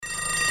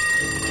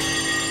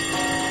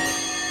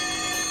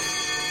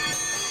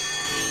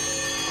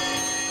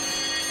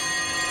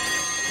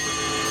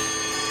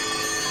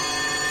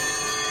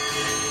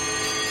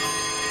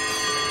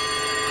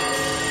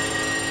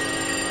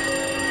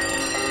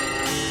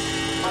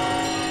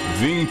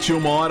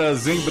21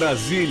 horas em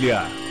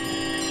Brasília.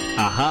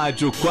 A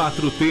Rádio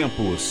Quatro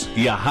Tempos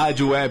e a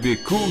Rádio Web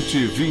Cult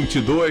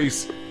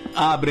 22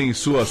 abrem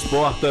suas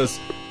portas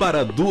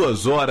para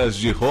 2 horas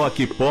de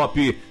rock e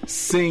pop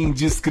sem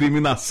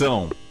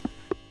discriminação.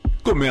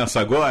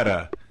 Começa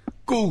agora,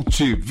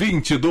 Cult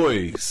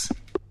 22.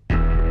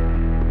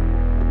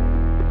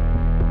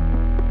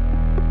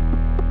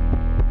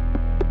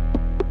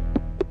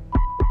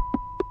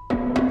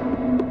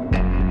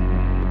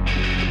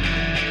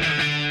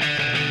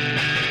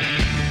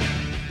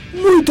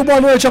 Muito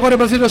boa noite, agora em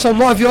Brasília são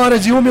 9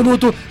 horas e 1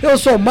 minuto. Eu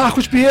sou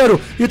Marcos Pinheiro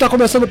e está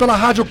começando pela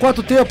Rádio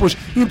Quatro Tempos,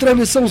 em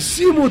transmissão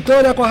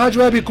simultânea com a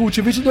Rádio Web Cult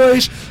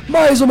 22,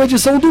 mais uma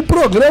edição do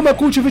programa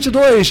Cult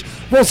 22.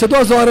 Vão ser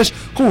 2 horas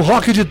com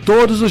rock de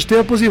todos os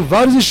tempos e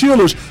vários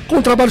estilos,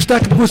 com trabalhos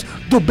técnicos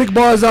do Big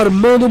Boss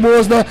Armando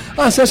Mosna.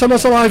 Acesse a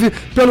nossa live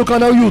pelo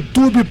canal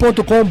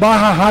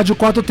youtube.com/Rádio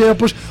Quatro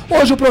Tempos.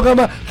 Hoje o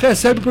programa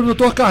recebe o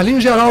produtor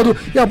Carlinhos Geraldo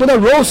e a banda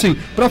Rosin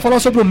para falar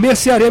sobre o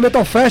Mercearia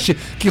Metal Fest,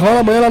 que rola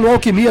amanhã lá no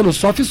Alquimia, no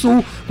Sof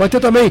Sul. Vai ter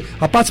também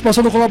a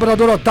participação do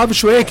colaborador Otávio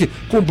Schwenk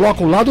com o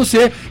bloco Lado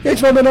C. E a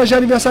gente vai homenagear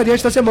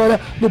aniversariante da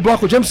semana no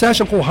bloco Jam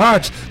Session com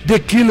Heart, The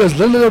Killers,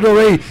 Lana Del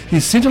Rey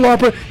e Cyndi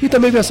Lauper. E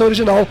também versão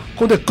original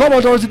com The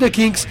Commodores e The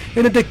Kinks.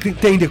 E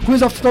tem The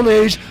Queens of Stone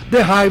Age, The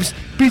Hives,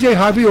 PJ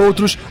Harvey e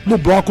outros no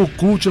bloco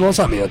Cult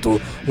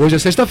Lançamento. Hoje é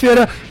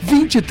sexta-feira,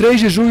 23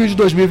 de junho de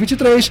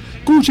 2023.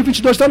 Cult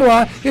 22 está no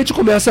ar e a gente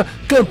começa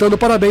cantando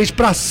parabéns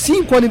para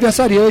 5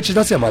 aniversariantes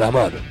da semana,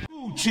 Armando.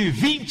 Cult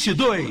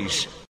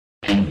 22.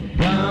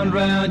 Round,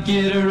 round,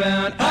 get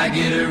around, I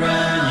get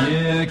around,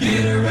 yeah,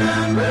 get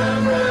around,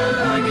 round, round,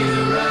 I get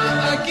around,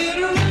 I get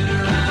around,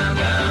 round,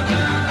 round,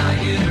 round, I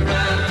get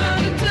around,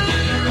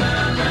 get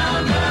around,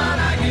 round,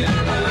 round, I get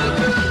around,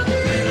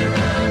 get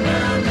around,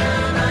 round,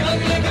 round, I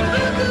get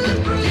around,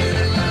 get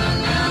around,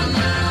 round,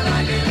 round,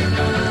 I get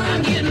around.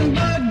 I'm getting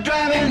bugged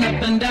driving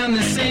up and down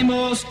the same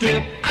old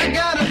strip. I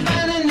gotta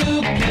find a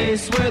new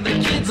place where the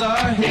kids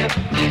are hip.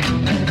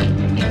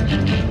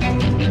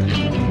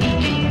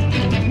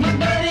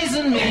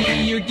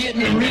 You're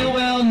getting real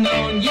well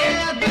known.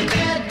 Yeah, the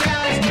bad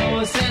guys know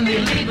us and they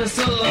leave us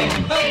alone.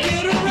 I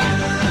get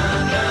around,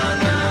 round,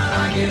 round,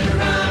 I get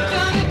around.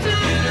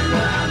 Get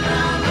around,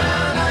 round,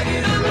 round, I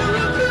get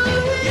around.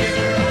 Get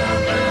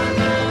around, round,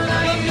 round,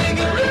 I get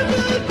around.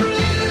 Get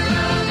around,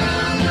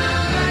 round, round,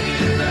 I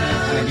get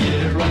around. I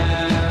get around.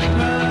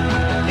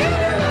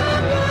 Get around,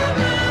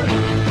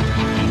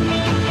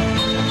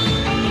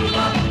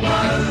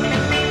 round, round.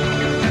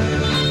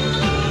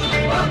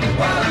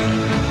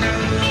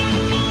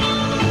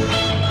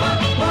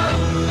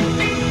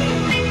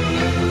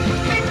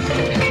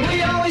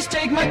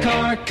 My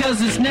car,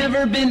 cause it's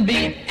never been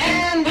beat,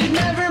 and we've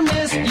never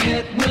missed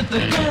yet with the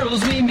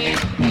girls we meet.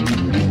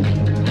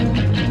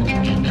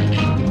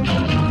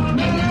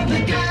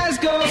 The guys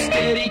go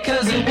steady,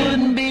 cause it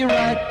wouldn't be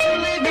right to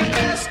leave your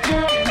best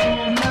girl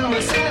home on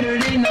a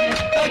Saturday night.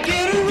 I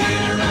get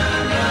around,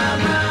 round,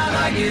 round, round,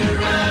 I get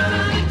around.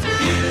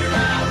 Get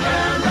around,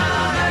 round,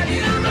 round, I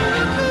get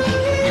around.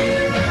 Get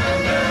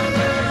around, round,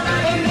 round,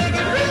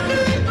 I get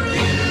around.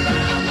 Get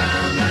around,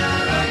 round, round,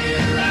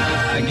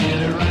 I get around. I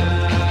get around.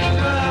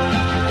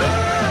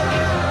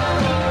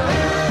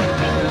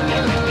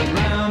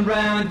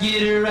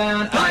 Get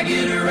around, I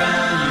get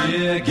around,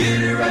 yeah,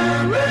 get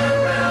around,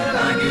 round, round,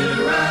 I get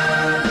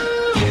around.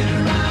 Get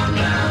around,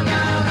 round,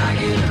 round, I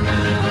get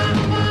around.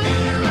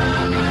 Get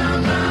around,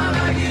 round, round,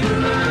 I get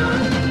around.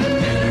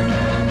 Get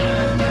around,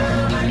 round,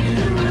 round, I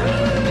get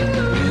around.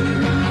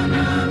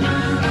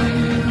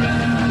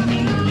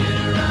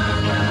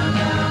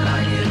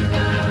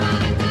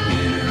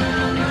 Get around,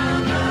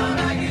 round, round,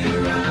 I get around. Get around, round, round, I get around. Get around, round, round, I get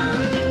around.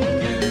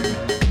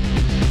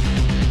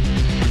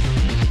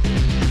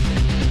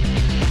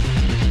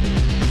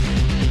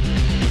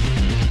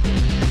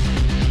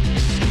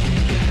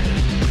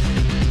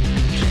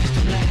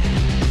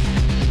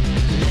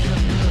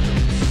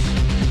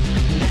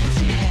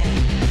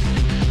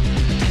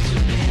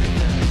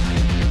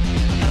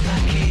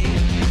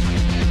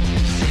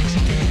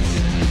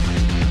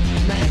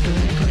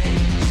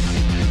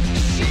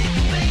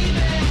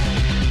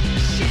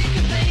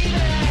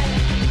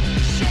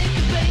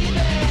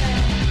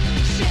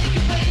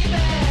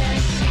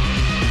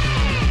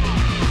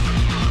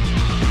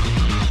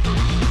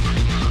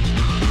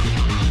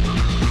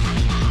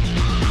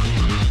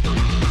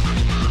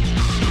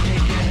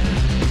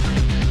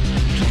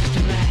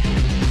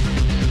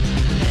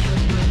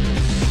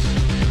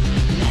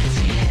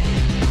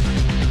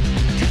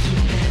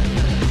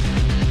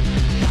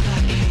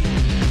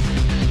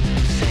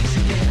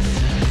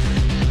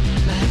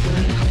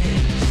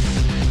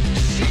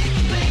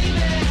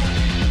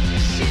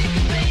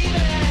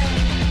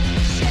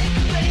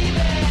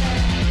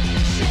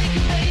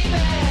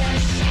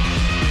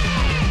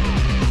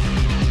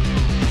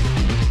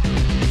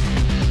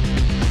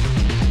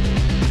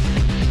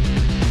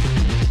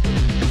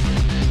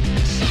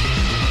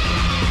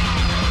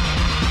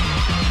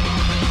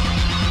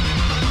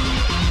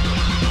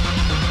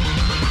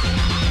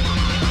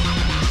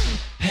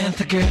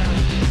 girl,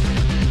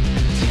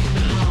 take me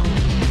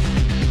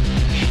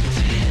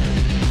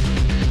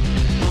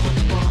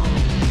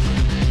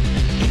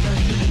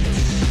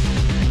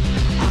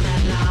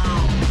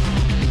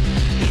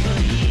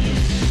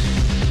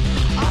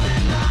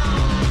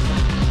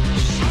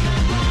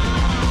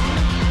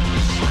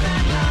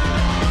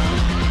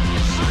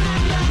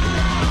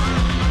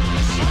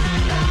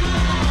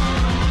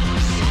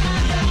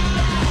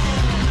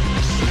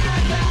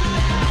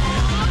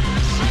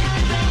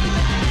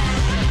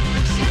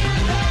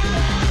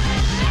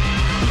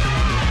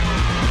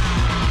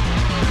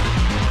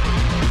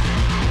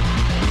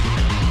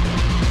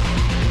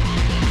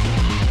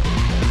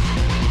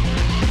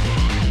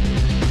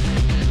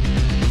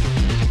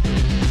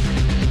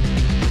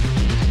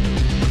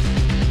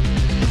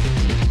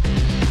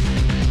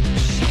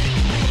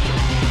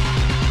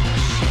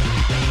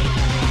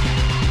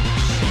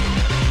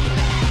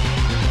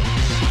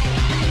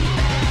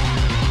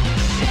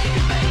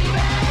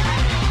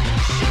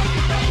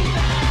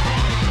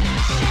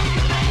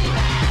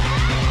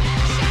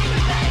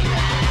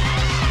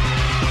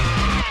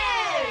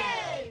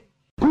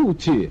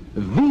Cult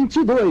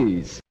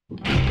 22.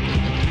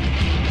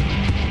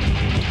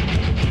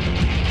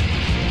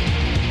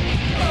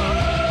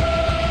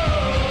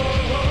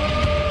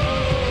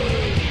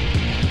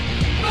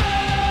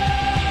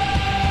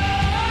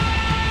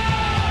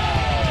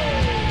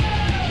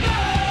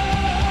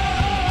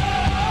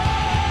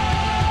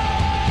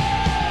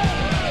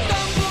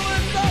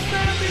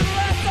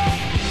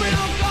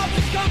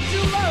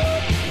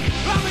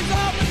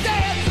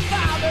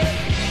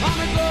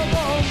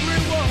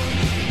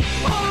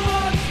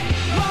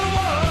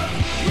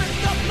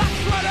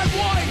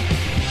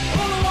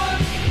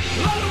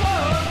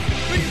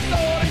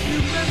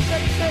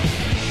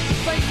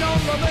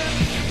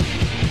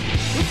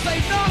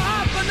 Ain't no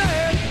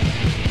happiness,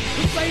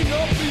 this ain't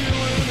no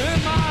feeling in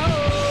my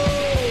home.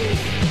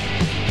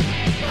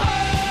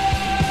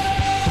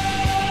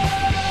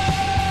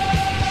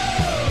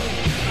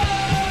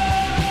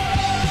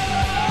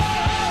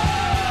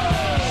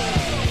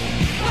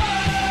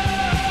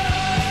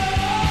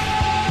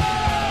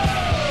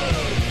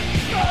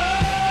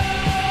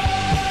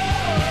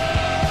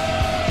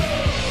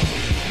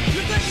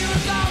 You think you're a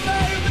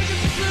zombie, you think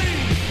it's a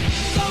dream.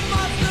 Some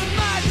monster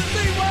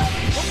majesty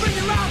will bring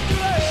you out to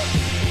live.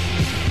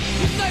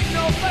 This ain't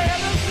no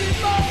fantasy,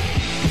 boy.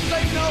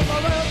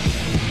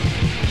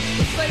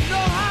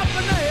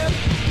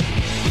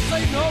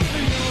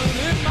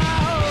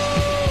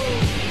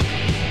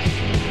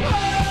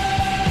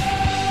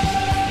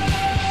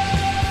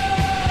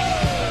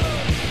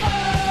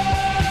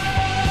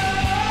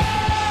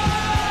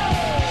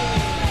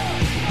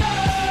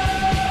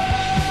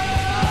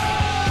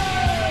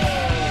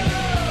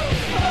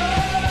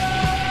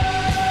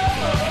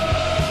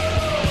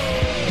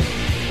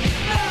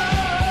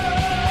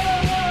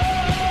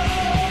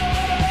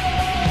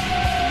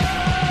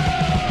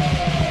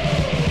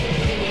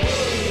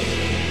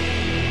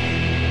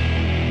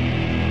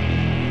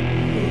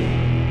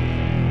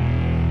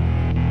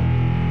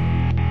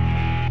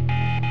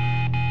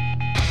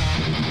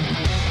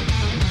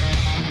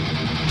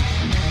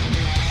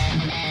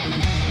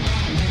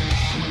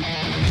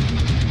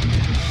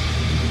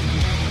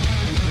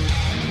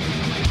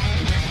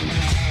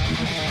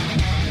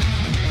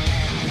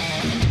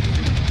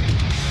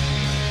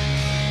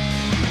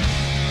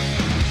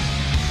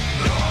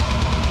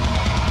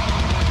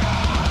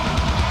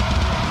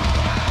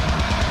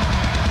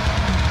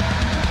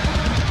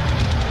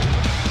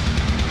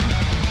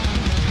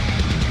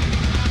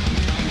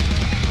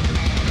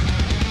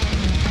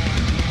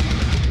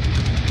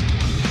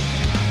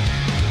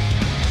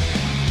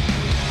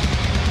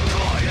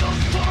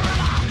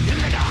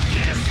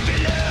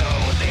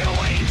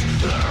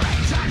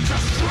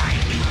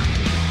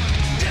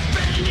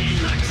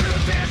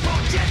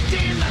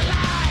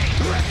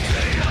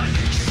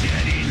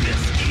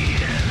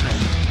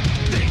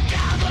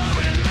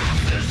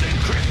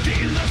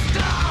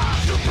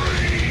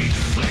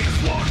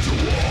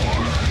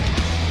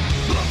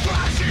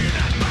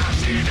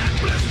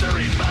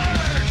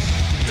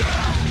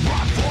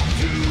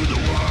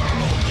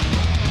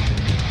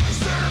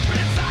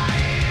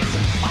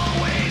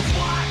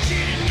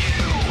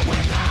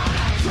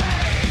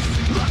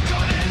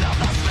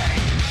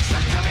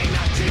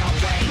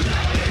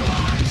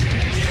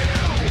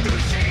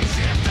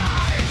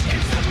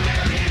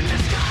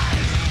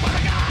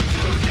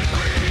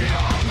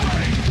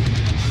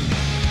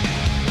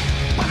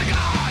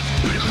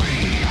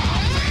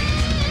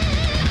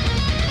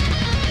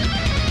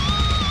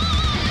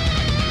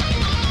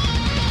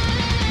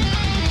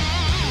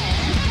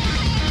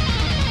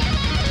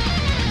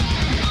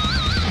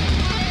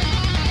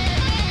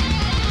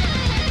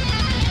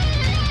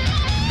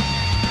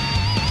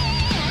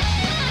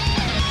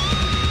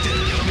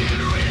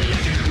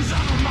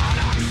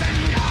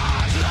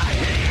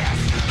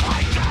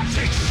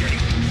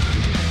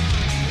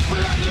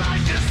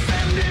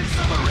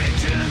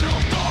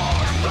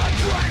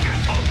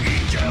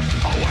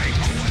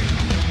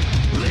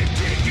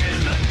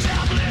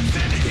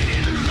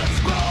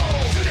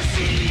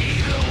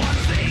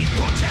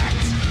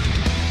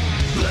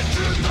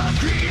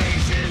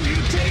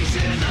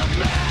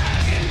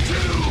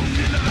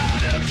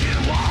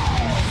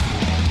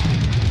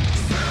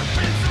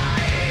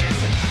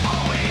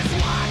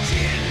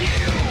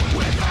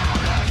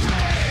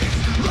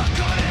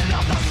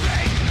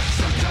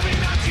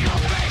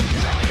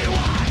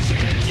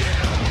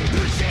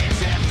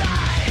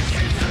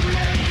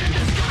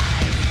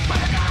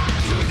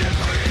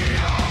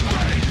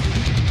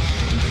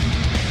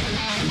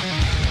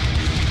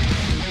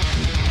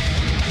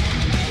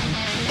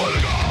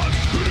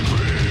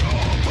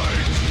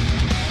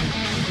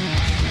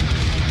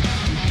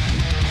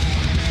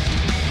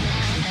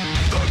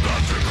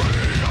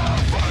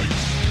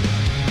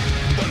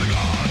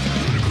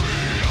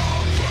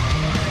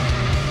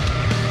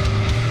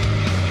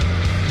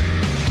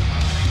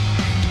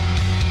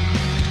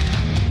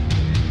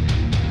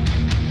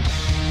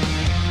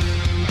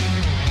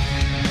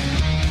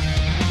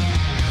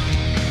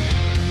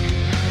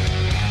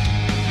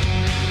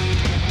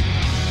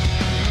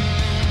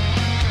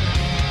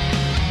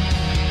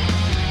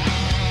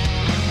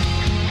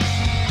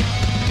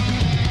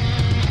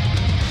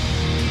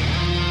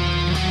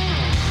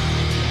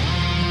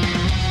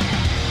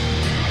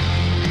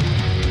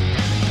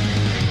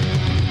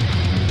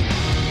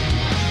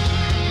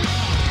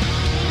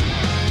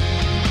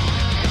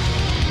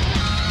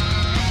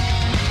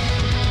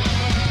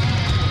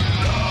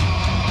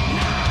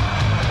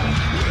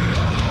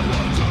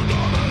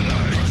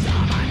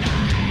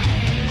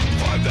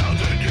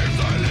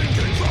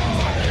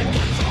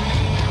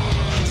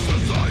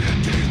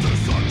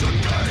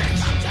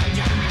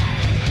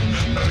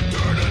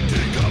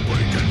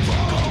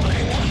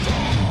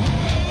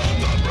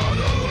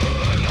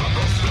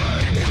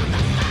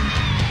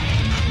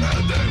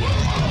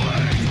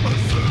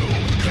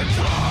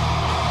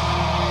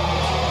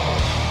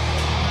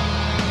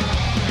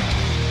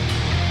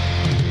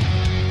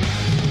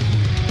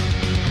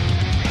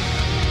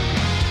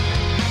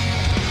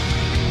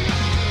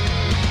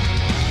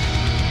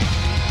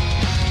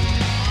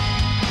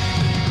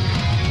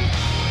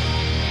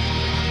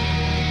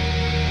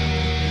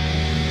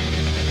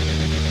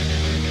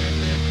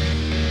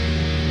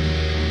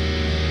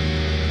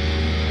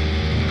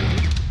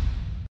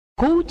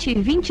 Cult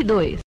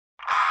 22.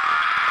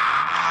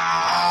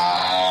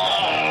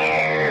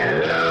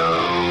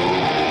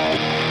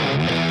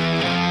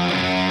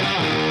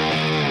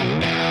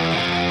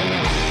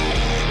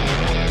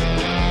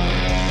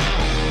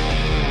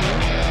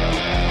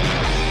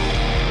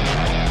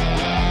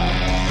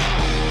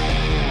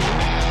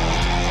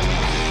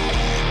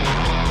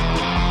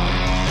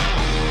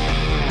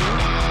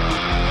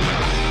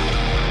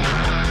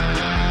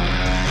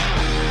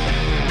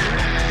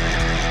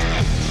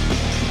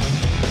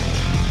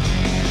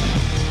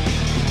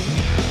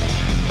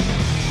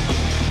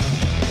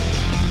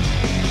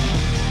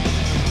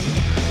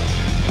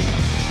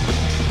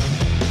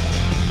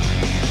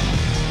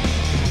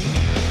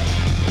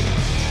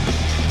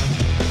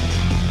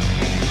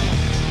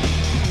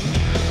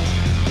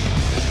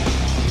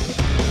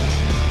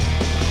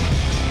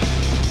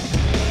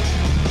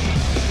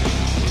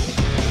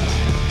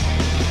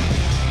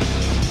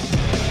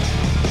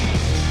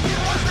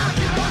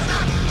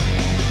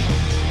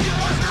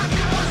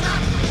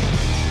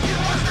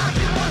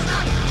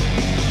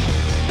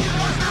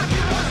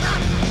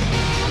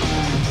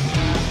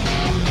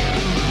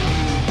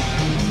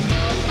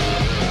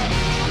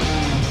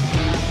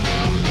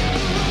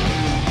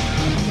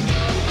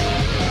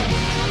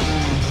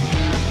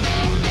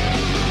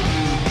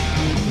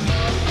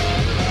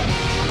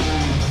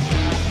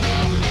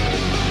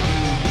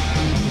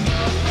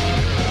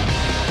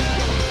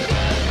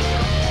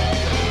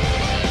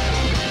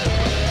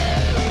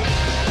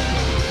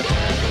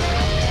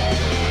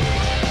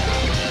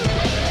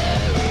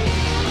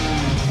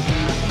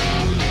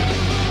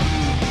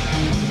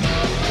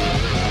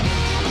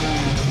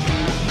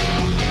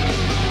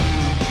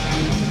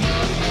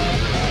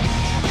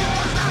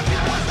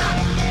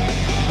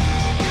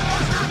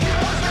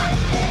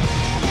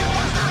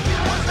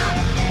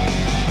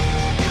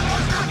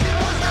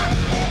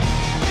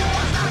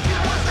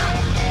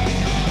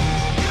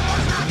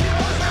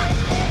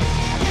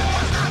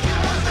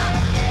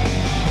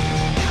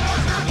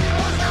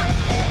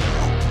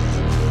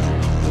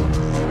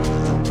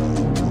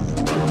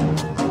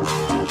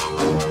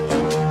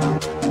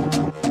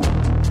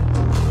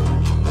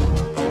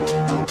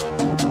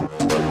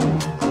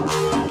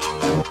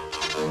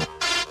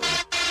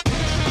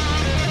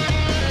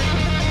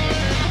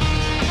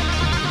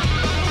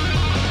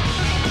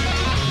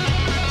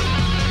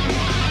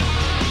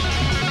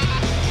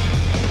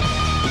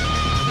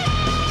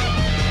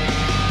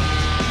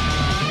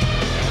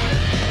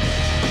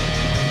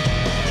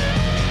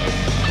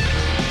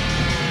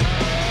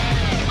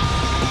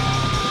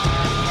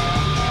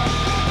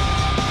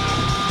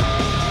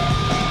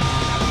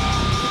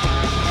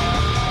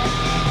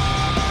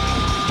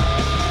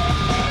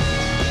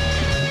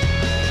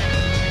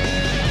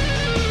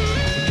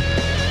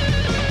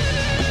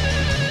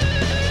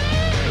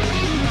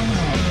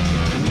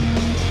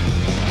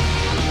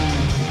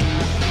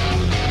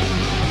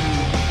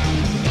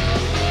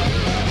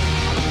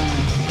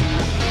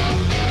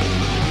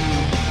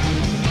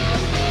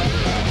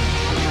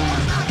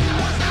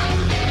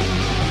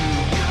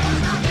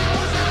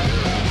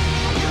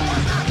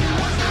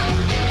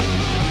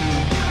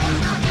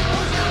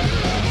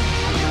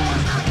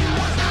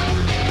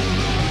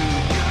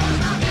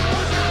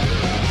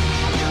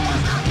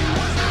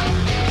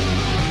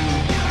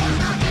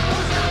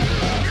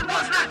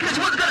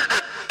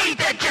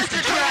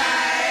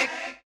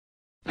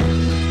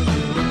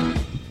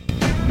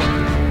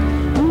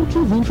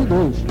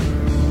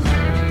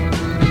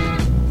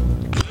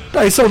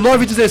 Aí são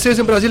 9h16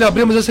 em Brasília,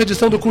 abrimos essa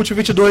edição do Cult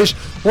 22,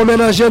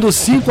 homenageando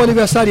 5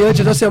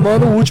 aniversariantes da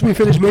semana, o último,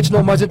 infelizmente,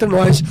 não mais entre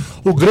nós,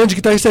 o grande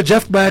guitarrista é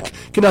Jeff Beck,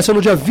 que nasceu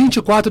no dia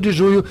 24 de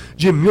junho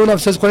de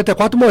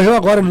 1944, morreu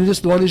agora no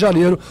início do ano, em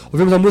janeiro.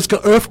 Ouvimos a música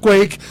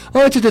Earthquake,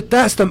 antes de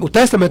o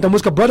Testament, a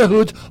música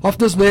Brotherhood of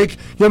the Snake,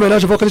 em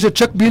homenagem ao vocalista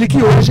Chuck Billy,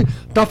 que hoje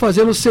está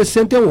fazendo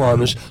 61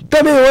 anos.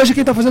 Também hoje,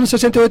 quem está fazendo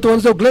 68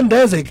 anos é o Glenn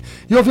Danzig,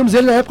 e ouvimos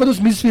ele na época dos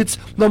Misfits,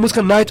 na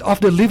música Night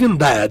of the Living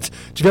Dead.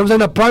 Tivemos aí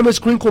na Primal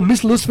Screen com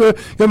Miss Lucifer,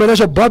 em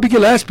homenagem a Bobby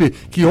Gillespie,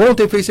 que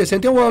ontem fez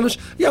 61 anos,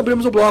 e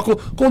abrimos o bloco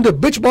com The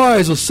Beach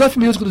Boys, o surf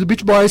music dos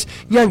Beach Boys,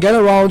 e Get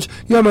Around,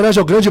 em homenagem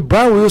ao grande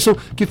Brian Wilson,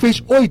 que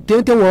fez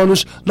 81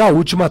 anos na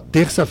última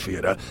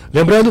terça-feira.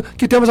 Lembrando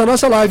que temos a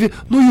nossa live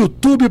no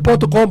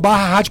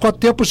youtube.com/Rádio 4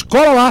 Tempos,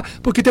 cola lá,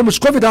 porque temos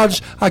convidados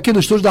aqui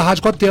no estúdio da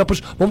Rádio 4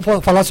 Tempos. Vamos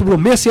falar sobre o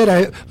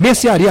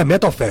Mercearia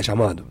Metal Fest,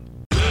 Armando.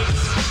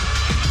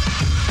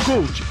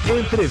 Cult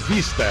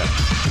Entrevista.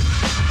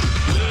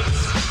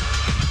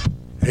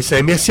 É isso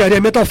aí,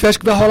 Mercearia Metal Fest,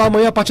 que vai rolar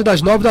amanhã a partir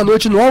das 9 da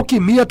noite no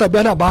Alquimia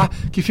Taberna Bar,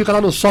 que fica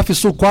lá no Sof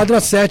Sul Quadra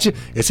 7.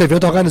 Esse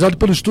evento é organizado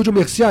pelo estúdio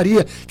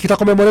Mercearia, que está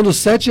comemorando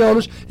 7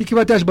 anos e que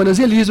vai ter as bandas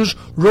Elysius,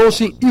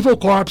 Roasting, Evil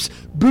Corpse,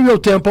 Burial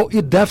Temple e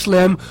Death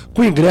Slam,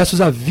 com ingressos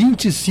a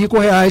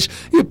R$25.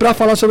 E para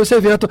falar sobre esse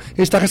evento, a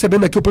gente está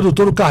recebendo aqui o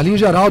produtor, o Carlinhos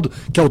Geraldo,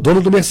 que é o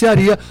dono do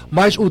Mercearia,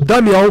 mais o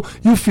Damião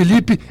e o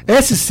Felipe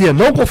SC,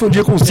 não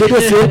confundir com o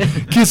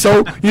CDC, que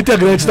são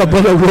integrantes da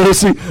banda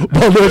Roasting.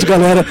 Boa noite,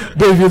 galera.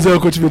 Bem-vindos ao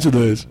Cult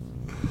 22.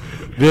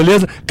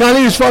 Beleza?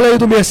 Carlinhos, fala aí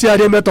do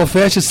Mercearia Metal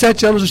Fest,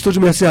 7 anos do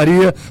estúdio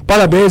Mercearia.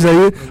 Parabéns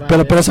aí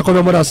por essa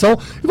comemoração.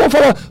 E vamos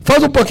falar,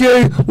 faz um pouquinho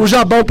aí, o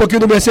jabá um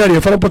pouquinho do Mercearia.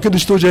 Fala um pouquinho do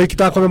estúdio aí que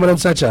tá comemorando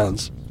 7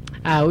 anos.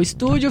 O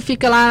estúdio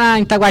fica lá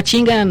em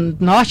Taguatinga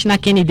Norte, na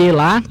Kennedy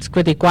lá,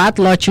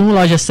 54, lote 1,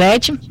 loja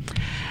 7.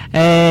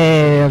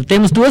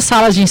 Temos 2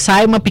 salas de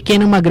ensaio, uma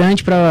pequena e uma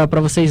grande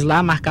para vocês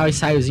lá, marcar o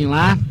ensaiozinho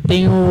lá.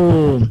 Tem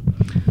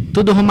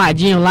tudo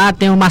arrumadinho lá,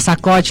 tem o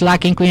massacote lá,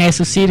 quem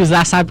conhece o Sirius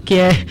lá sabe que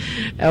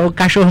é o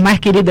cachorro mais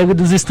querido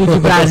dos estúdios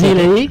de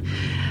Brasília aí.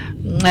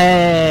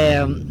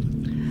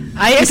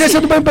 E tem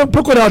sido bem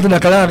procurado, né? A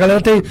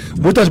galera tem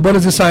muitas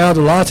bandas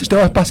ensaiadas lá, vocês têm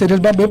umas parcerias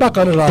bem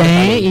bacanas lá.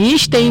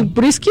 Tem,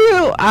 por isso que...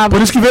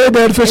 Por isso que veio a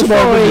ideia do festival.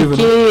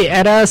 Que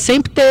era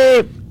sempre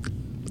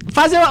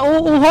fazer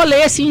o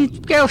rolê, assim,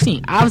 porque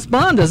assim, as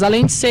bandas,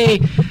 além de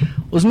ser...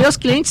 Os meus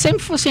clientes sempre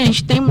foram assim, a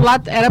gente tem lá,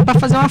 era pra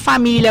fazer uma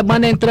família,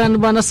 banda entrando,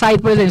 banda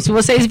saindo, por exemplo. Se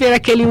vocês verem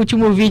aquele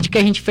último vídeo que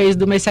a gente fez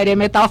do Mercearia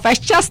Metal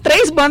Fest, tinha as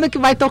 3 bandas que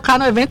vai tocar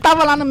no evento,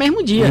 tava lá no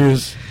mesmo dia.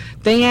 Isso.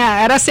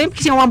 Era sempre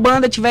que uma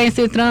banda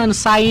estivesse entrando,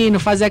 saindo,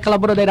 fazer aquela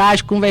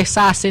broderagem,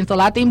 conversar, senta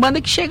lá. Tem banda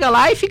que chega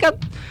lá e fica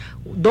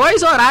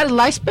 2 horários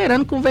lá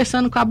esperando,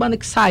 conversando com a banda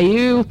que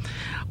saiu.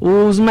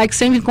 Os moleques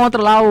sempre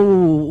encontram lá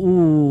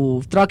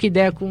o troca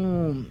ideia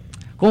com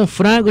o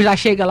frango, já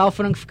chega lá, o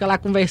frango fica lá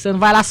conversando,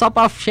 vai lá só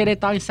pra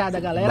xeretar o ensaio da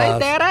galera. Nossa. A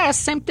ideia era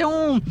essa, sempre ter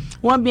um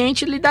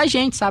ambiente ali da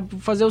gente, sabe?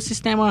 Fazer o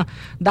sistema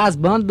das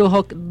bandas,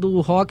 do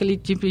rock ali,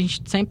 tipo, a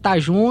gente sempre tá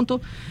junto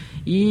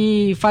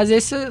e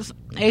fazer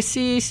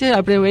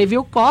eu vi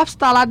o Corpus,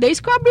 tá lá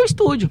desde que eu abri o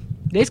estúdio.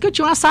 Desde que eu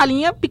tinha uma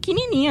salinha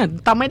pequenininha,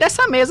 do tamanho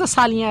dessa mesa a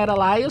salinha era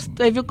lá e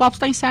o Corpus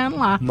tá ensaiando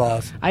lá.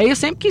 Nossa. Aí eu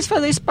sempre quis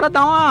fazer isso pra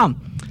dar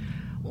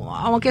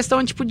uma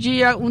questão tipo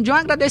de um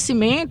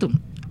agradecimento.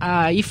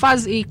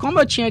 E como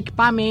eu tinha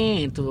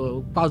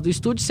equipamento por causa do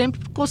estúdio, sempre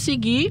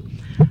consegui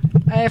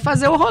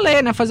fazer o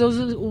rolê, né? Fazer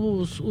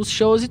os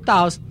shows e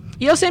tal.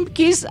 E eu sempre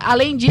quis,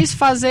 além disso,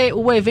 fazer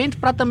o evento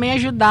para também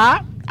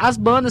ajudar as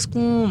bandas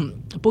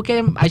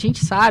porque a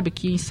gente sabe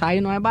que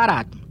ensaio não é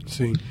barato.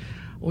 Sim.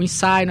 O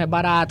ensaio não é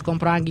barato,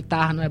 comprar uma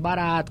guitarra não é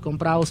barato,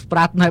 comprar os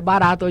pratos não é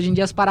barato. Hoje em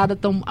dia as paradas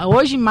estão...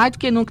 Hoje mais do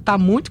que nunca está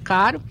muito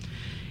caro.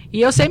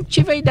 E eu sempre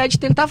tive a ideia de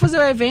tentar fazer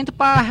o evento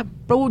para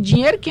o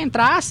dinheiro que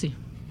entrasse,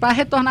 para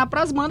retornar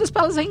para as bandas,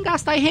 para elas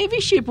gastar e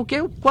reinvestir,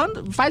 porque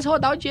quando faz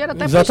rodar o dinheiro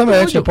até para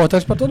exatamente, é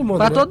importante para todo mundo.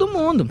 Para todo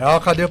mundo. É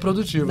uma cadeia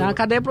produtiva. É uma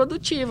cadeia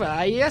produtiva.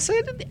 Aí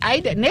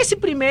nesse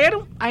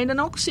primeiro, ainda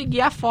não consegui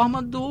a forma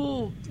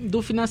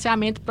do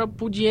financiamento para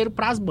o dinheiro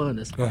para as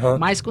bandas. Uhum.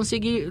 Mas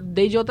consegui,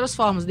 dei de outras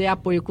formas, dei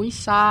apoio com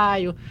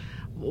ensaio.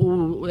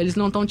 Eles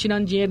não estão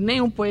tirando dinheiro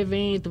nenhum pro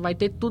evento, vai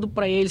ter tudo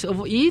para eles.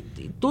 E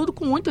tudo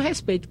com muito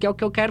respeito, que é o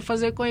que eu quero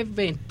fazer com o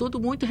evento.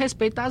 Tudo muito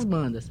respeito às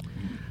bandas.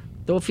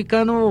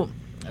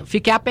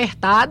 Fiquei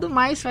apertado,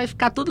 mas vai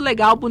ficar tudo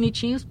legal,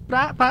 bonitinho,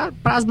 para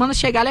as bandas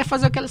chegarem e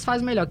fazer o que eles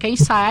fazem melhor, que é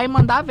ensaiar e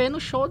mandar ver no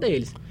show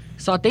deles.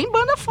 Só tem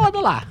banda foda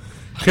lá.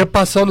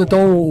 Repassando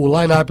então o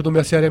line-up do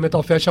Mercearia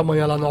Metal Fest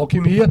amanhã lá na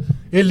Alquimia: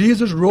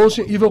 Elysius,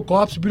 Roasting, Evil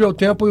Corpse, Burial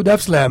Temple e o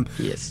Death Slam.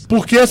 Yes.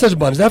 Por que essas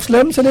bandas? Death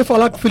Slam, não sei nem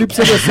falar que o Felipe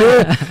CDC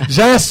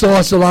já é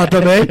sócio lá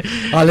também,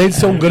 além de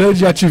ser um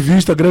grande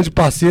ativista, grande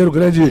parceiro,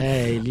 grande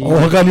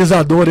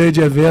organizador aí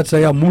de eventos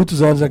aí há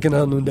muitos anos aqui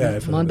no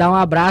DF. Mandar um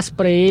abraço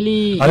pra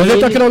ele. Aliás,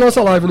 ele tá aqui na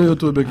nossa live no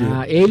YouTube aqui.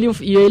 Ele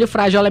e o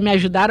Frajola me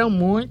ajudaram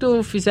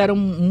muito, fizeram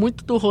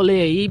muito do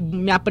rolê aí,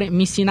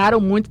 me ensinaram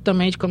muito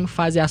também de como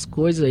fazer as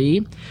coisas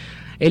aí.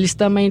 Eles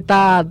também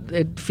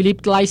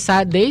Felipe lá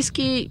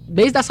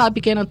desde a sala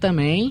pequena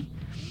também.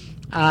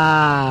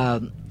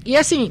 E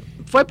assim,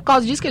 foi por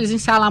causa disso que eles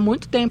ensaiam lá há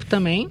muito tempo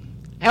também.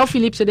 É o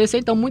Felipe CDC,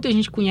 então muita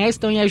gente conhece,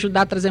 então ia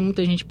ajudar a trazer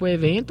muita gente pro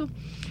evento.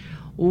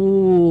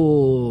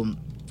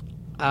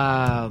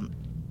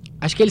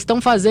 Acho que eles estão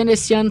fazendo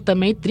esse ano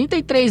também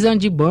 33 anos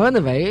de banda,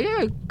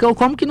 velho.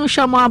 Como que não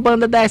chamou uma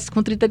banda dessa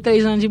com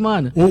 33 anos de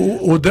banda?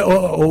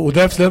 O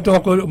Death Slam tem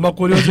uma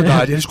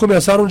curiosidade. Eles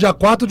começaram no dia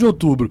 4 de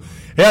outubro.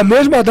 É a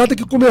mesma data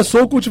que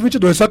começou o Cult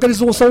 22, só que eles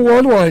são um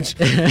ano antes.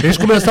 Eles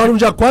começaram no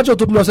dia 4 de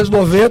outubro de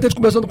 1990, eles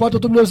começaram no 4 de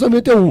outubro de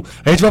 1991.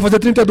 A gente vai fazer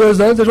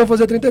 32 anos, eles vão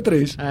fazer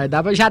 33.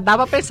 Já dá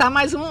pra pensar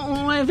mais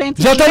um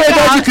evento. Já tá na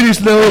idade de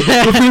Cristo, né?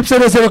 O Felipe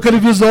CDC com aquele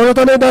visual já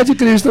tá na idade de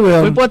Cristo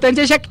mesmo. O importante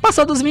é já que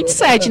passou dos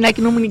 27, né?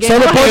 Que ninguém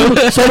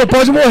Só não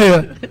pode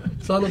morrer.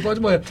 Só não pode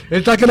morrer.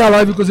 Ele tá aqui na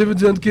live, inclusive,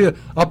 dizendo que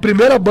a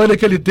primeira banda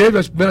que ele teve,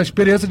 a primeira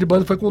experiência de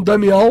banda foi com o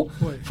Damião.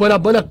 Foi na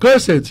banda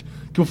Cursed,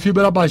 que o Fibo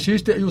era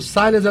baixista e o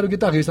Silas era o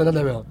guitarrista, né,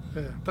 Damião?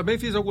 Também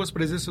fiz algumas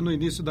presenças no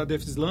início da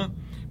Death Slam,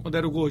 quando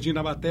era o Gordinho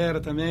na batera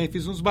também.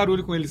 Fiz uns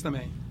barulhos com eles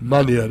também.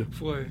 Maneiro.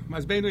 Foi,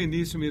 mas bem no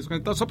início mesmo.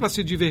 Então, só pra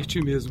se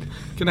divertir mesmo.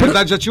 Que na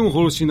verdade já tinha um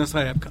hosting nessa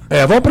época.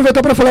 Vamos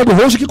aproveitar pra falar do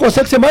hosting, que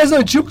consegue ser mais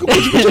antigo que o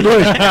Cult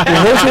 22. O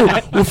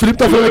hosting, o Felipe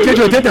tá falando aqui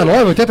de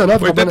 89, 89?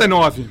 Foi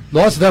 89.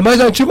 Nossa, é mais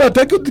antigo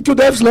até que o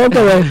Death Slam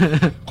também.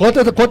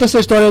 Conta essa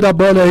história da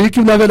banda aí,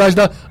 que na verdade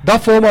da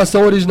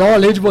formação original,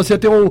 além de você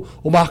ter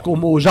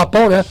o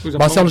Japão, né?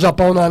 Marcelo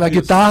Japão na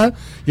guitarra,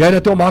 e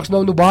ainda tem o Marcos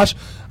no baixo,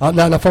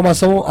 na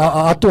formação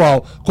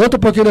atual. Conta um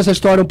pouquinho dessa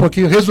história,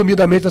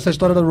 resumidamente, dessa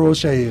história da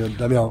Roast aí,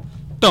 Damião.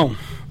 Então,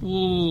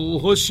 o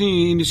Roast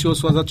iniciou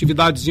suas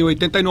atividades em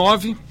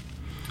 89.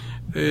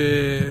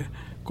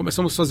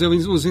 Começamos a fazer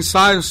os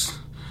ensaios,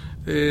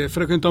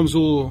 frequentamos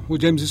o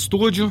James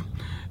Studio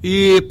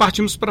e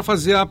partimos para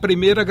fazer a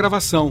primeira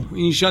gravação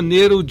em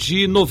janeiro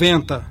de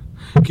 90,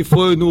 que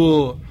foi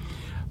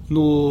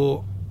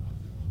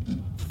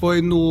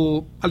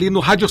ali no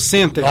Radio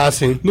Center. Ah,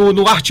 sim.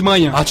 No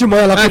Artimanha.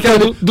 Artimanha, lá que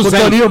era do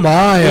Zen. Toninho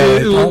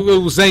Maia.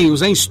 O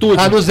Zen Studio.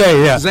 Ah, no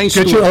Zen, Zen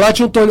Studio. Lá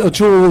tinha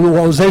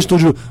o Zen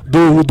Studio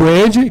do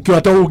Andy, que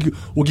até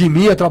o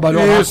Guiminha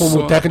trabalhou lá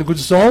como técnico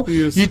de som.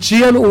 Isso. E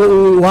tinha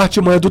o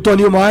Artimanha do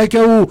Toninho Maia, que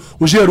é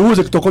o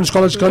Jerusa, que tocou na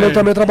Escola de Cana, ele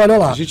também trabalhou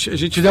lá. A gente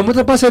fizemos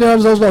muita parceria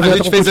nos anos 90. A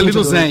gente fez ali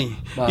no Zen.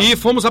 Ah. E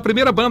fomos a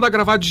primeira banda a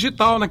gravar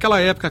digital naquela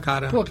época,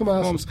 cara. Pô, que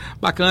massa.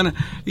 Bacana.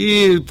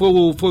 E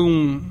foi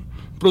um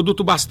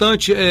produto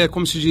bastante,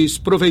 como se diz,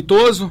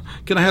 proveitoso,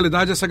 que na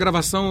realidade essa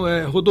gravação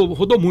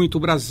rodou muito o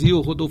Brasil,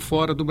 rodou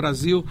fora do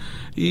Brasil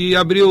e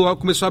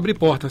começou a abrir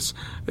portas.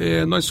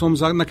 Nós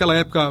fomos, naquela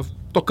época,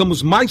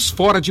 tocamos mais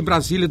fora de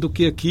Brasília do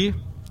que aqui.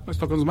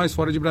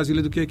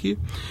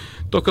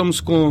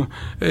 Tocamos com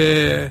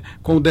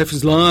o Def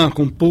Slam,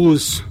 com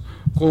Pus,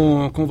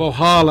 com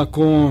Valhalla,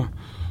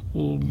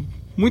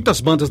 muitas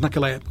bandas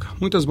naquela época,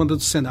 muitas bandas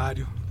do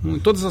cenário.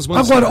 Todas as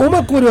bandas. Agora,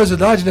 uma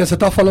curiosidade, né? Você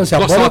tá falando assim,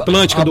 Costa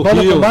Atlântica do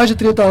banda Rio. com mais de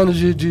 30 anos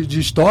de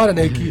história,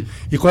 né?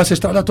 E com essa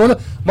estrada toda,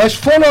 mas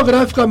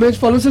fonograficamente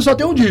falando, você só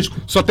tem um disco.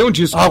 Só tem um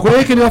disco.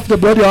 Awakening of the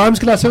Bloody Arms,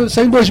 que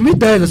saiu em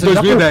 2010. Assim,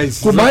 2010,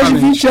 com mais de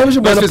 20 anos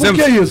de banda. Por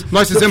que isso?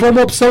 Foi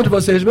uma opção de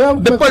vocês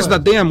mesmo? Depois da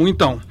demo,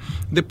 então.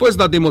 Depois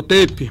da demo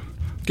tape,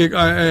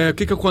 o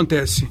que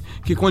acontece?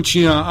 Que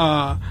continha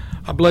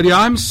a Bloody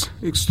Arms,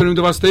 Extreme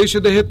Devastation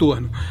e The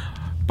Retorno.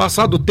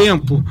 Passado o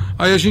tempo,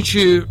 aí a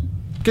gente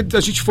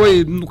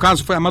foi, no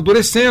caso, foi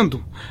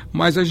amadurecendo,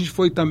 mas a gente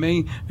foi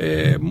também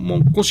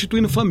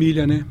constituindo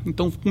família, né?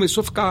 Então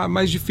começou a ficar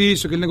mais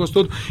difícil, aquele negócio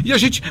todo. E a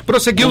gente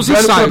prosseguiu os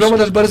ensaios. O programa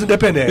das bandas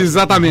independentes.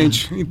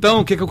 Exatamente.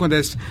 Então, o que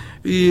acontece?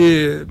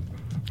 E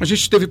a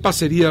gente teve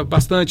parceria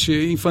bastante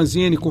em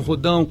fanzine com o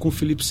Rodão, com o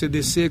Felipe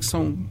CDC, que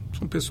são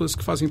pessoas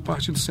que fazem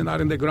parte do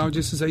cenário underground,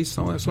 esses aí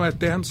são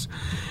eternos.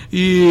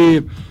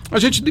 E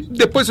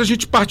depois a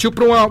gente partiu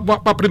para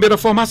a primeira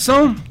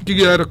formação, que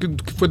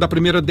foi da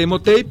primeira demo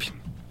tape.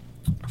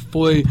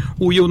 Foi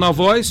o Will na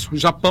voz,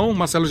 o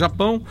Marcelo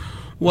Japão,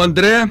 o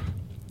André,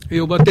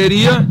 eu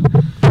bateria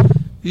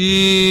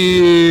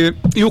e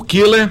o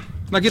Killer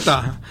na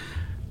guitarra.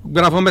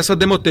 Gravamos essa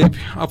demo tape.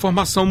 A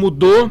formação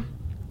mudou,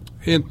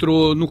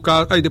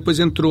 depois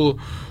entrou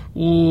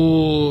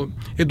o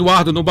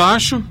Eduardo no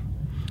baixo,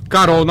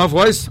 Carol na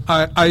voz,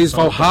 a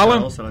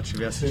ex-Valhalla. Se ela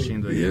estiver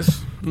assistindo aí.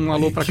 Isso. Um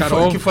alô pra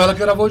Carol. Que foi ela que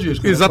gravou o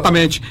disco.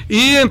 Exatamente.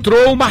 E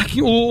entrou o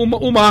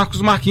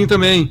Marquinho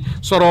também,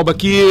 Soroba,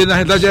 que na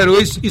realidade era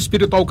o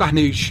espiritual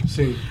Carnage.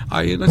 Sim.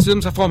 Aí nós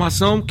fizemos a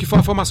formação, que foi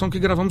a formação que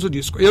gravamos o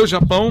disco. Eu,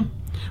 Japão,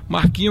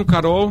 Marquinho,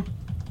 Carol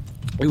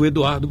e o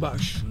Eduardo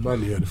baixo.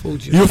 Maneiro. Foi o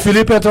disco. E o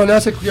Felipe entrou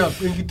nessa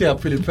em que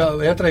tempo, Felipe?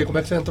 Entra aí, como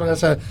é que você entrou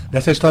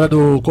nessa história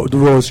do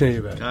Roast aí,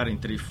 velho? Cara,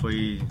 entrei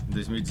foi em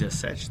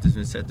 2017,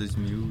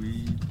 2000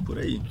 e por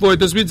aí. Foi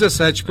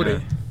 2017, por aí.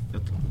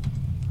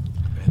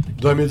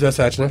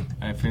 2017, né?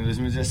 Foi em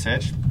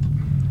 2017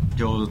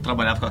 que eu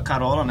trabalhava com a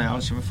Carola, né? Ela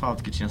tinha me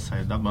falado que tinha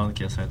saído da banda,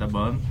 que ia sair da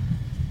banda.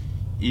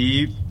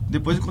 E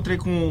depois encontrei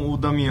com o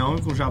Damião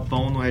e com o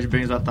Japão no Red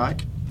Brains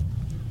Attack.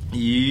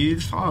 E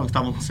eles falaram que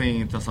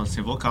estavam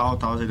sem vocal e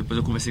tal. Aí depois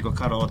eu conversei com a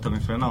Carola também.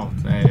 Falei, não,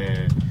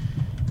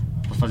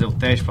 vou fazer o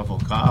teste pra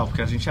vocal,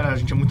 porque a gente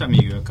é muito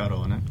amiga, a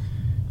Carol, né?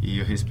 E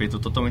eu respeito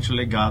totalmente o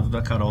legado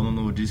da Carol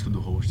no disco do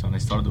Roast, na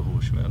história do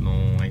Roast.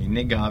 Não é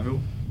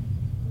inegável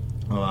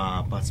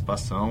a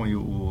participação e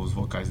os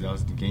vocais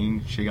delas,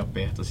 ninguém chega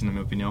perto, assim, na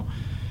minha opinião.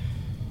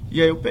 E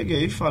aí eu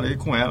peguei e falei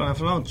com ela, né?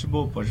 Falei, não,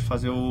 tipo, pode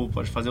fazer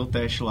o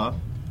teste lá.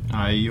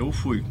 Aí eu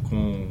fui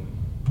com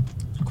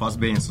as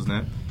bênçãos,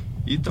 né?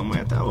 E tamo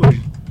aí até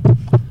hoje.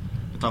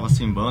 Eu tava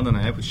sem banda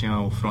na época,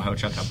 o From Hell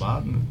tinha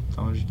acabado, né?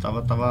 Então a gente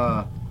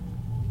tava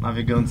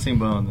navegando sem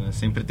banda, né?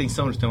 Sem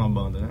pretensão de ter uma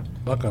banda, né?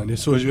 Bacana, e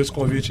surgiu esse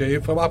convite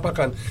aí, foi mais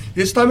bacana.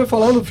 E você tá me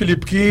falando,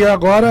 Felipe, que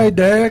agora a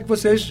ideia é que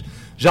vocês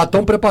já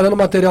estão preparando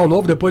material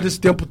novo, depois desse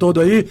tempo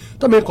todo aí,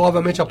 também com,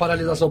 obviamente, a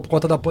paralisação por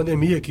conta da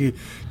pandemia, que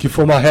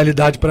foi uma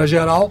realidade para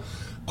geral.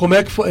 Como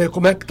é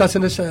que tá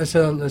sendo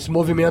esse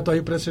movimento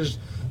aí para essas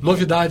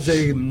novidades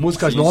aí,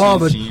 músicas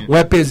novas, sim. um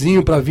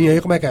EPzinho para vir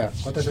aí, como é que é?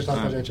 Conta essa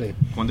história pra gente aí.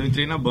 Quando eu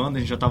entrei na banda, a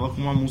gente já tava com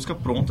uma música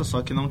pronta,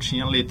 só que não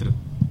tinha letra.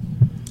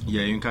 E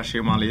aí eu encaixei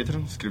uma letra,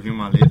 escrevi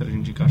uma letra, a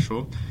gente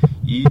encaixou,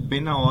 e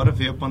bem na hora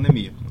veio a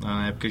pandemia.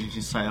 Na época a gente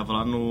ensaiava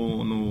lá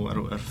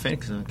era o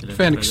Fênix, né?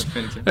 Fênix.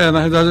 Fênix, né? Na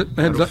realidade...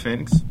 Era o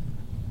Fênix.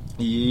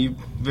 E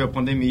veio a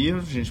pandemia,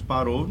 a gente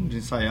parou de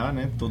ensaiar,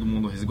 né? Todo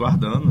mundo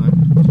resguardando, né?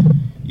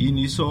 E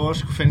nisso eu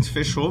acho que o Fênix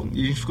fechou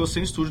e a gente ficou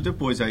sem estúdio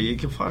depois. Aí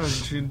que a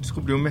gente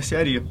descobriu o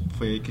Mercearia.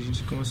 Foi aí que a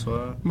gente começou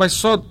a... Mas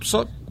só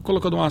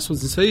colocando um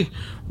aspas nisso aí,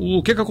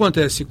 o que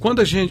acontece?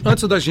 Quando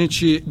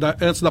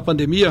antes da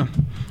pandemia,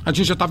 a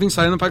gente já estava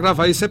ensaiando para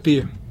gravar esse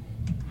EP.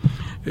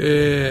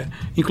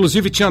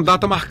 Inclusive tinha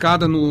data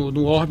marcada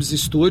no Orbis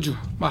Studio,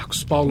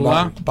 Marcos Paulo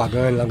lá.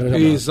 Pagani, lá, grande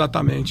abraço.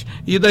 Exatamente.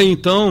 E daí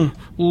então,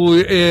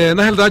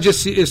 na realidade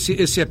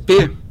esse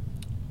EP,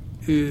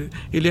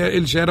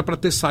 ele já era para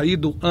ter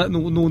saído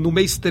no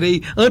mês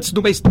 3,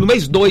 no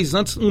mês 2,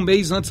 um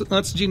mês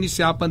antes de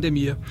iniciar a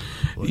pandemia.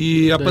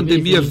 E a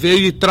pandemia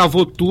veio e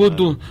travou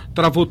tudo.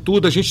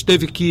 A gente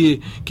teve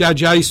que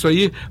adiar isso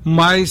aí,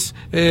 mas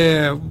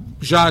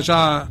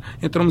já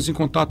entramos em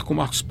contato com o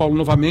Marcos Paulo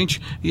novamente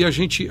e a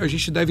gente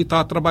deve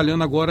estar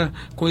trabalhando agora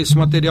com esse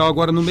material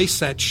agora no mês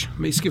 7,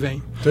 mês que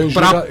vem. Então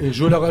em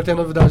julho agora tem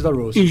novidades da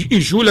Rose. Em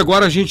julho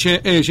agora a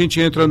gente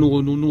entra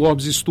no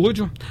Orbis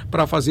Studio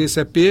para fazer esse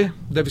EP.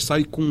 Deve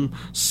sair com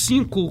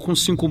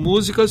cinco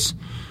músicas,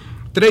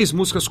 3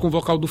 músicas com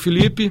vocal do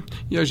Felipe,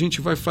 e a gente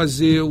vai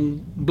fazer um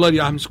Bloody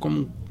Arms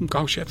como um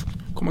carro-chefe,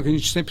 como a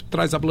gente sempre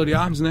traz a Bloody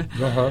Arms, né?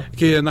 Uhum.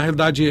 Que na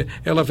realidade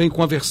ela vem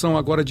com a versão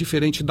agora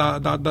diferente da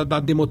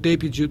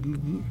demotape de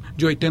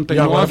 89. E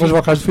agora com os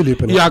vocais do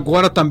Felipe, né? E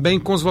agora também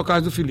com os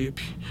vocais do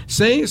Felipe.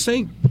 Sem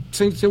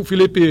o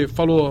Felipe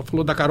falou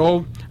da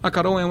Carol. A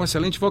Carol é um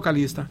excelente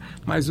vocalista,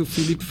 mas o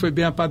Felipe foi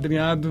bem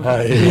apadrinhado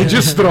e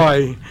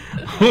destrói.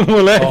 O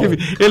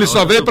moleque, ele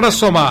só veio para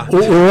somar.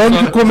 O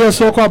homem que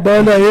começou com a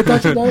banda aí tá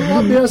te dando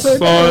uma benção aí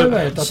também,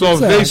 velho. Tá só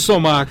veio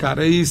somar,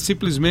 cara, e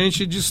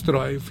simplesmente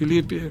destrói. O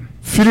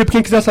Felipe,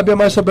 quem quiser saber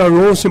mais sobre a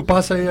Rose,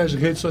 passa aí as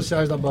redes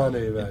sociais da banda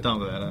aí, velho. Então,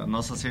 galera,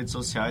 nossas redes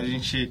sociais,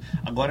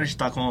 agora a gente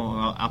tá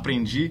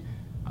aprendi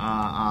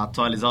a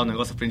atualizar o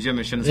negócio, aprendi a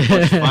mexer no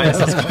Spotify,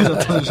 essas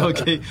coisas todas,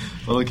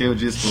 coloquei o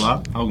disco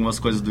lá, algumas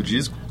coisas do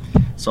disco.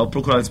 Só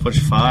procurar no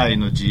Spotify,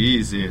 no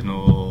Deezer,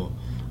 no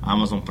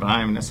Amazon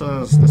Prime,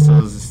 nessas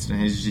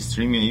redes de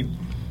streaming aí.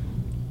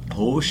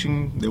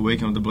 Hosting, The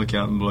Waking of the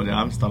Bloody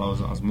Arms, tá lá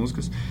as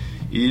músicas.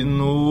 E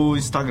no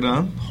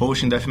Instagram,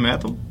 Hosting Death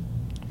Metal.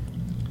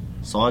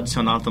 Só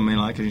adicionar também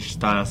lá que a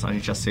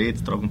gente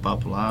aceita, troca um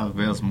papo lá,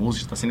 vê as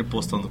músicas, tá sempre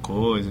postando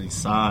coisa,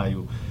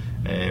 ensaio,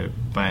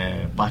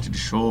 parte de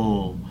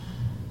show,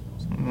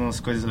 umas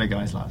coisas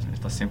legais lá. A gente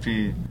tá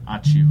sempre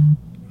ativo.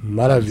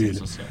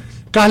 Maravilha.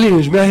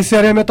 Carlinhos,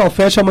 Mercearia Metal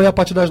Fest amanhã a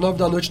partir das 9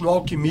 da noite no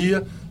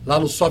Alquimia, lá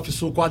no Soft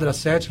Sul Quadra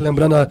 7.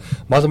 Lembrando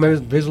mais uma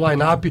vez o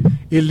line-up: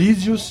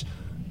 Elysius,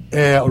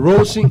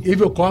 Roasting,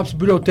 Evil Corpse,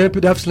 Burial Temple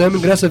e Death Slam.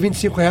 Ingresso a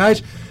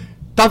R$25.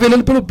 Tá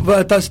vendendo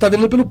você tá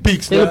vendendo pelo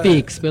Pix, pelo né?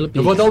 Pix.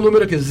 Eu vou dar um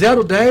número aqui: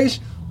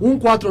 010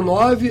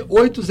 149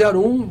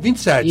 801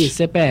 27. Isso,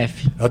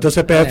 CPF. É o teu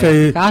CPF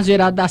aí. Carlos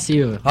Geraldo da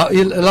Silva.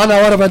 E lá na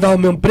hora vai dar o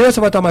mesmo preço,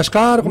 vai estar mais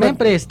caro? Mesmo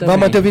preço também.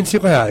 Vai manter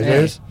R$25,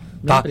 é isso?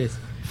 Tá. Preço.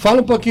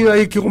 Fala um pouquinho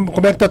aí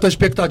como é que tá a tua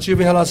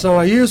expectativa em relação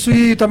a isso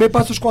e também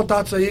passa os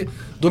contatos aí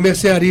do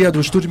Mercearia, do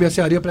estúdio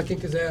Mercearia, para quem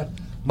quiser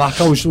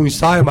marcar um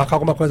ensaio, marcar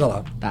alguma coisa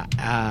lá.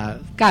 Tá.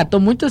 Cara,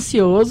 tô muito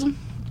ansioso,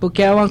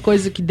 porque é uma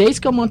coisa que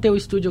desde que eu montei o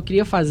estúdio eu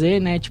queria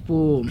fazer, né?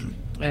 Tipo,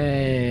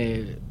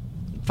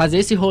 fazer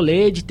esse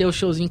rolê de ter o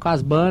showzinho com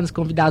as bandas,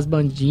 convidar as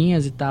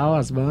bandinhas e tal,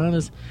 as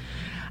bandas.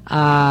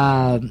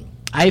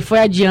 Aí foi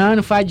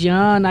adiando,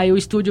 aí o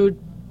estúdio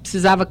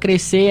precisava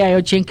crescer, aí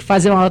eu tinha que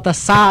fazer uma outra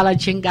sala,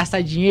 tinha que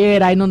gastar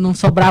dinheiro, aí não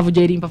sobrava o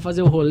dinheirinho pra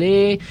fazer o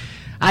rolê,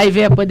 aí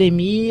veio a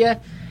pandemia,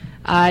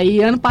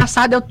 aí ano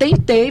passado eu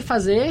tentei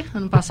fazer,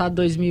 ano passado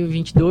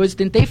 2022, eu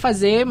tentei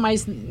fazer,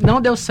 mas não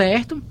deu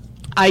certo.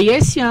 Aí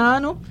esse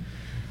ano,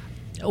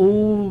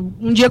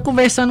 um dia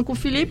conversando com o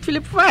Felipe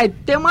vai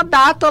ter uma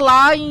data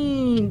lá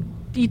em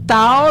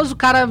tal, o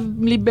cara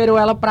liberou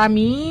ela pra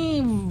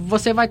mim,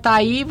 você vai estar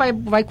aí,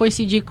 vai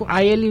coincidir com...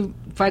 Aí ele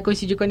vai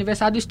coincidir com o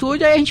aniversário do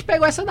estúdio, aí a gente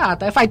pegou essa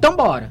data. Aí eu falei, então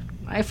bora.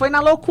 Aí foi na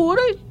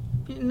loucura,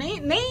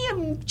 nem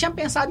tinha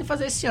pensado em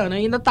fazer esse ano.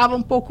 Ainda tava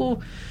um pouco...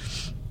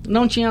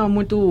 Não tinha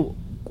muito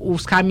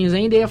os caminhos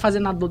ainda, ia fazer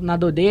na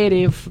dodeira,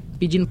 ia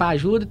pedindo pra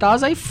ajuda e tal,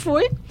 aí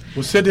foi.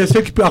 O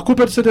CDC, a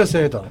culpa é do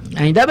CDC, então.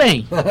 Ainda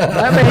bem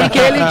que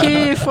ele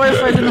que foi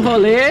fazendo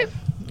rolê,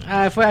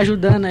 foi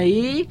ajudando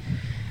aí,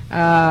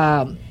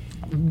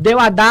 deu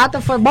a data,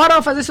 foi,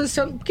 bora fazer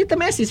isso, porque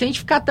também assim, se a gente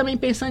ficar também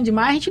pensando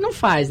demais, a gente não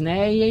faz,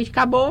 né? E a gente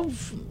acabou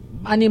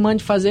animando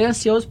de fazer,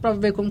 ansioso pra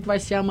ver como que vai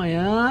ser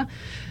amanhã.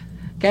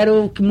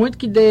 Quero muito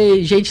que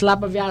dê gente lá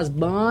pra ver as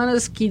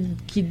bandas, que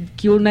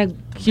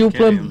o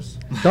plano...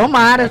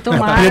 Tomara.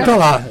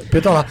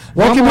 Peta lá.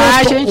 O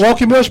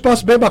Alquimia é um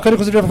espaço bem bacana,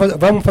 inclusive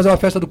vamos fazer uma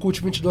festa do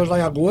Cult 22 lá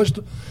em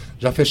agosto.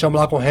 Já fechamos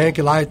lá com o Hank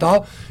lá e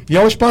tal. E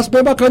é um espaço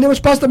bem bacana e é um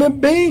espaço também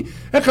bem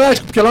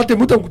eclético, porque lá tem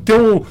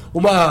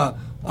uma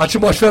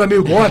atmosfera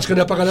meio gótica,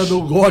 né, pra galera do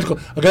gótico,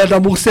 a galera da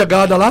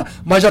morcegada lá,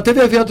 mas já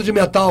teve evento de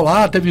metal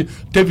lá, teve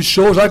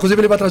shows lá,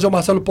 inclusive ele vai trazer o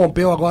Marcelo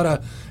Pompeu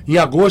agora em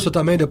agosto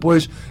também,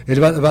 depois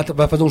ele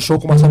vai fazer um show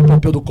com o Marcelo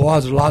Pompeu do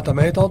Corsos lá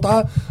também, então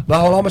vai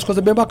rolar umas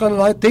coisas bem bacanas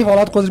lá, tem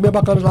rolado coisas bem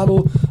bacanas lá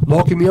no no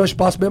Alquimia é um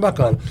espaço bem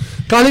bacana.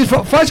 Carlinhos,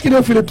 faz que nem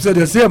o Felipe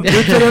CDC,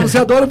 você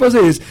adora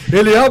fazer isso.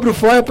 Ele abre o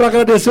flyer para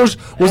agradecer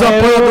os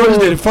apoiadores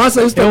dele.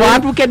 Faça isso também. Eu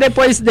abro porque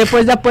depois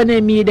da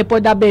pandemia,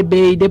 depois da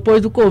bebê e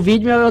depois do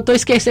Covid, eu tô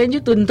esquecendo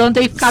de tudo. Então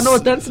tem que ficar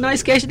anotando, senão eu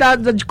esqueço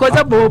de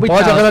coisa boba.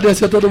 Pode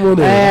agradecer a todo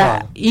mundo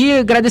aí. E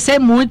agradecer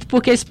muito,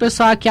 porque esse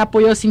pessoal aqui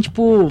apoiou, assim,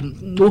 tipo,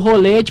 no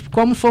rolê, tipo,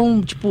 como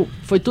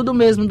foi tudo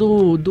mesmo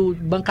do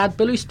bancado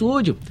pelo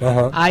estúdio.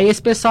 Aí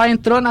esse pessoal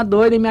entrou na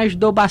doida e me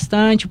ajudou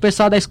bastante. O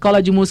pessoal da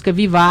Escola de Música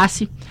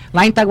Vivace,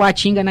 lá em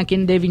Taguatinga, na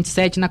QND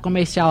 27, na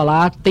comercial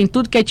lá. Tem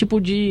tudo que é tipo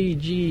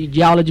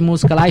de aula de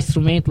música lá,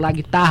 instrumento lá,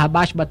 guitarra,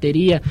 baixo,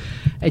 bateria,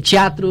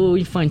 teatro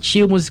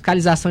infantil,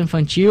 musicalização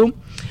infantil.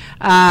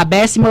 A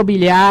BS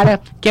Imobiliária,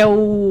 que é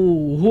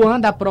o Juan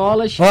da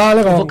Prolas,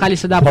 o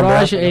vocalista da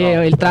Prolas,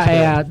 ele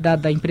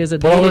da empresa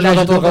dele. Ele já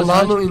tá tocando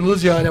lá em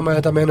Lusiânia, amanhã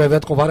também, no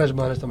evento com várias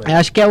bandas também.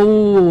 Acho que é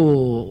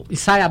o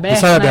Ensaio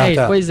Aberto,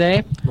 né? Pois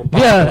é.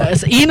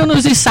 Indo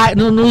nos ensaios,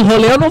 no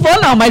rolê eu não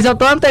vou não, mas eu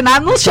tô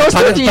antenado nos shows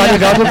todo dia. Tá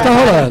ligado no que tá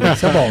rolando,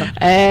 isso é bom.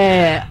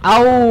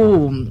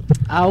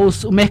 Ao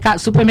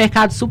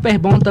supermercado Super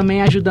Bom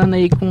também ajudando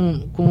aí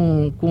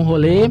com o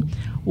rolê.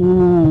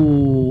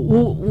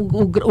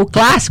 O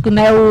clássico,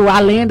 né? A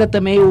lenda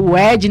também, o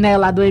Ed, né?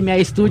 Lá do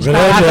MA Studio, tá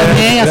lá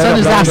também, a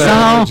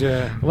sonorização.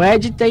 O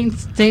Ed tem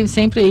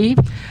sempre aí.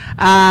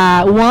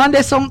 O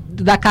Anderson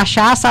da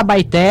Cachaça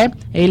Abaité,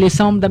 eles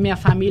são da minha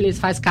família, eles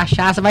fazem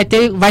cachaça. Vai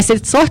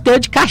ser sorteio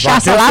de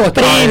cachaça lá,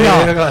 prêmio,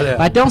 ó.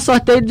 Vai ter um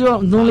sorteio de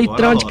um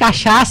litrão de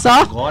cachaça,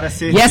 ó.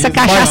 E essa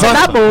cachaça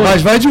dá boa.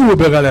 Mas vai de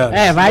Uber,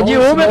 galera. Vai de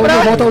Uber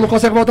não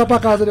consegue voltar pra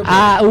casa depois.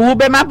 O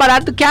Uber é mais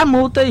barato do que a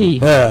multa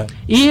aí.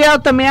 E eu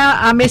também,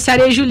 a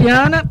Mercearia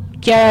Juliana,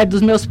 que é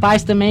dos meus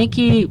pais também,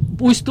 que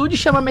o estúdio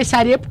chama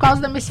Mercearia por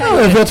causa da Mercearia.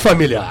 É um evento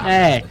familiar.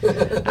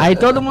 Aí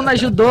todo mundo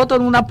ajudou,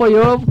 todo mundo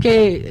apoiou,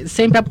 porque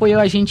sempre apoiou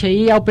a gente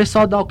aí, ao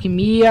pessoal da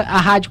Alquimia, a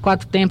Rádio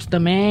Quatro Tempos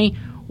também,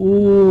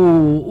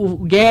 o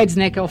Guedes,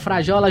 né, que é o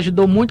Frajola,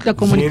 ajudou muito na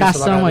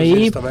comunicação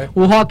aí,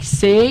 o Rock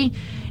Sei.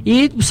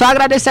 E só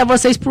agradecer a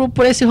vocês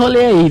por esse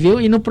rolê aí,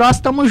 viu? E no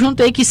próximo tamo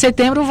junto aí, que em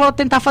setembro eu vou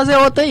tentar fazer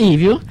outro aí,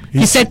 viu?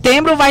 Em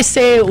setembro vai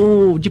ser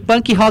o de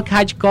punk rock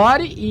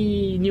hardcore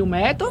e new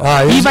metal.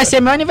 E vai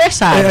ser meu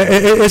aniversário.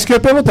 Esse que eu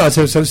ia perguntar.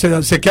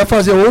 Você quer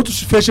fazer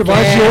outros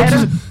festivais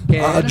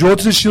de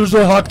outros estilos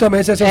do rock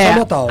também, sem ser só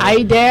metal? A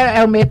ideia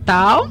é o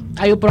metal,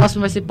 aí o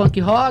próximo vai ser punk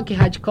rock,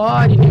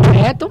 hardcore, new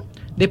metal.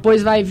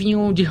 Depois vai vir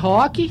um de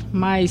rock,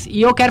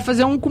 e eu quero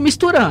fazer um com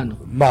misturando.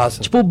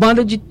 Massa. Tipo,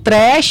 banda de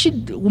trash,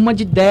 uma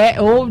de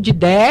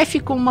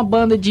death com uma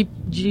banda de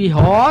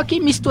rock,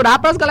 misturar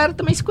para as galera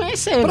também se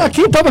conhecerem. Pra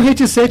quem tava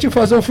reticente em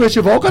fazer um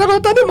festival, o cara agora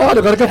tá animado.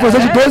 Agora quer fazer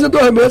de 2 em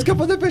 2 meses, quer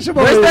fazer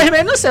festival. 2 em 2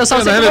 meses não sei, eu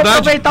só sei que eu vou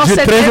aproveitar o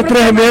setembro,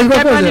 3 meses que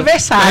é meu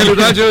aniversário. Na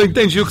realidade, eu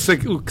entendi o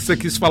que você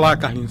quis falar,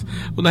 Carlinhos.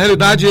 Na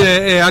realidade,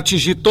 é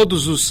atingir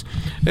todas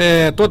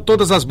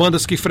as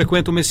bandas que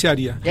frequentam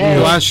Mercearia.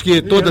 Eu acho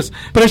que todas...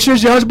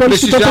 Prestigiar as bandas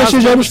que estão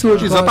prestigiando o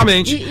estúdio.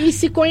 Exatamente. E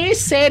se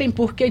conhecerem,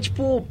 porque,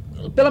 tipo,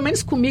 pelo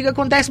menos comigo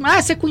acontece...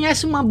 você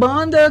conhece uma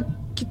banda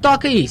que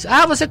toca isso.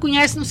 Você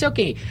conhece não sei o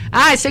quê.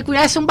 Você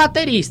conhece um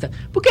baterista.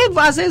 Porque,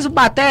 às vezes, o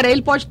batera,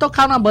 ele pode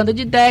tocar numa banda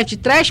de death, de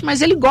thrash,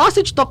 mas ele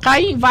gosta de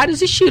tocar em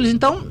vários estilos.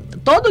 Então,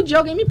 todo dia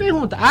alguém me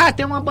pergunta,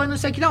 tem uma banda não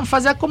sei o que, não,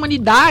 fazer a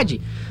comunidade...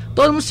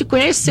 Todo mundo se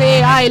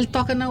conhecer. Ele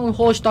toca no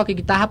rosto, toca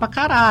guitarra pra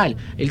caralho.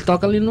 Ele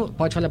toca ali no...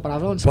 Pode falar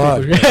palavrão? Desculpa.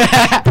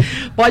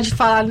 Pode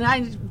falar...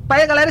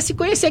 Para a galera se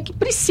conhecer, que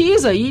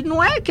precisa. E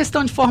não é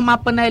questão de formar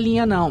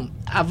panelinha, não.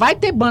 Vai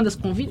ter bandas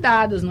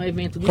convidadas no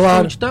evento do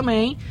estúdio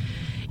também.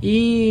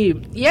 E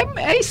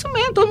é isso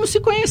mesmo, todo mundo se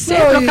conhecer,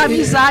 trocar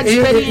amizade,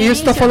 experiência. E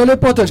isso tá falando é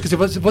importante, que se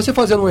você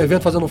fazendo um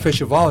evento, fazendo um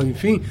festival,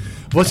 enfim,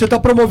 você tá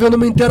promovendo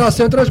uma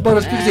interação entre as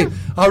bandas. Porque assim,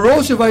 a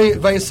Rose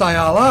vai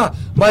ensaiar lá,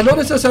 mas não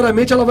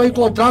necessariamente ela vai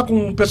encontrar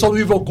com o pessoal do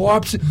Evil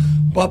Corpse.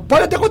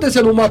 Pode até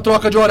acontecer numa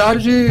troca de horário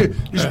de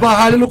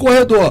esbarrar ali no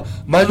corredor,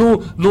 mas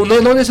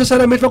não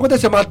necessariamente vai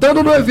acontecer. Mas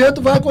estando no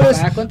evento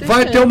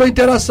vai ter uma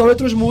interação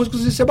entre os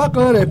músicos e isso é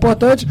bacana. É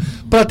importante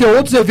para ter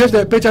outros eventos. De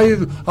repente aí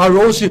a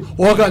Rose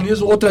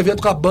organiza outro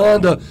evento com a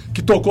banda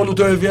que tocou no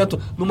teu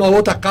evento numa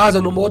outra casa,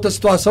 numa outra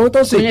situação.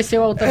 Então assim,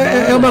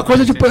 é uma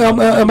coisa de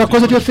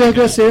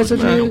efervescência.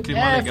 Um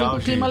clima legal. Um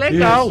clima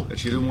legal. Eu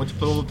tive muito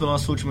pelo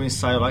nosso último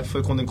ensaio lá, que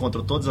foi quando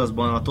encontrou todas as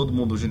bandas lá, todo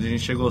mundo. A gente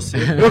chegou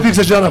cedo. Eu vi que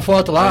você tiraram a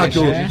foto lá,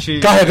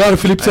 carregaram o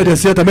Felipe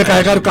CDC, também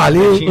carregaram o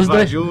Carlinhos. Os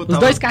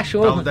dois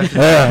cachorros.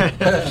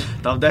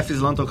 Tava o Def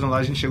Slam tocando lá,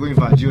 a gente chegou e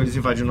eles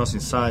invadiram o nosso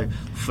ensaio.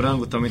 O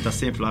Frango também tá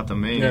sempre lá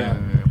também,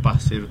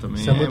 parceiro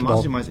também. É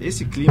massa demais.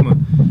 Esse clima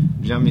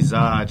de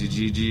amizade,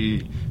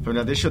 de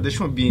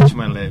deixa o ambiente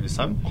mais leve,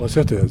 sabe? Com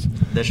certeza.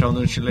 Deixar um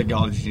ambiente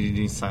legal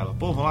de ensaio lá.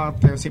 Vamos lá,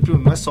 sempre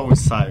não é só o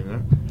ensaio, né?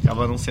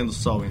 Acaba não sendo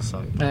só o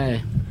ensaio.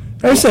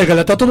 É isso aí,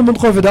 galera. Tá todo mundo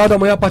convidado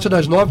amanhã a partir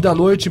das 9 da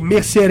noite,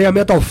 Mercearia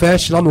Metal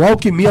Fest, lá no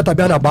Alquimia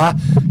Taberna Bar,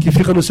 que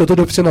fica no setor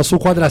da Oficina Sul,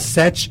 quadra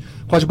 7,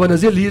 com as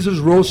bandas Elísios,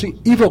 Roasting,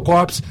 Evil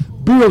Corpse,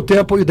 Burial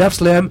Temple e Death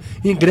Slam.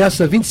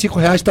 Ingressos a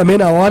R$25 também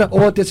na hora,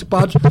 ou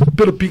antecipados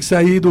pelo Pix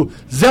aí do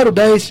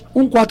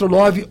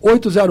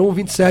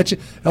 010-149-801-27.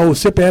 É o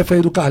CPF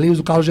aí do Carlinhos,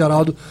 do Carlos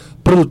Geraldo,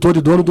 produtor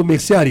e dono do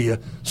Mercearia.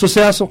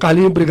 Sucesso,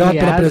 Carlinhos, obrigado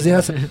pela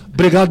presença.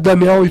 Obrigado,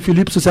 Damião e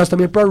Felipe, sucesso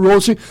também para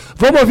Rose.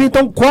 Vamos ouvir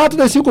então 4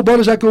 das 5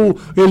 bandas, já que o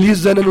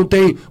Elises ainda não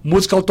tem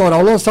música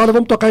autoral lançada.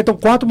 Vamos tocar então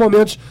 4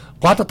 momentos,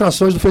 4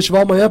 atrações do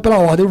festival amanhã pela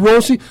ordem.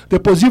 Rose,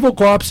 depois Evil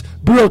Corps,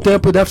 Burial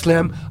Temple e Death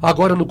Slam,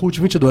 agora no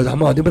Cult 22.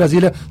 Armando, em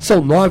Brasília,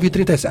 são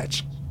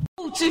 9h37.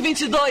 Cult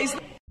 22.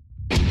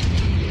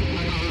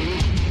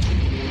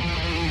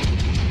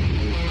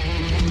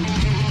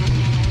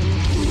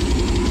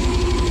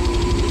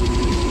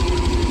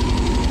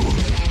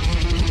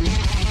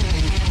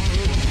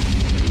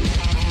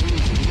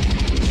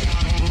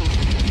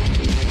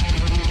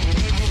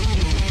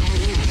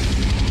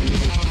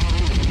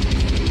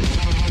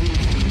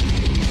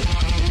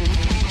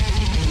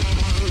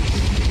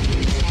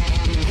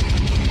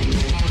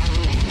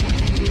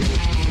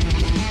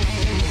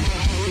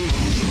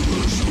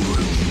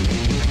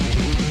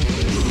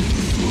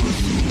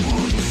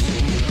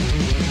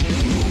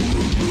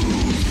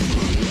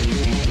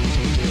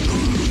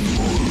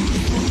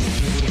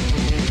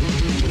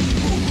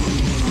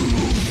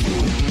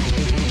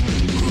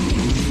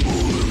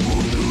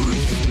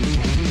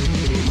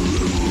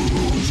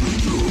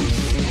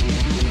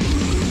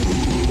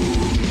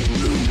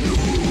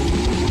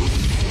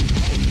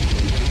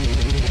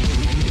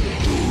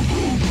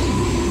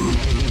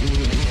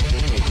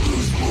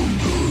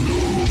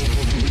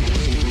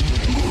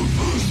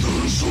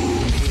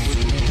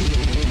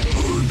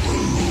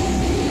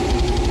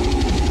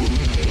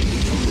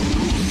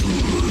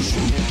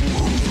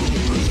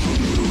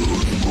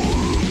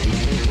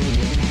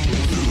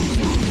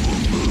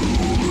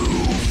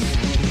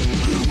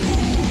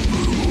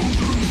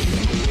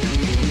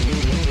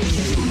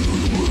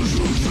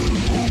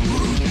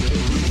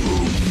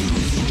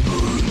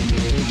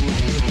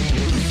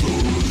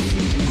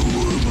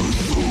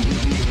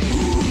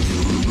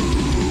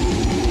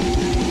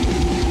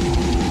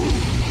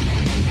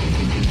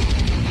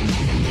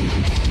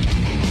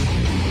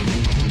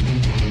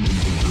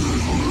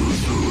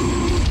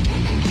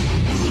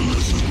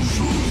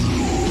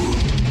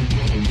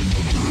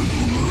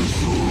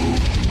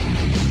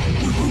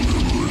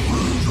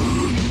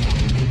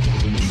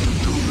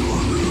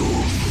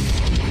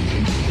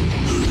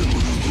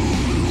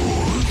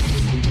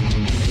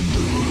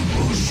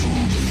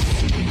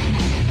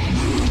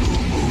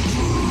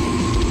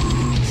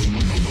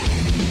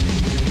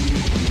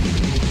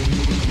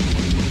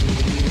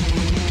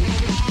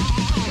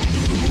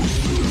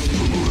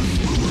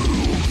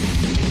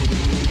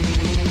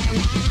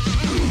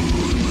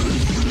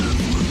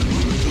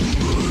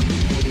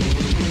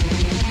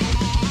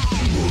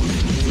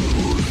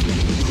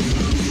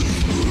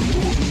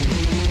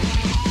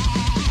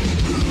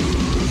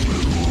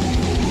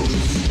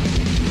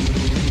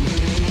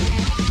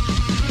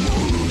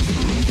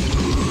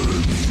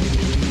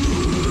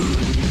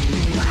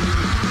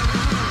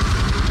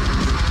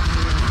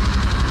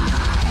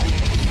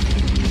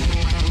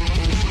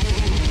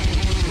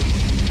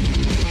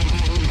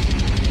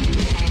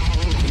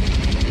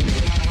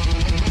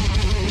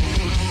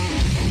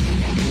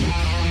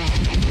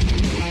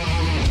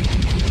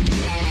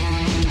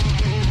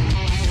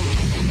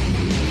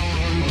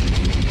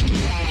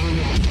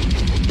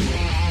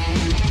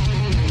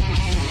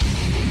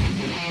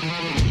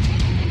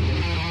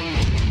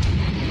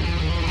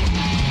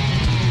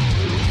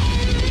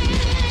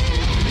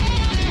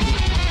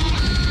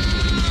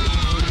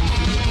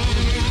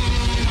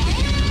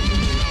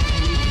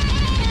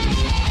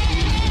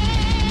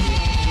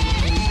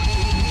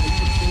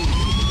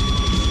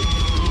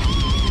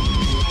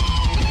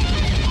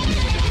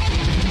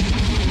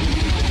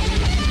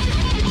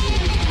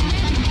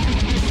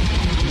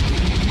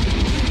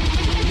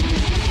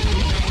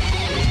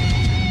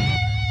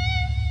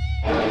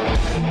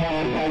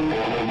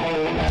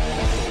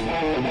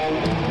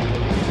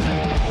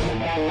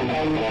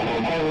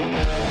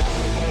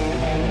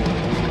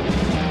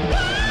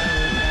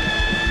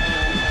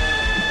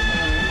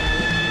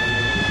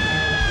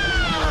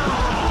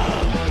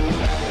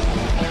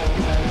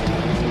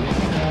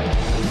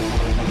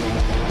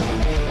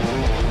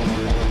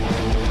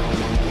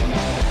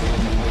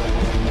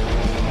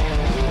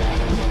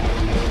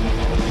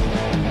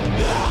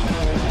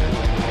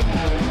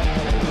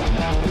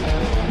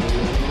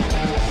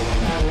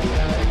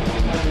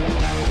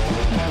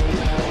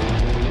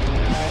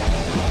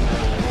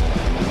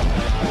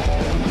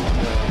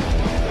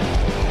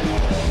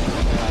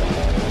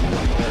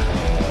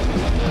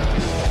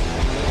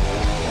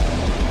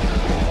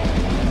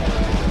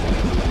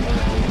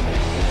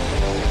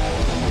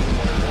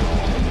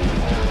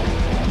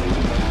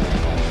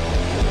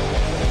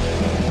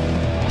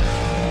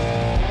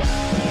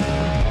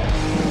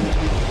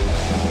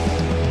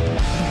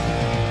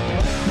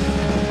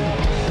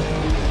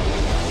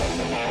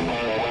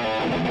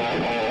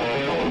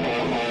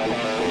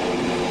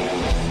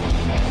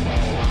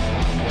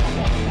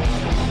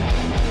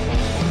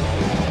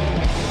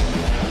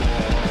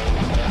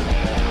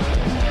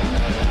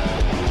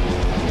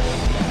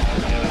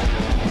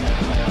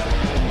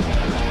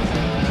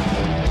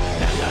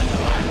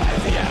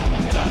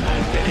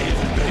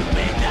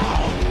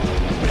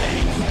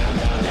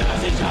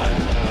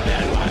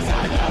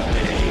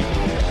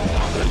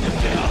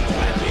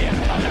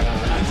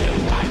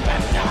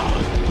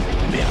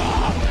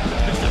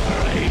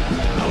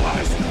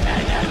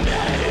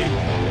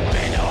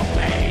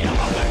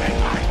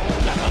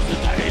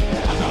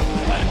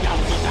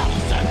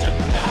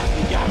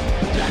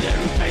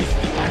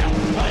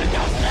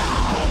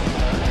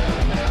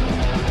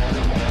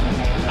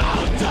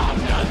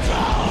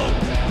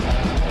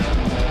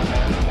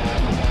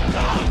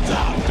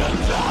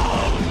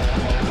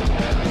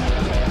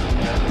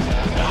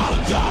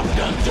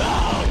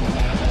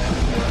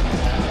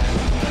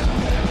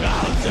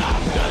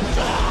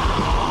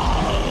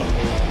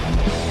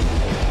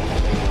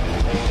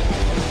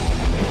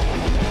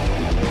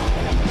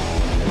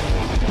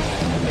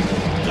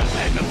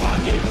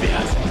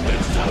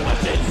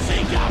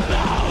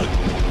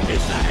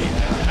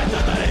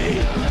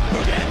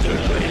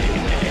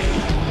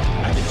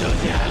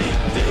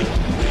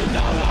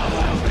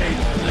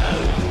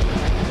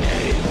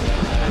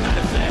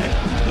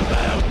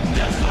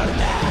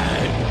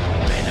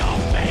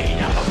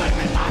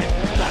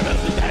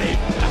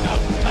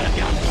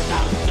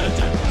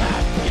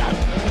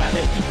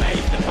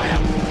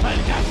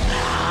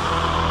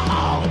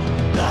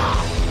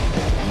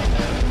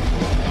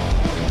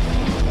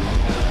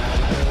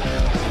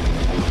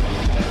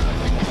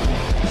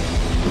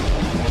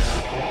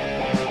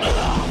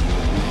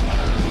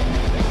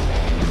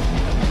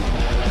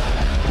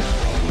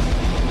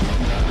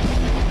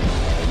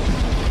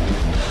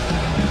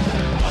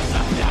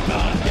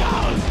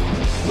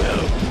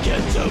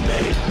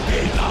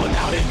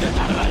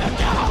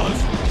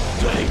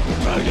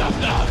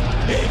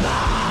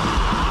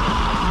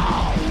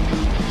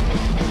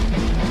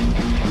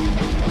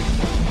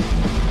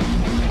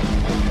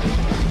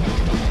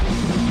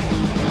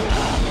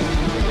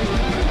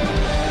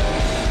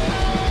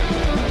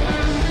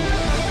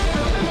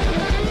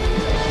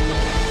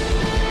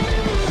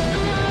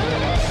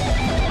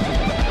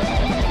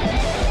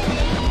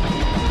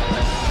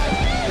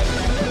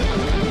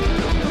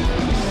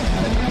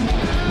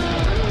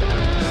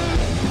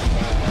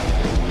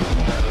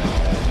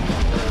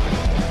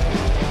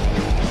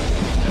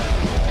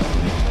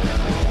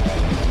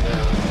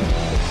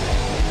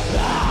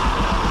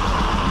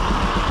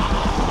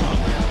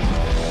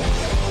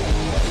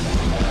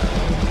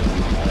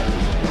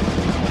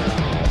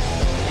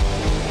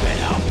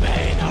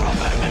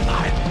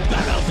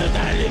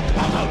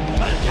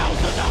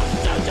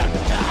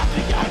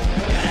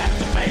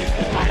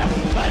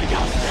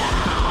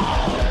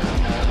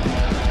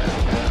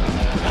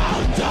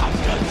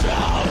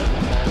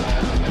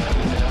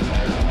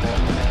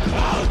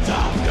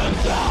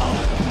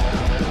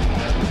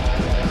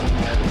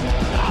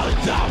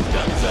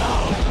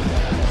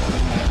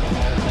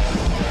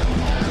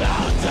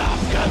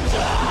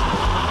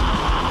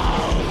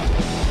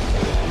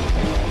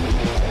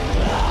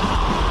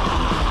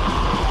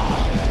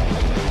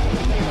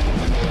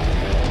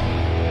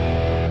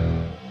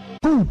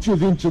 Cult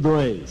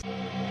 22.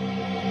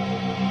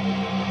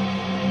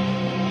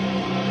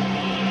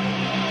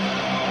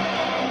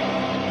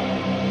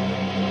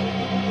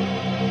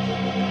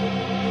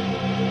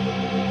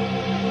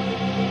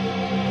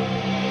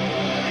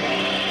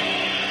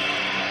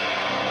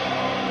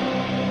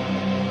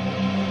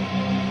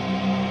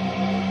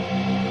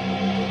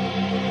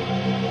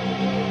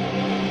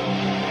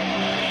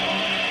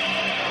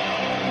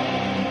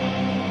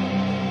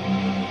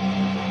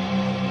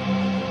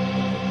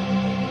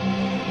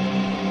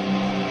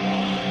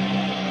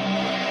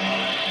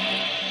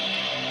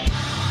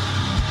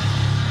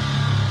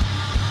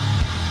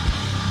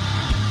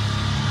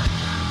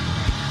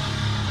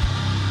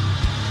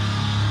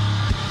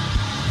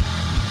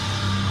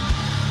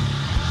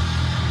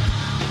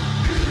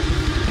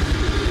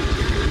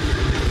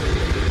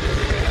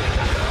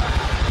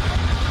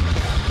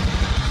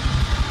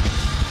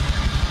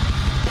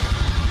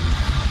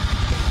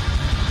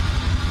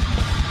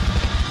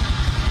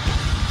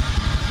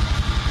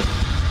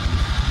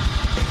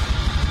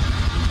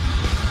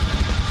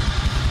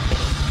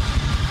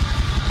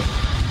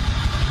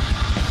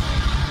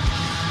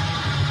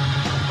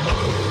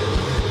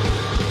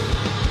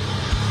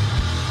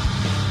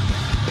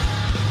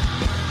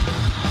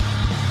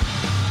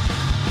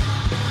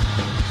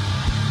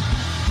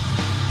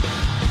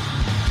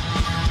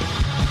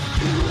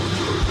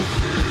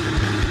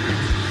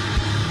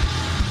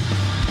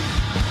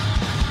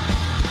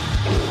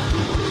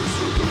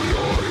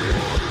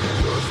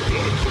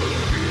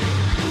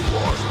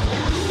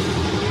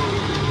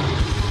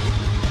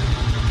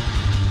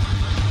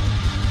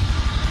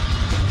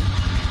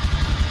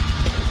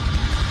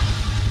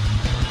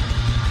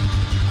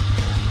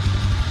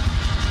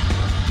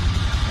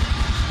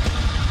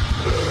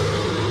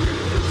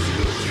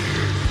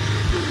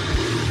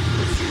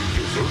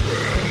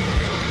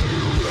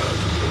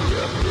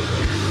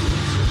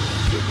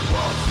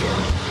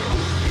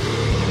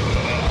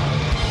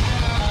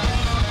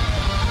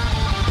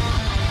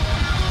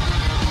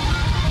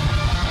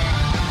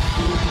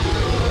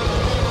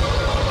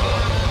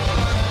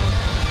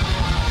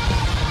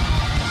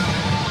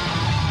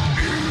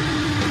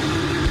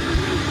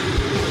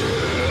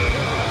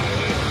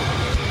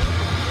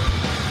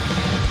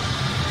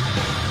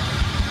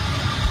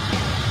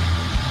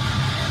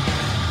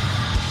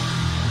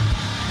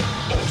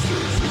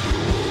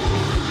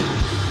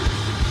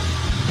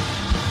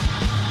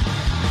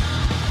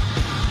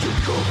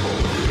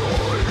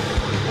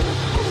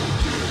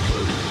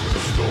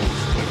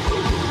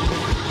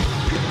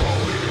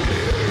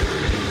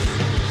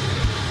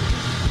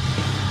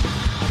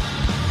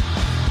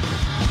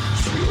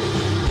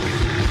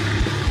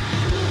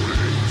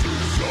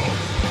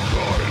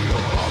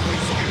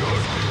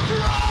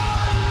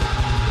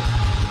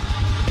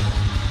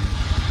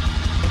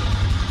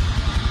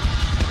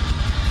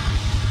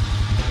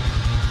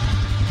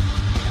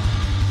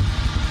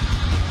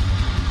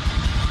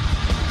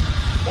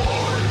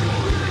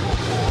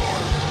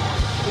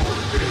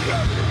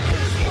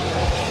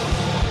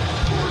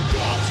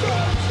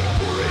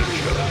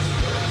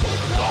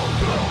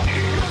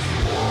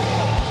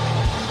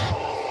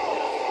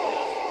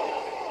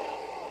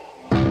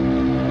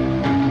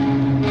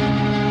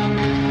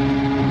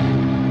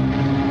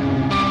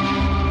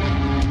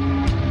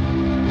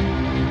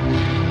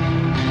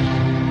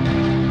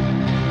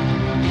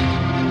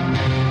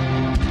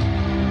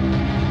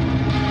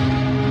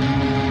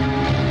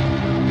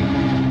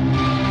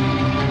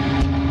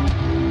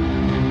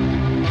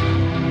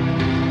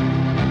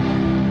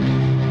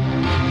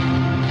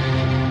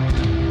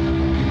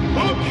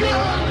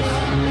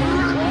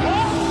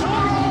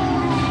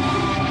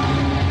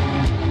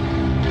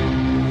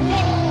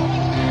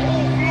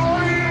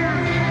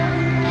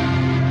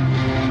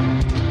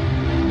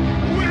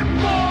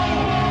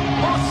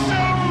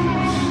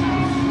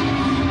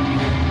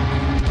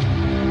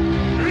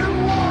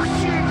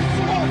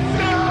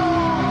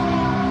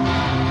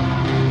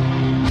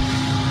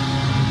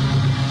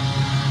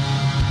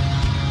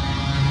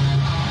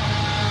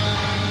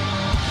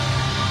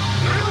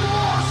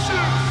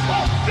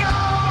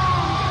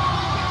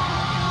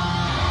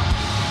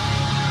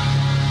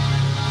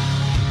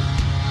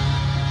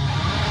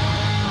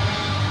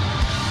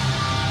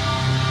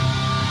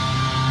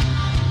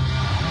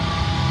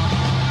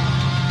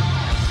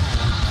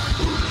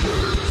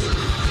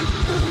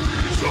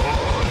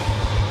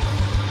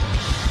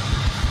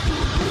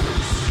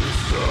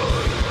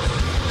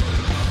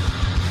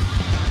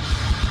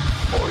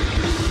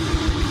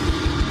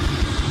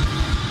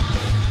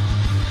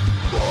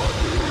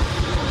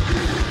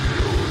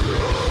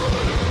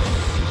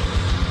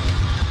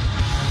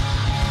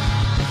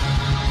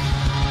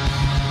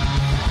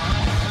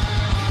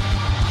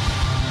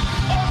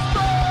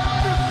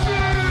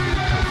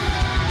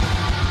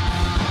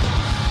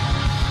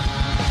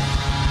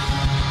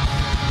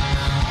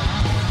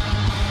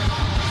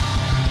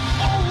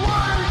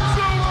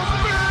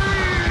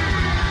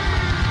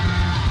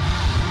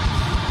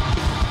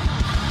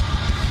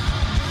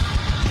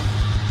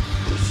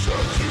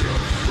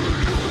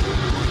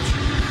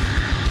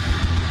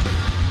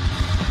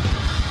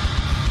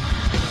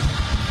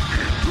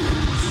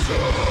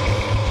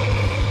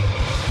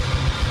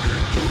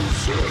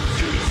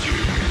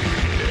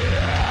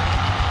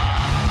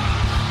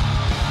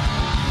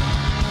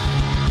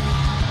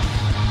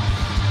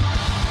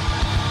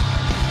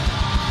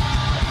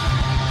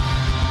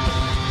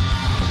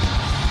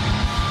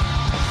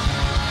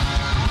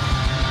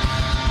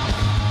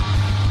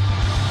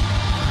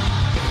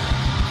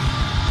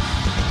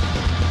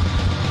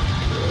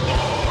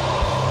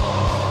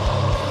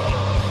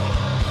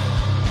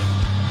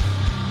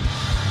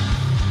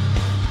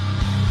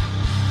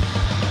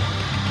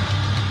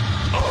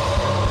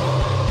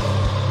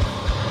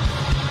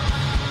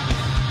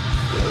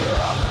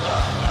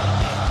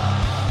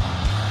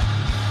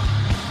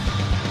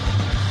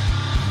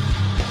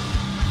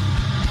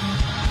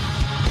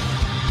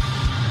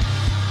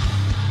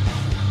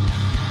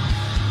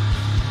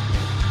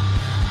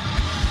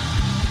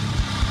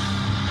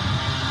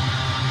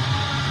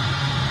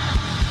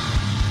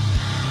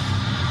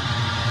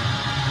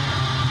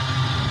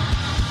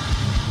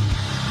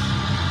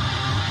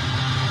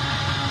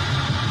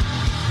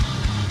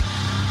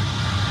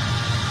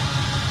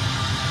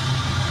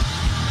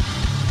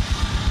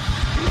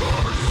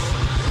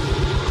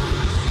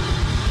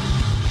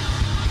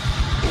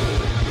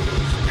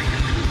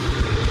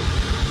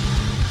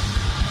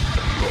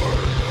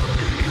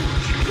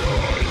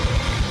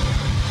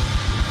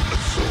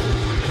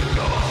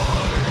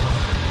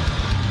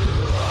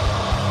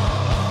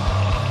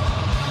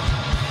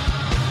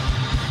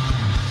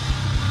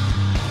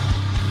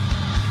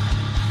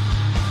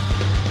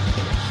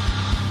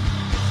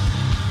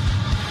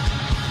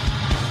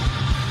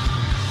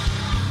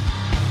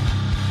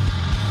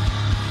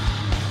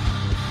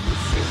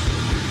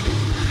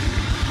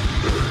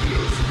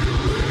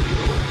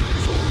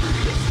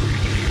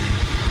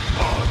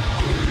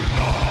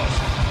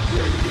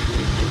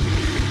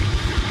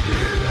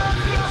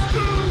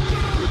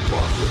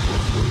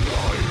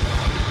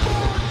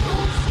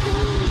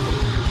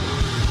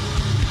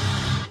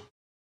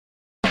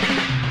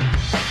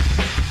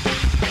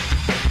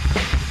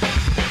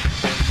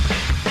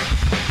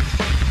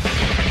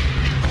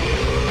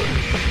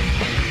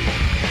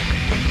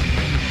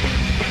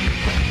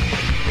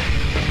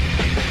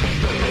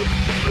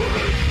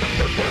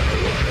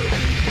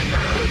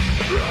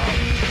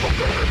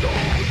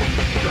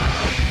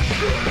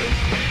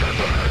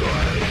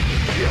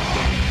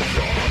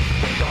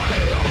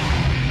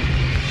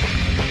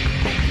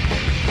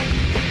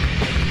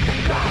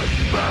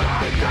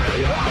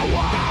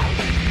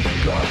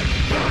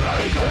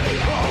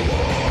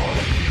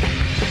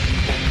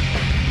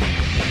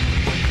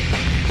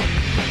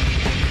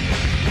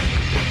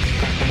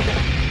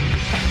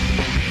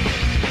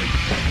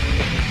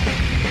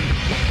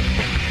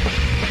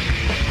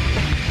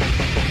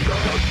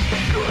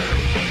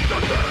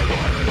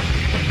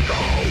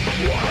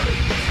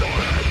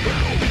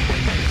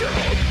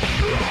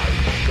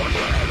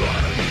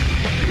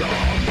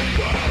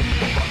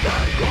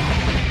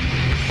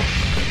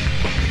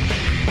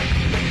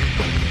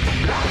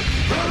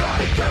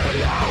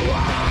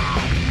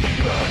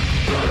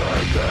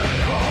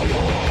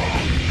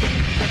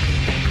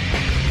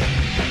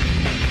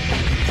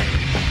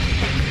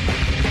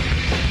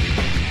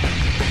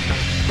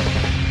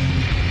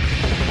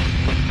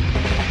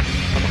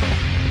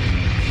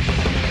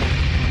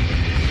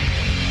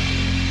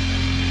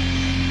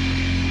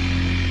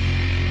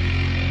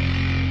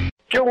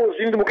 Que é o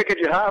mozinho do Muqueca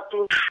de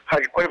Rato,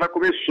 hardcore vai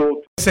comer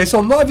solto. Vocês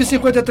são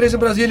 9h53 em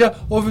Brasília.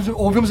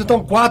 Ouvimos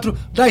então 4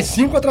 das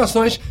 5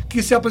 atrações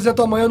que se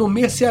apresentam amanhã no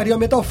Mercearia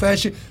Metal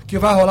Fest, que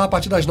vai rolar a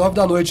partir das 9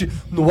 da noite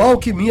no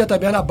Alquimia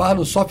Taberna Bar,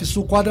 no Soft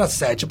Sul Quadra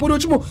 7. Por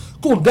último,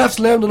 com Death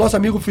Slam do nosso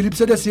amigo Felipe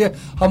CDC,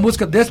 a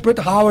música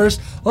Desperate Hours,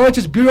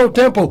 antes Burial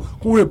Temple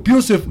com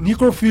Repulsive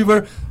Necro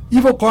Fever,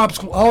 Evil Corpse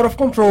com Out of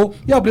Control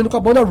e abrindo com a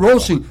banda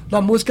Roasting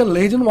na música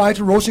Lady in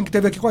White. Roasting que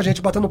esteve aqui com a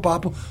gente batendo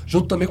papo,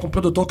 junto também com o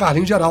produtor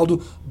Carlinhos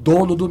Geraldo,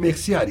 dono do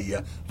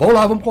Mercearia. Vamos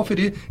lá, vamos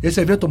conferir esse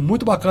evento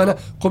muito bacana,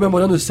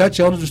 comemorando os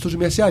 7 anos do estúdio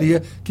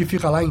Mercearia, que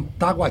fica lá em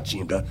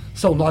Taguatinga.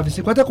 São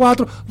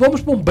 9h54,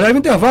 vamos para um breve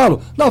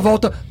intervalo. Na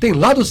volta tem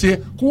Lado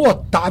C com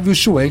Otávio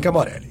Schwenker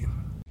Morelli.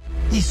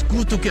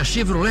 Escuta o que a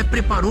Chevrolet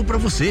preparou para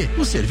você.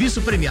 O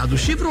serviço premiado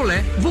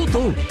Chevrolet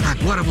voltou.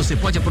 Agora você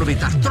pode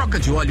aproveitar troca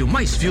de óleo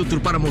mais filtro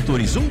para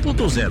motores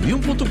 1.0 e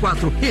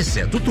 1.4,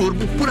 exceto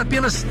turbo, por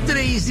apenas R$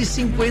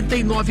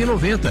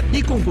 359,90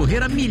 e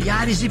concorrer a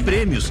milhares de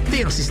prêmios.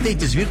 Tem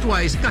assistentes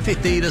virtuais,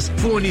 cafeteiras,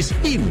 fones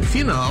e no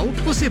final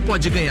você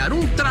pode ganhar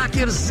um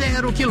tracker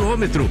 0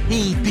 km.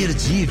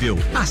 Imperdível.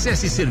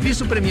 Acesse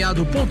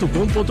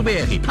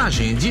serviçopremiado.com.br,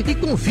 agende e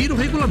confira o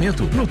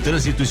regulamento. No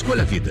trânsito,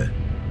 escolha a vida.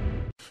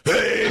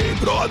 Hey,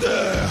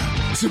 brother!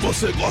 Se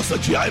você gosta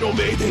de Iron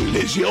Maiden,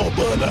 Legião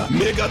Urbana,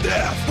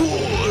 Megadeth,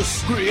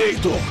 Puss,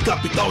 Creator,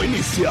 Capital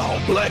Inicial,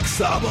 Black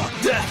Sabbath,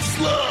 Death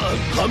Slam,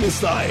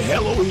 Rammstein,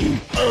 Halloween,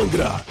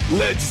 Angra,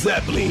 Led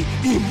Zeppelin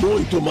e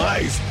muito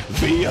mais,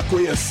 venha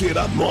conhecer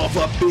a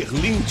nova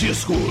Berlim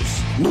Discos.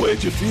 No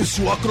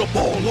edifício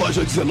Acropol,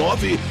 loja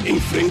 19, em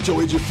frente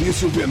ao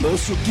edifício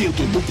Venâncio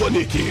Quinto, no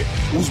Conic.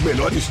 Os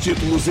melhores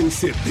títulos em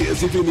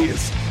CDs e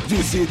vinis.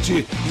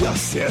 Visite e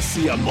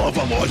acesse a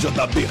nova loja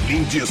da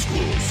Berlim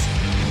Discos.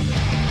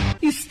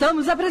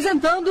 Estamos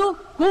apresentando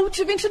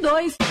Cult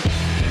 22.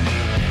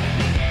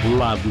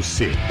 Lado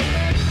C.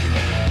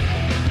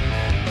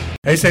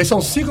 É isso aí,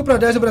 são 5 para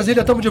 10 em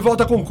Brasília, estamos de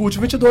volta com o Cult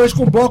 22,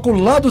 com o bloco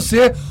Lado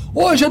C,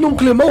 hoje num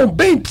climão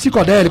bem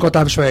psicodélico,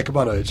 Otávio Schwenk,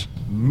 boa noite.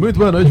 Muito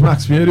boa noite,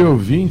 Marcos Pinheiro e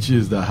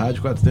ouvintes da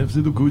Rádio 4 Tempos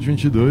e do Cult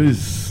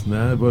 22,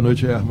 né? Boa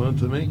noite aí, Armando,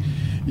 também.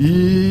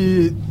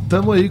 E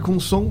estamos aí com um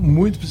som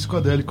muito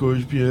psicodélico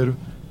hoje, Pinheiro,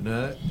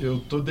 né? Eu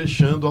tô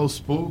deixando aos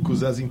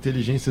poucos as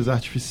inteligências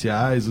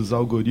artificiais, os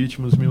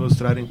algoritmos me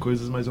mostrarem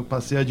coisas, mas eu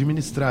passei a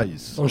administrar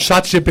isso. Um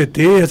chat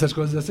GPT, essas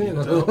coisas assim,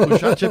 né? Então, o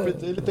chat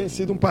GPT ele tem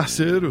sido um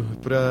parceiro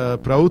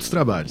para outros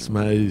trabalhos,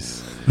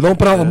 mas...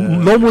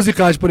 Não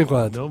musicais, por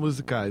enquanto. Não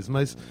musicais,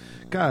 mas,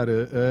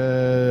 cara,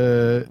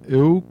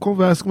 eu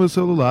converso com meu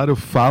celular, eu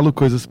falo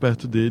coisas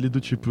perto dele do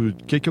tipo, o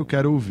que eu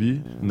quero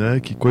ouvir, né?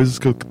 Que coisas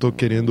que eu tô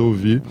querendo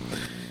ouvir.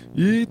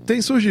 E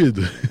tem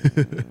surgido.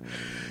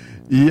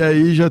 E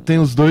aí já tem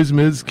uns 2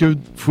 meses que eu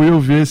fui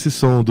ouvir esse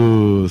som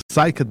do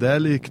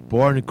Psychedelic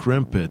Porn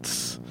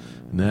Crumpets,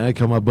 né?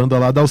 Que é uma banda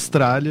lá da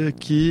Austrália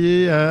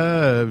que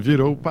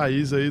virou o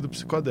país aí do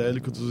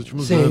psicodélico dos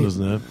últimos anos,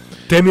 né?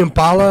 Tame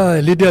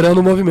Impala liderando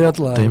o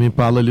movimento lá. Tame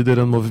Impala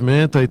liderando o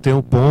movimento, aí tem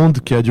o Pond,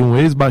 que é de um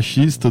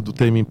ex-baixista do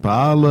Tame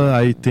Impala,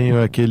 aí tem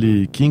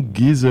aquele King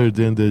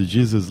Gizzard and the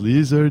Jesus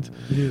Lizard.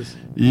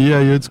 Isso. E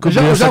aí eu descobri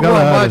essa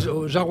galera.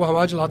 O Jaguar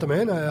Armad lá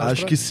também, né?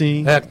 Acho que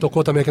sim. Que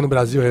tocou também aqui no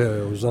Brasil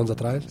uns anos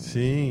atrás.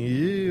 Sim,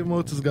 e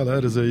outras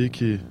galeras aí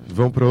que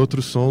vão para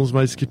outros sons,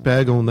 mas que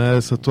pegam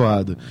nessa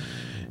toada.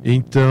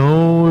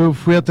 Então eu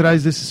fui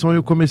atrás desse som e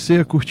eu comecei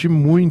a curtir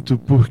muito,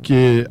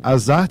 porque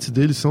as artes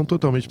deles são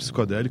totalmente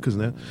psicodélicas,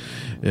 né?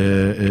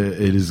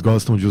 Eles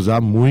gostam de usar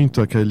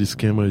muito aquele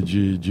esquema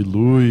de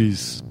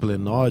luz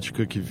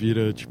plenótica que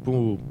vira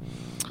tipo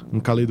um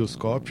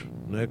caleidoscópio,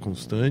 né?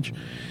 Constante.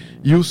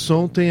 E o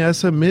som tem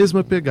essa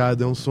mesma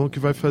pegada, é um som que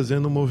vai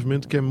fazendo um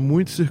movimento que é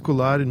muito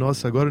circular. E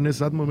nossa, agora nesse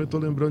exato momento eu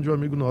tô lembrando de um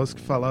amigo nosso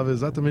que falava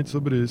exatamente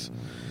sobre isso,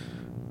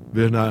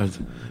 Bernardo,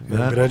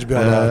 né? Grande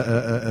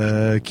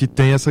Bernardo. Que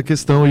tem essa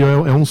questão, e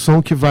é um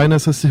som que vai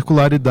nessa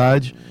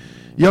circularidade.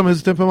 E ao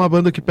mesmo tempo é uma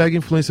banda que pega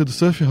influência do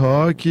surf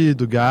rock,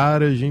 do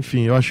garage,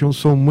 enfim. Eu achei um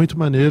som muito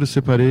maneiro,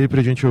 separei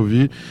pra gente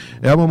ouvir.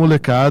 É uma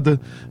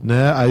molecada,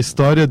 né? A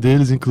história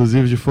deles,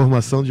 inclusive, de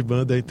formação de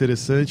banda é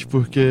interessante,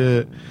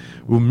 porque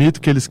o mito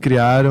que eles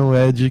criaram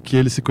é de que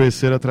eles se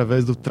conheceram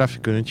através do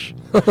traficante.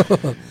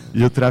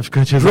 E o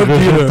traficante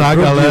resolveu juntar a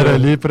galera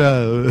ali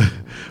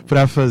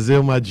pra fazer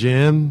uma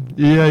jam,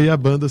 e aí a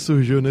banda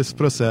surgiu nesse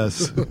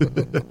processo.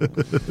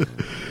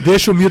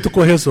 Deixa o mito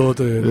correr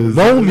solto aí.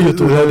 Não o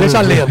mito, deixa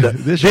a lenda.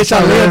 Deixa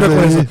a lenda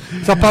correr solto.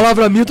 Essa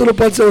palavra mito não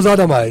pode ser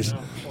usada mais.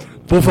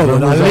 Por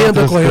favor, a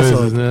lenda correr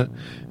solto. Né?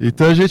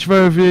 Então a gente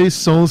vai ouvir aí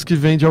sons que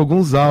vêm de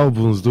alguns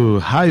álbuns, do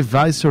High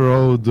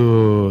Visceral,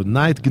 do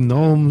Night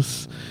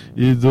Gnomes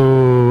e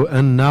do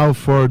And Now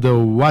for the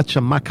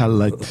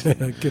Watchamacalat.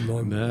 Que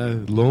nome. Né?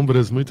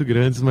 Lombras muito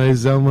grandes,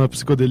 mas é uma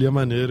psicodelia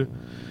maneira.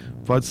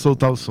 Pode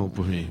soltar o som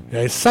por mim.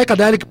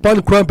 Psychedelic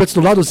Porn Crumpets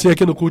do Lado C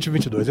aqui no Cult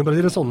 22. Em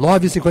Brasília são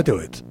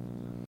 9h58.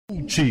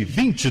 Cult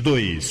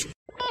 22.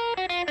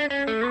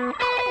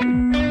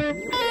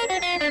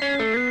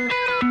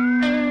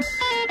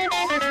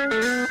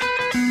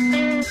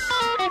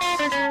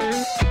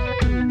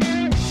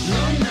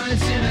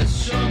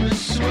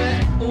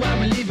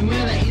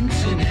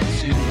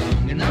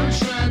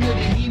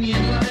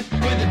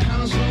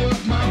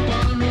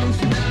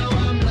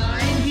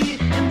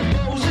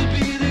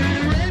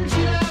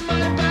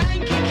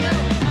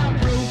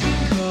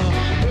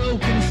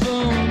 Broken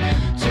phone,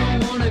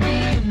 don't wanna be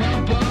in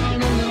my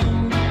barn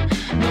alone.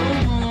 No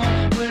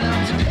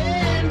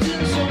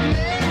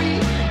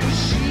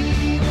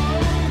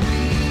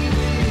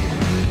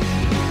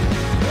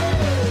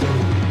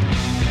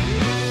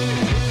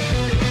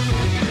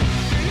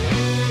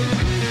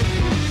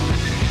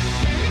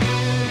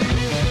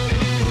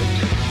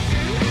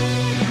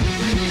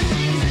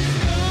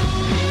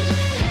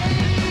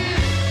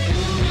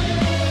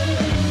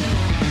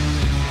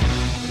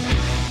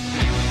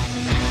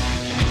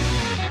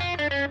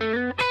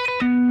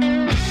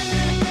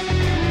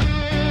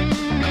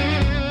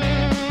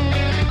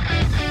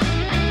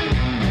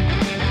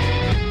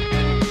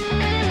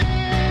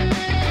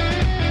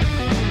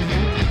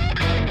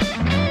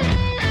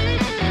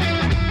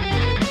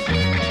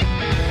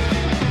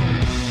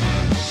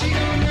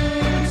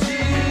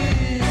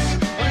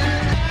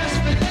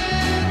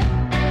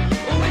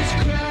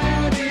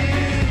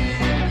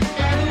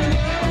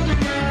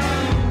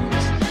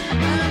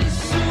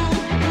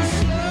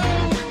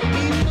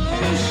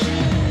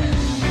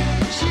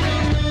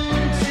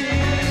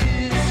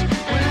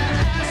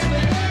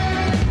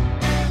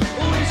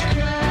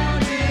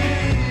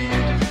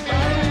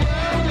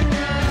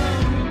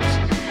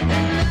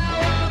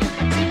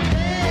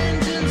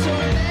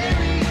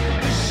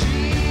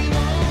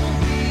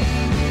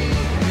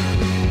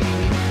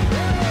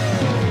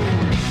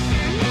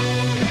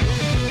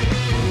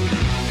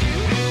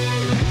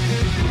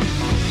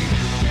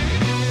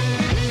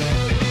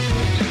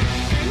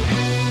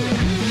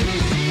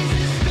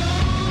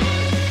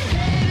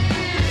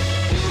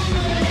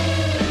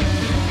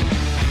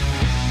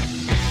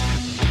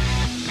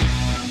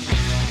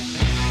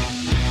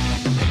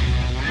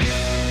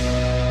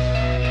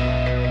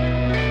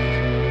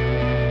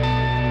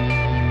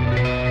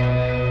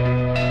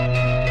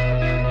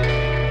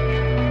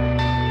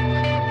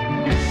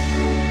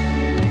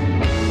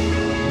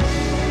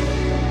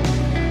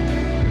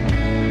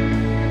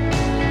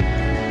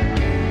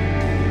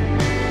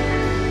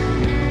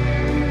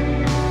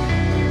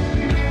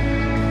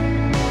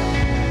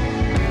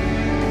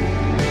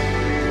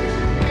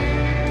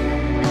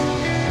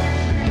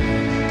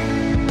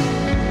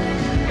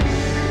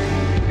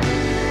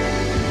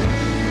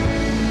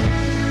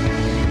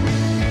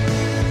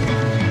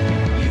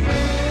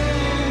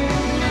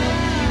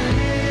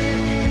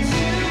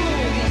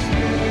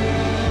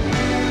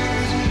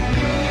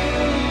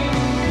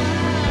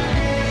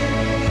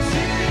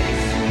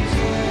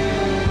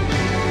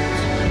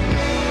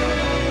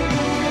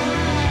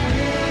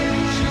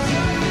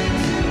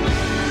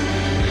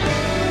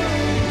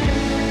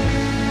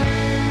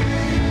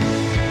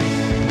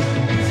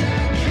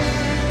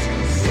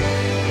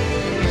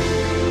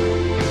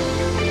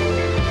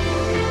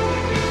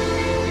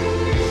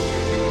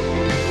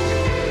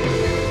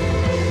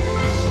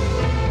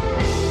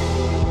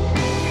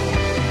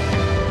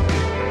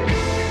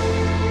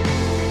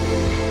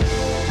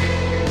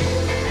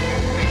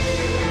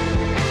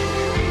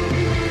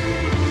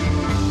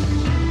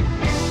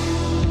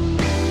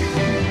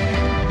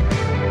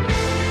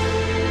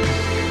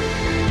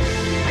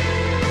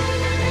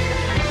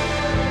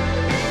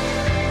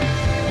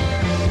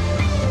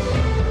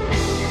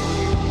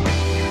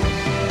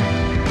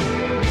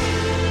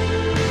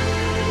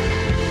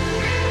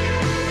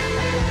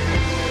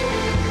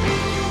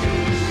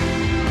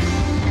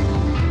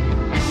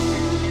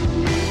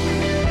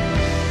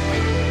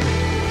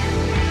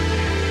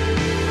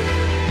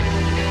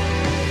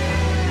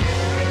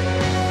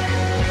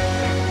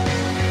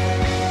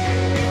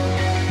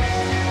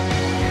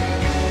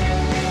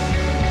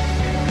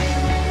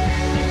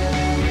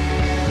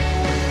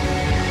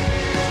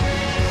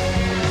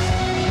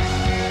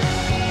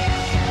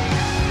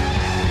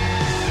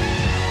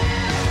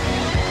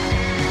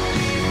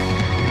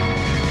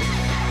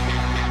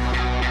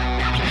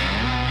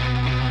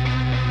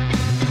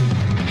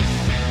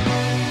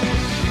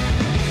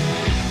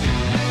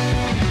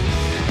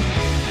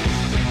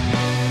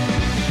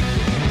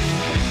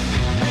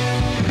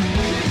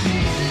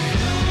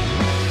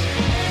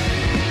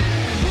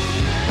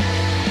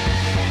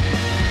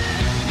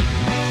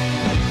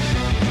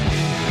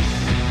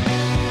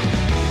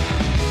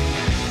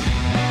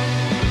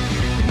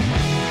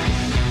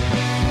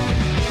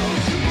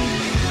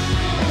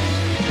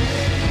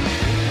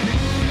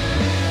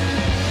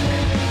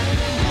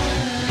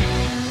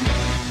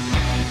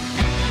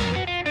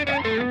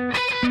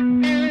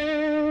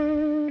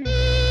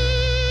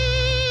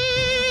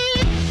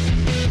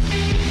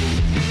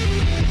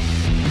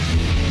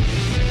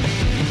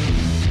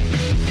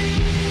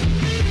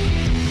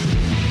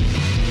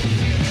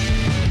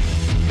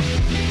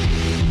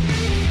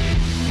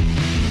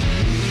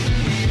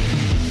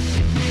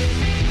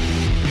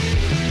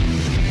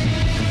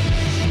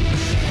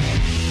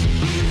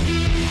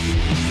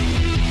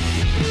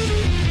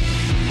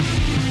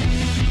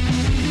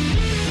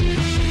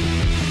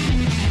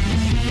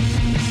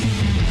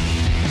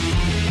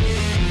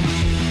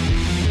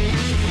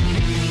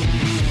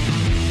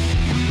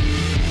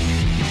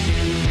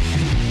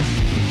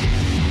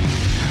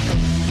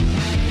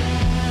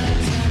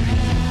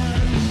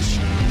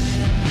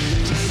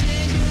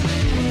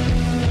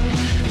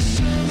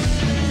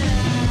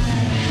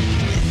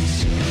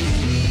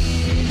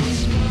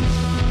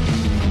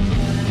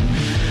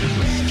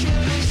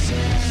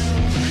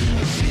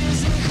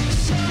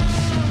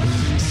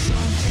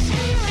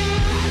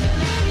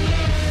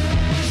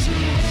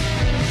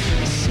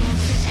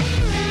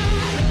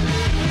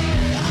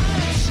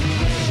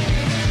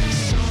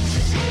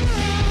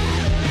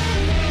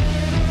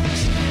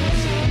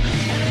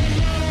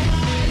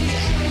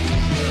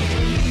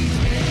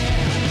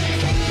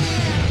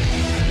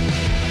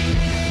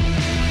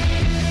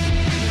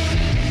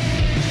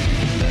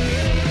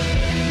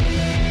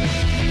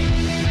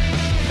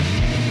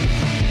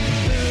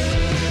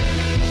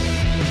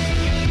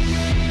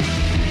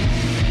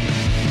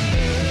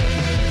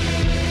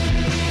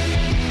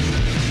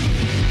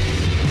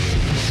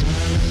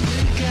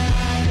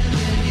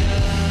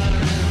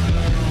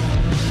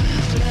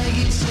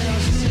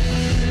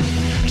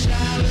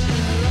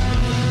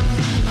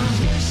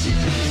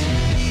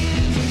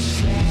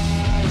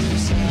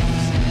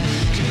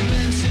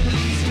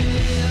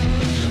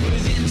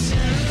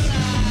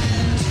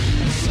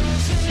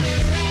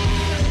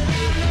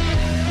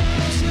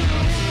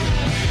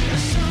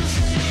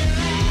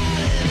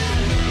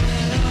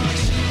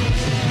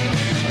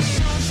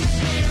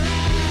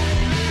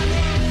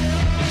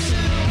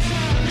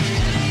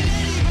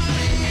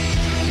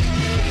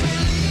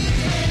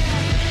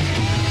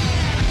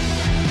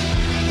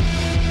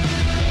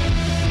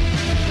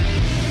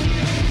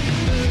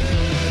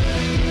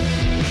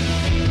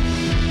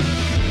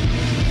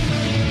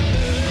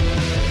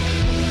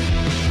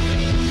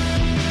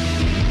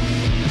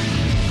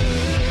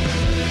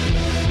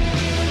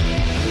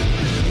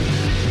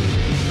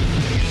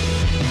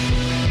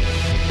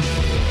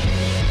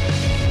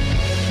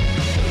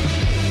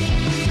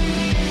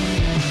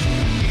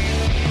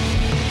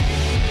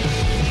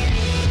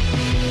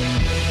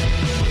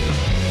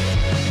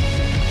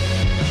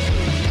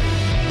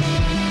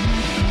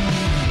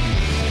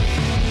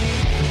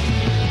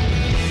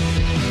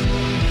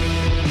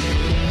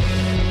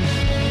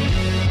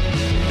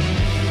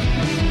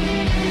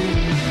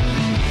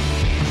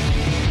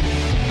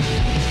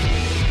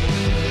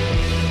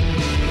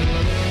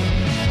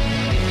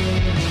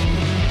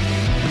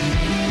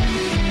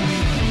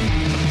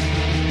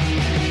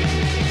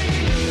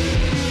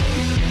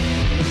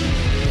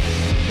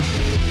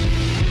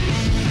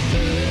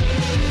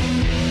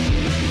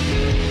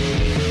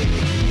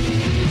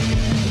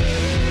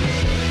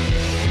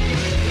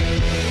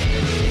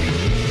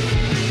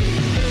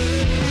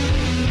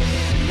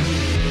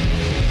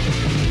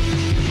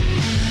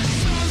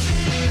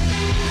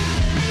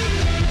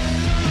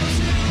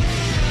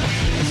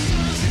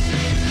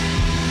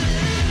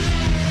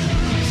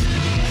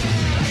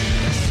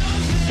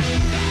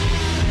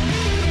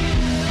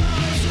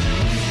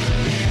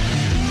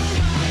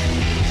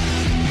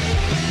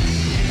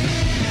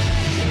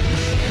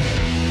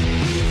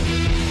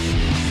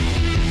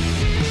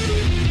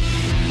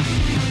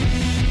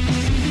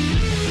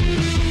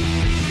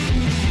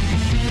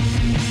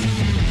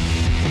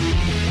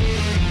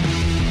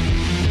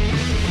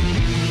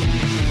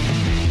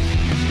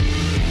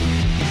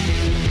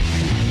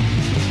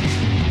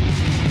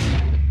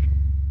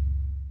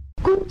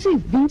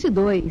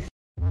 22.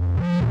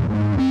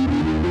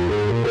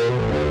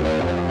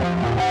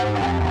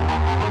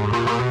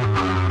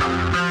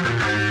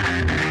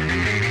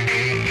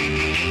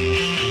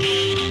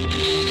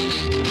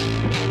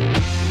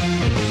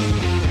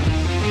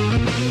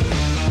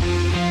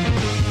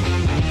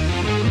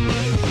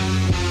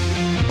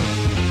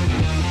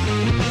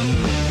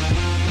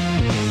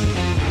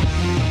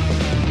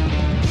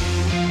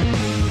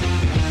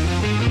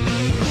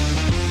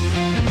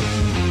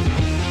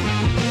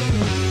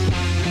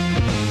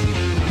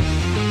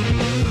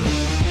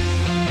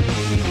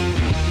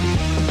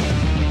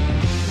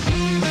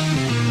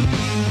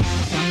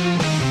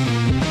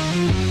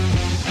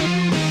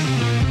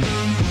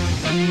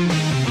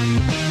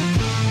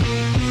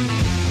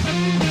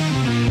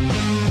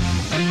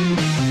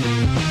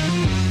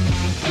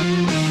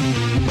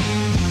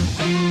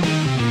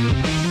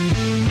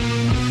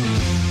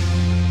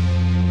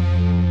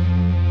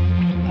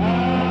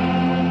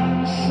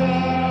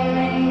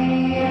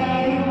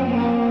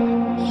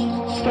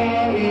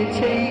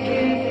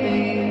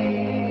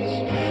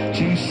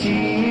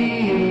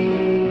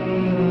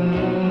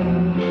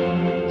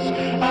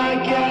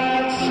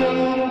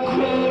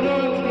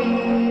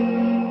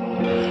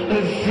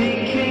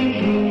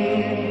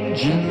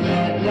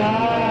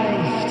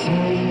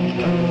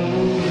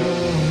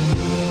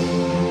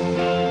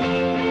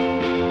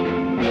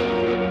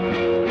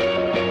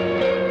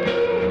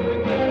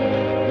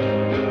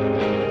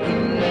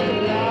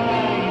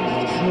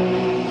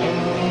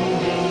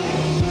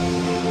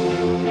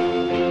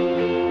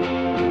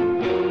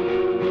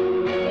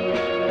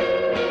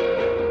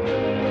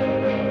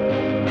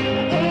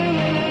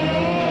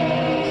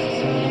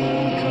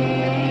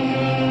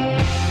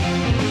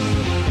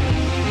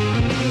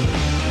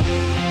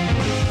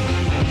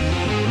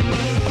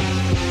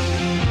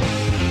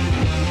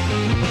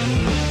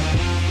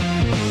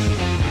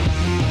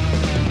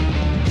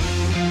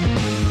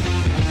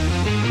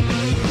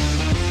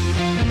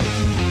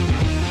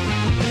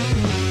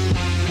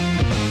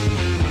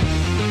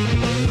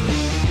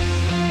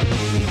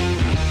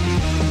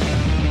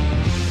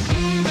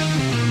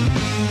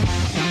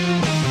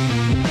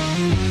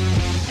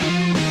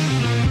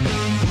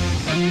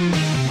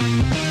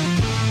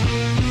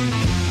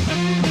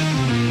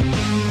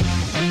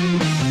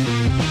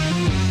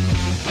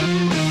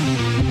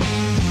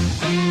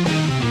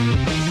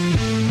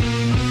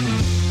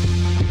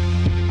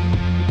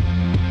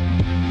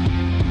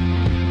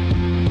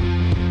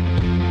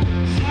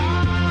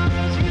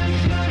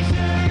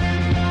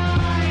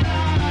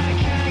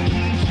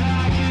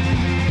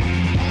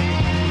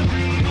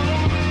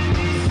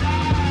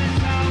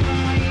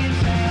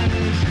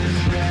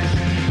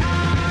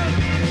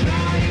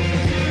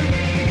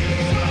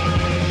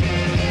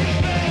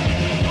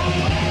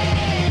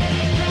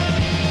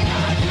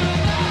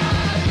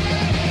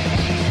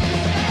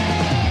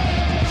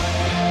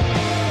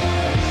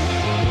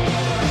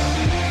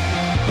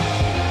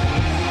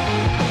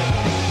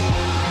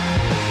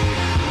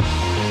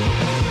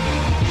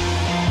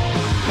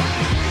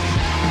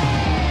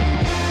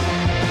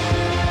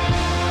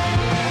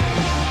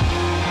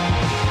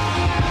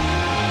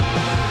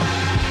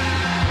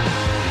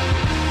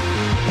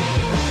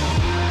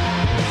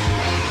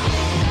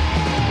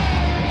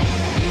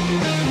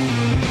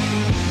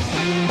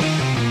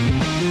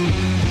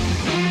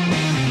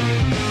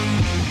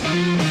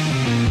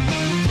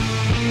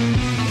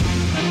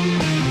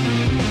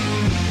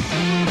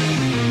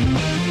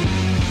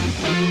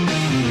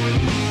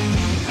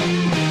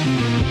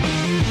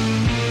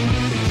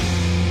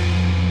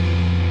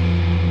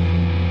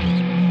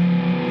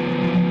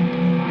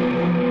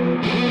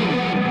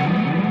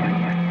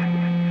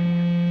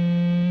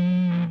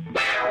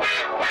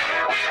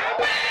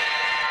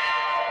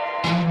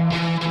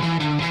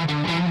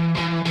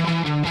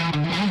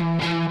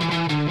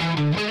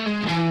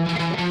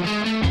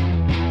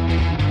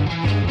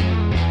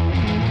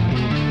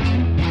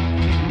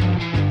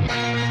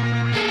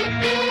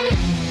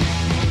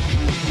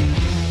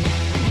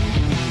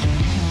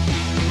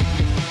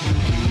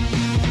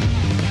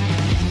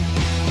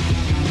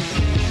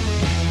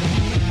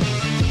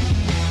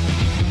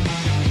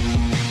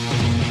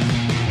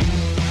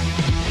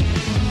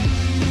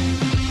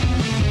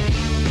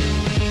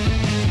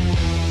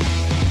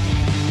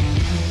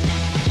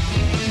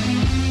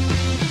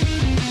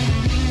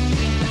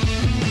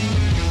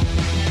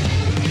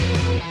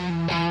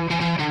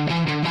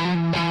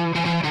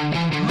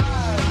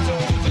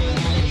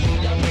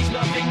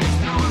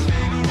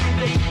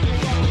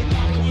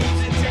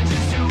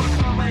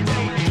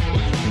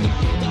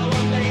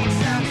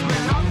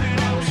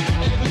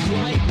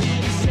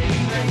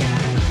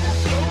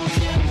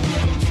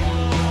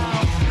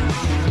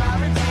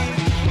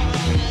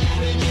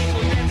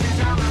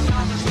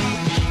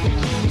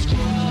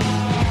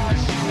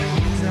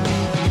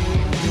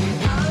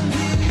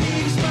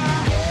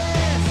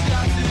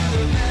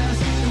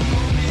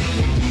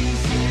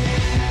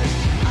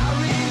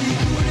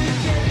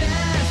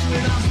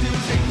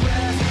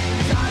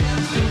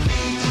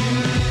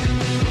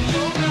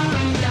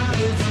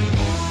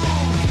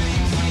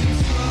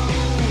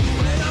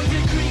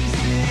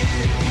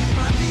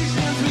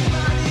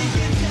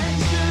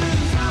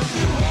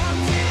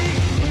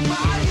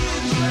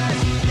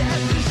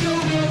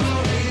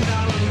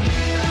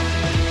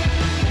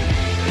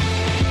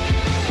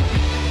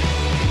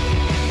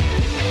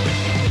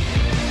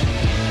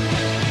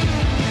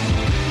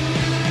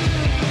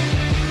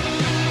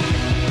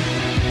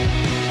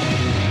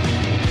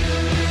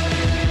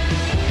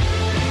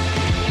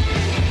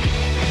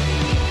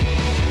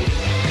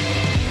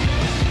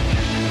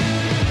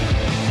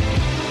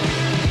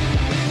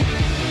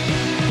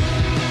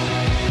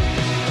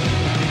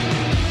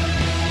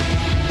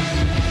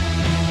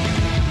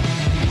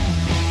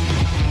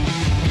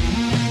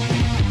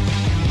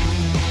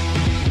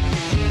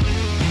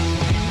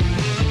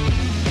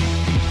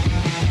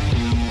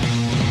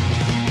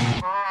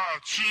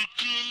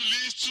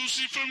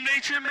 Lucy from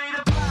nature made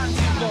a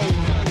blindfold.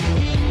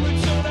 In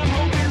return, I'm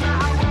hoping that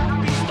I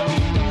won't be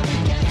stoned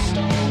against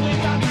stone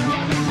without the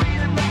rubber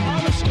reading the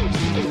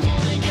horoscopes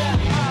before they get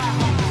high.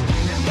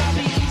 And that'll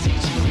be easy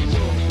to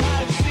ignore.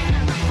 I've seen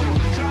it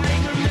before.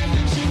 Trying to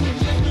remember to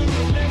remember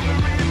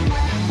it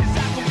well. 'Cause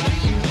I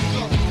completely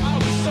forgot. I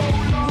was so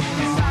long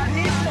inside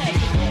his head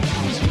when I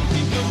was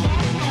looking for my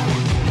phone.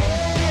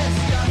 Yes,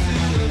 got to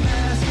the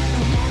mask,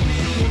 I'm on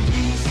million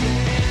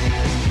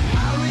pieces.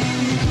 I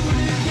really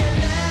couldn't get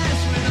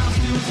less when I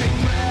still take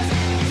breaths.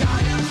 'Cause I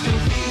am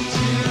still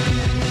featured.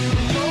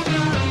 No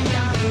matter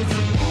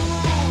reality,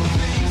 all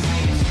things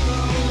seem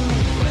slow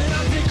when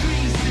I'm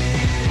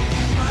decreasing.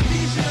 My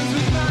visions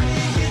with my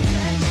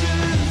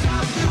intentions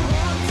are still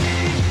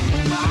haunting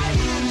my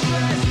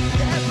interest.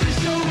 Every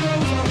show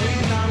goes on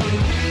without me.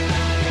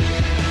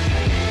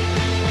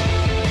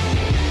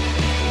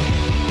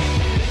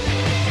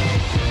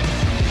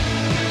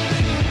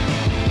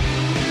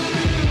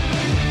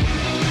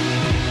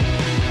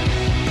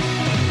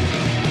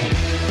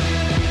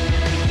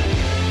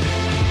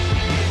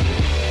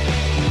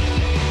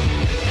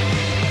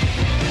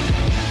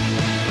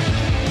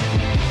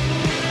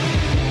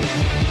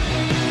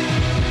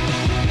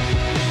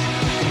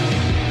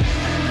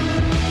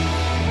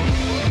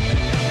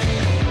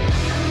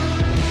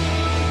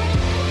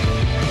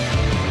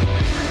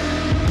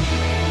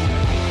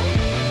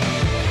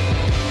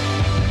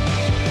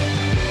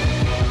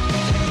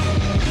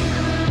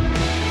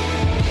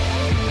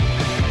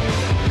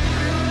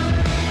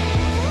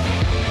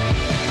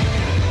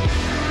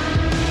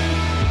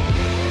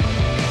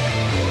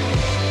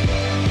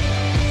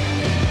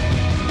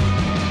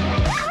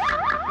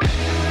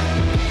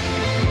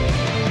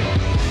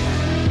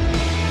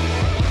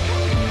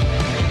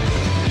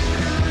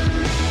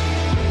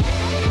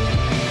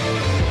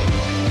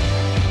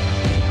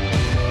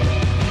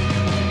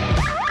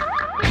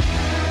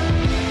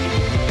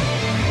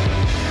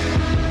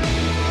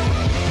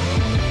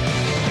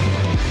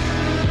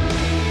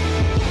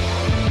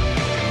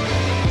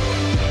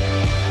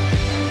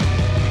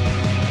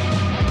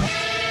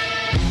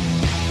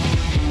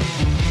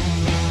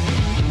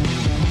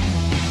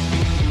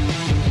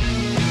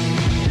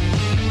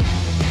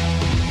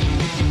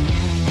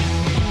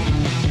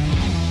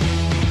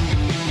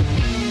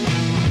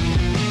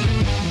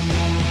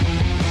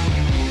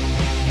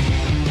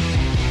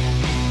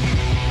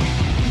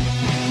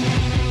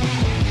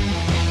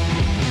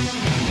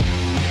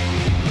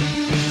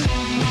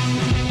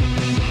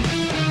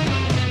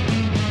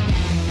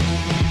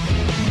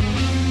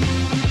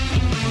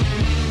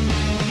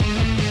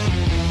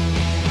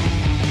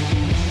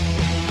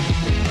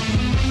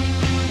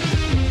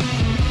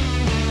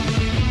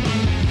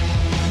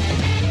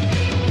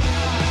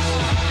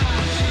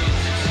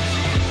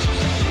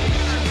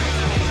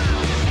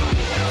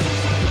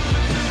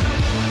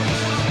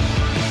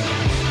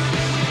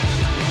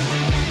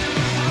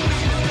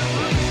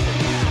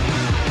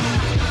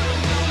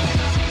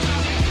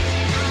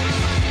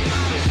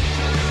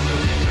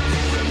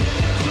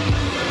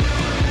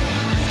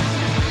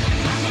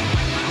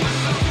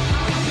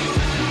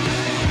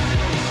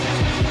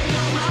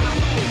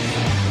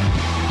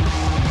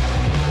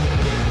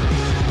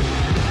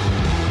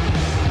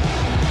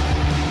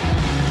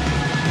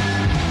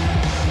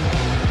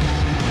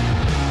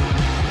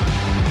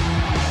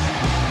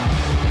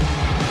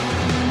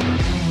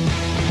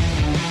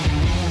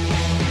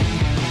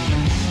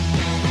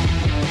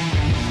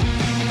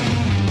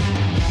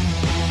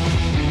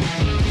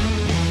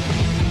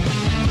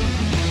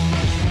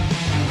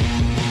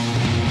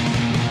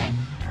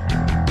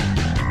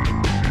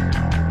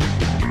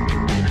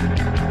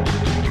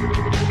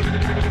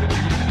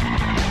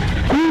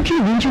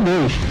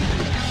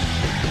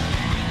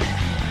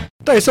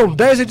 Tá aí, são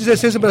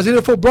 10h16 em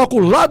Brasília. Foi o bloco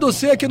Lado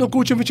C aqui no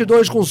Cult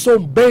 22 com som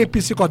bem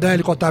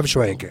psicodélico, Otávio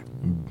Schwenker.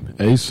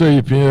 É isso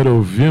aí, Pinheiro.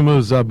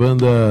 Ouvimos a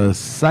banda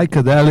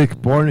Psychedelic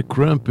Porn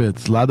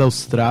Crumpets, lá da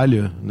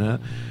Austrália, né?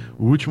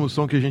 O último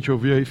som que a gente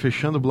ouviu aí,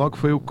 fechando o bloco,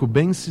 foi o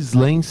Cubensis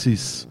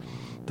Lenses,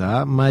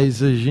 tá?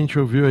 Mas a gente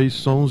ouviu aí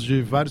sons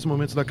de vários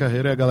momentos da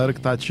carreira e a galera que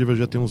tá ativa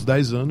já tem uns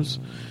 10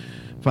 anos.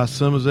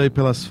 Passamos aí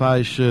pelas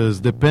faixas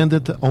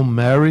Dependent on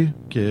Mary,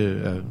 que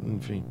é,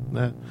 enfim,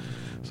 né?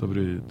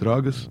 Sobre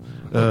drogas.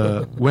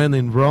 When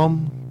in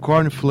Rome,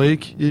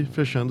 Cornflake e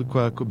fechando com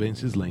a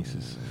Cubensis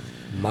Lenses.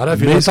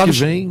 Maravilha. Mês que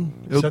vem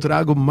eu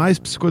trago mais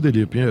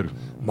psicodelia, Pinheiro.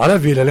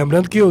 Maravilha.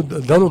 Lembrando que,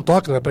 dando um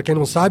toque, né, pra quem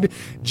não sabe,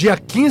 dia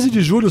 15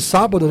 de julho,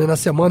 sábado, né, na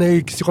semana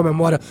aí que se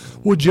comemora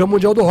o Dia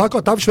Mundial do Rock, o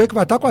Otávio Schwenker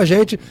vai estar com a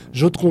gente,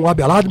 junto com o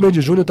Abelardo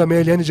Mendes Júnior e também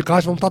a Eliane de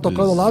Castro, vamos estar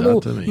tocando lá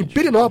em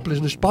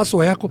Pirinópolis, no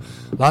Espaço Eco,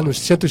 lá no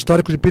Centro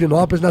Histórico de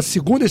Pirinópolis, na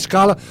segunda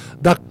escala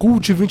da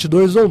Cult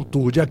 22 On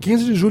Tour. Dia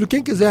 15 de julho,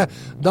 quem quiser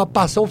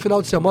passar um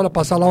final de semana,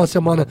 passar lá uma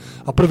semana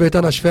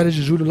aproveitando as férias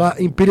de julho lá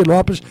em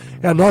Pirinópolis,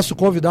 é nosso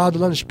convidado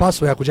lá no Espaço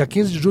Eco, dia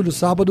 15 de julho,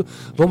 sábado.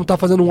 Vamos estar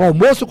fazendo um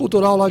almoço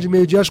cultural lá de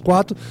meio-dia às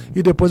 4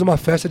 e depois uma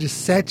festa de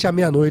 7 à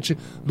meia-noite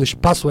no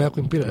Espaço Eco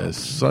em Piranga. É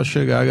só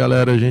chegar,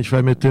 galera. A gente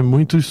vai meter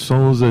muitos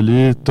sons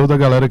ali. Toda a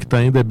galera que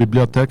tá indo é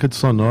biblioteca de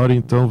sonora,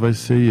 então vai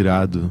ser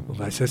irado.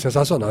 Vai ser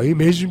sensacional. E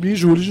mês de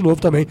julho, de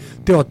novo, também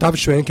tem Otávio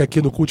Schwenk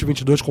aqui no Cult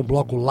 22 com o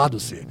bloco Lado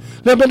C.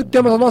 Lembrando que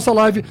temos a nossa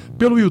live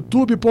pelo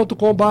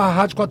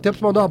youtube.com/Rádio 4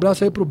 Tempos. Mandar um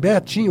abraço aí pro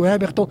Betinho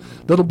Eberton,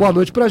 dando boa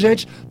noite pra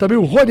gente. Também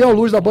o Roniel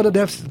Luz, da banda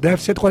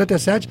DF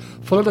 147,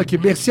 falando aqui,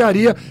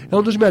 Mercearia é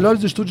um dos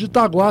melhores estúdios de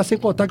Itaguá, sem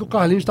contar que o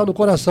Carlinhos está no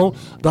coração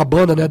da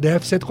banda, né,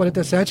 DF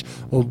 147.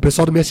 O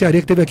pessoal do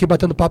Mercearia que esteve aqui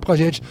batendo papo com a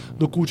gente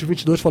no Cult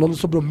 22, falando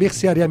sobre o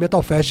Mercearia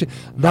Metal Fest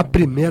na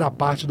primeira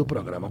parte do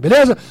programa,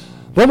 beleza?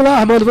 Vamos lá,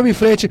 Armando, vamos em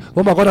frente.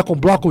 Vamos agora com o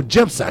bloco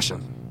Jam Session.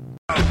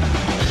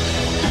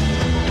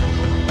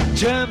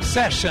 Jam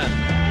Session.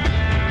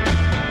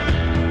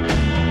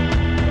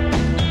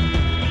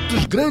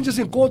 Dos grandes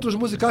encontros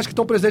musicais que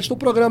estão presentes no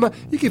programa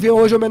e que vem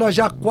hoje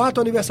homenagear 4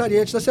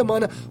 aniversariantes da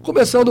semana,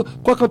 começando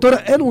com a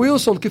cantora Ann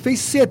Wilson, que fez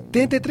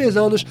 73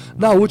 anos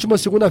na última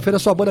segunda-feira.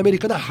 Sua banda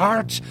americana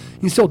Heart,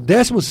 em seu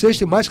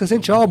 16º e mais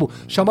recente álbum,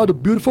 chamado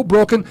Beautiful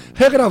Broken,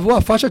 regravou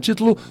a faixa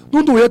título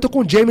num dueto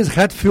com James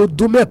Hetfield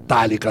do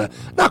Metallica.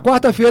 Na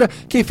quarta-feira,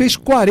 quem fez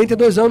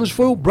 42 anos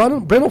foi o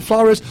Brandon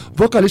Flowers,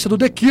 vocalista do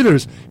The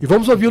Killers, e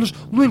vamos ouvi-los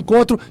no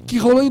encontro que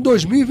rolou em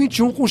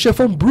 2021 com o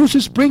chefão Bruce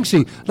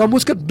Springsteen, na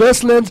música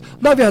Dustland,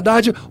 na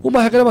verdade,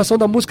 uma regravação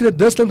da música The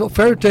Dustland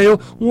Fairy Tale,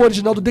 um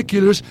original do The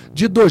Killers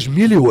de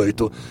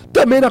 2008.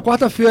 Também na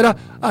quarta-feira,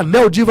 a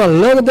neodiva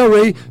Lana Del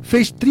Rey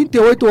fez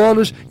 38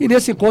 anos e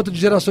nesse encontro de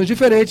gerações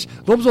diferentes,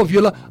 vamos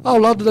ouvi-la ao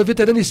lado da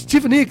veterana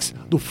Stevie Nicks,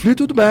 do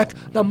Fleetwood Mac,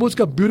 na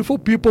música Beautiful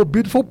People,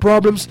 Beautiful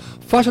Problems,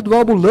 faixa do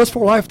álbum Lust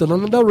for Life, da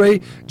Lana Del Rey,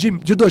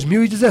 de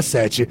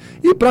 2017.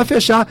 E pra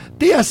fechar,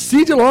 tem a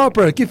Cyndi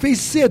Lauper, que fez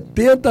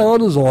 70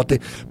 anos ontem.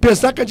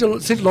 Pensar que a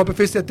Cyndi Lauper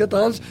fez 70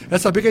 anos é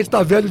saber que a gente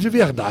tá velho de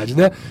verdade,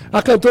 né?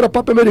 A cantora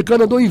pop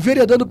americana andou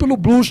enveredando pelo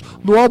blues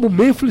no álbum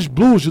Memphis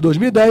Blues de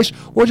 2010,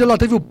 onde ela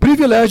teve o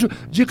privilégio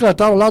de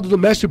cantar ao lado do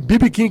mestre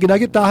B.B. King na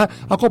guitarra,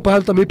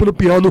 acompanhado também pelo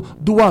piano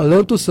do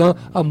Alan Toussaint,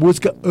 a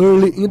música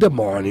Early in the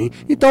Morning.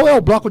 Então é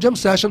o bloco Jam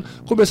Session,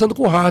 começando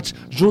com Heart,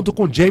 junto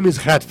com James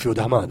Hetfield,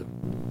 Armando.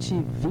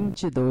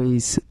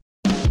 22.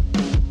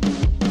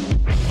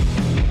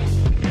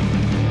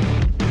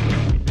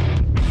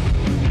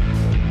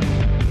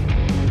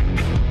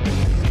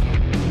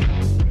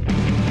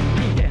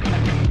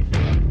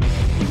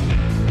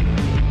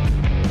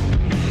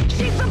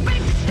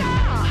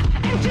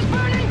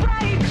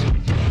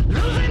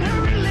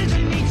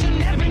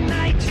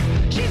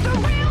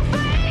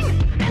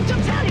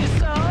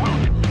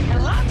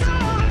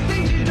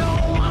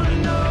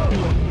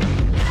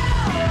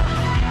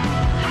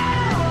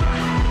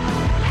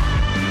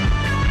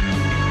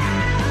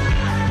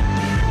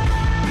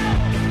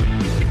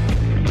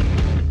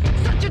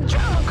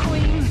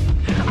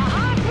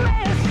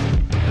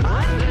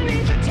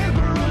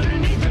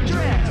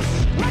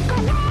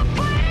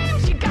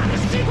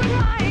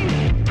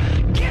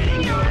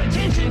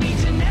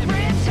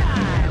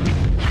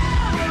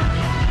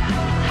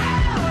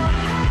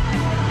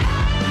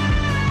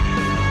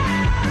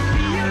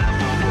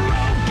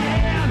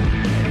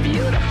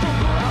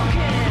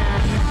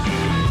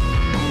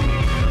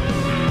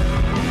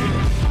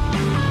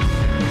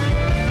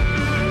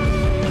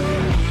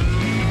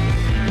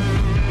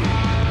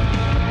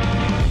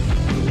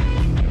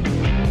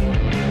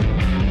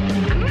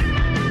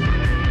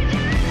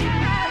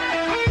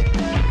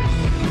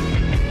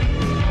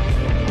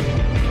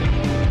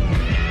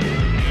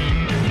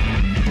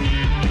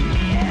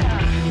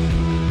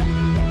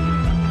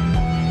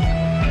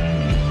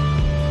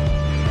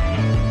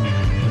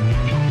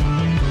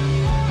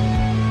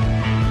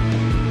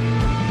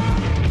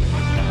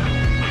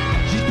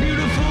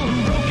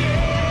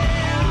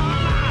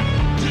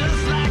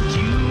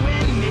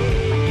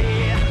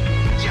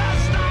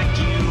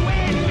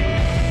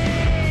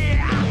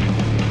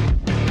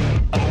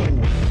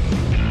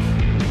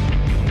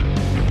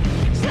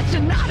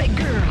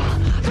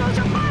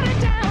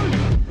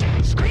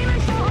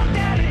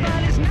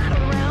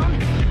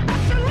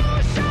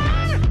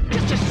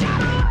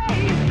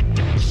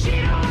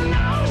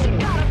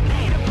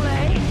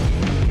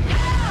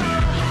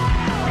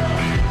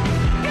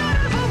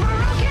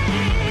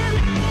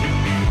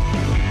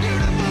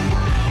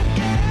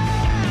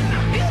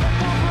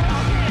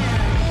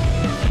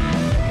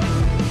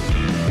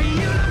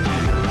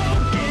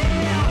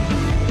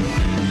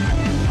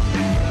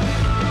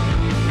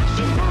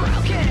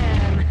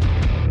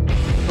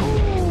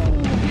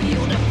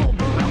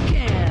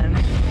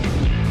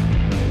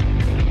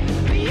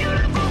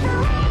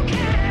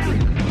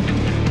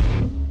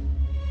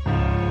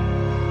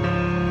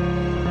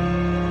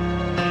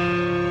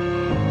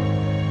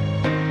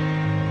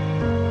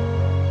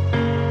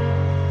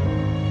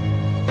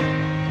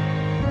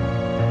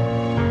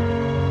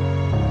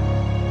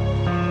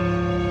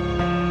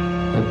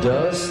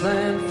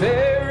 Dustland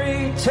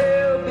fairy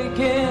tale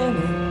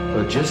beginning,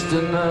 a just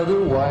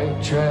another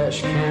white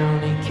trash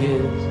county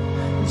kid.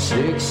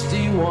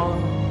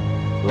 61,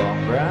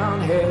 long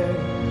brown hair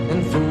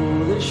and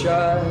foolish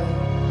eyes.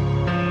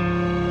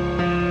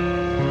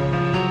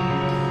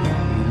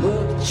 You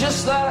look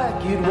just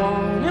like you'd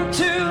want him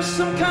to,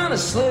 some kind of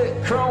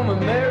slick chrome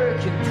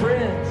American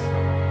prince.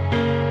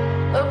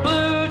 A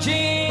blue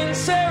jean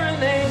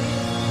serenade.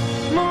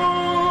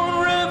 Moon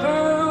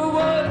River,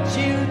 what'd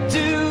you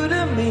do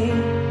to me?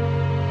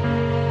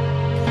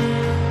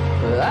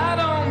 I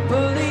don't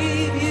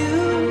believe you.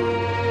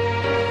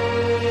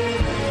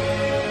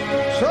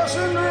 Saw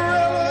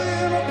Cinderella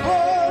in a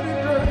party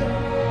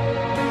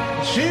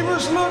dress. She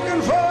was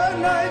looking for a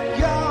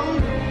nightgown.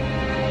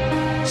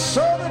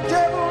 Saw the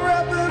devil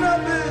wrapping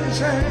up his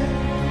hand.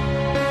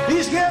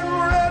 He's getting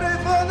ready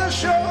for the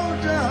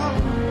showdown.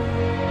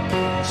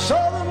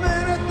 Saw the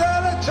minute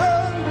that I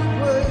turned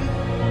away.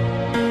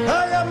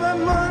 I got my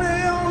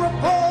money on a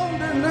pole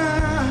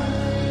tonight.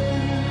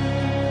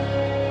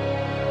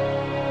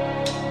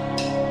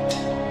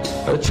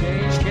 A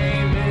change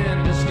came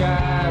in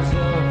disguise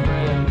of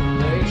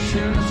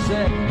revelation.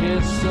 Set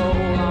his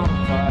soul on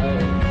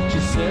fire. She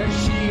said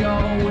she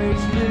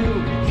always knew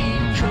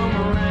he'd come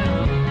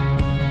around.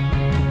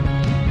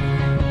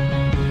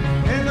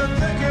 And the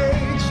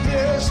decades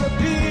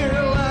disappear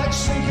like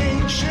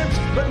sinking ships,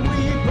 but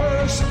we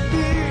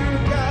persevere.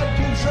 God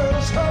gives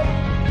us hope,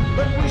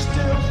 but we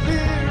still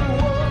fear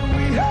what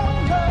we don't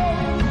know.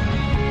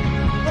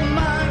 The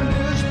mind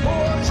is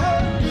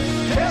poison.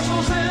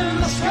 Castles in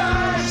the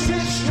sky,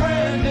 sit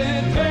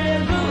stranded,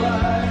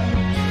 vandalized.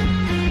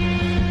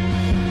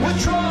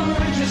 Withdrawal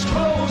ridges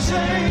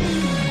closing.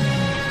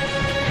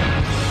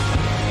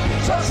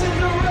 Saw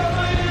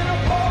Cinderella in a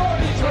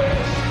party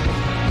dress,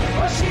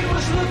 but she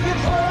was looking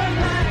for a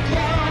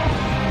nightgown.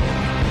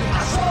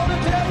 I saw the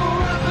devil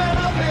wrapping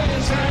up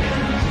his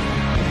hands.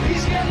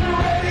 He's getting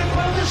ready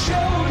for the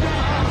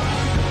showdown.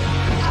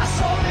 I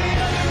saw the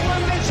end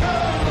when they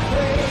turned the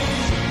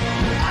page.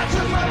 I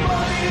took my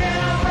money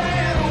and I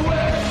ran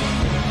away,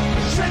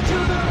 straight to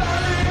the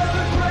valley of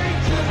the great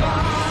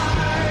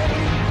divide.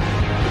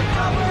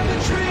 Out where the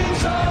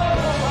trees are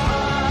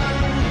high,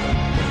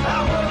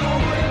 out where the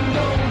wind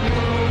don't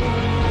blow.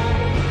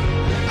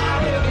 I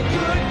hear the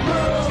good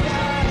girls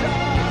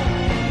die,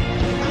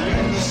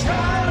 and the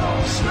sky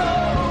don't snow.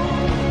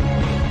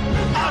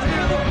 I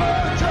hear the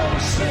birds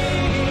don't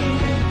sing,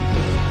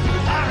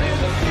 I hear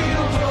the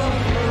fields don't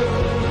grow.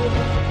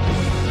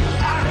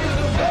 I hear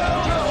the bell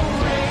don't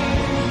ring,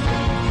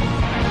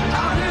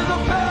 I hear the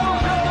bell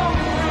don't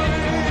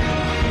ring.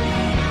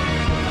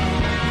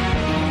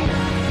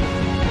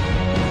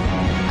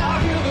 I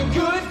hear the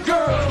good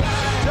girl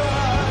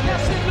die. Now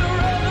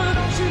Cinderella,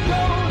 don't you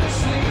go to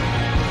sleep.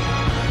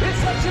 It's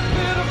such a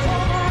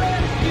beautiful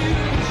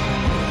refuge.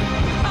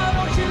 Oh,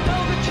 don't you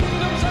know the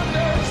kingdom's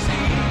under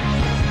siege?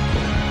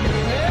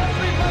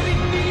 Everybody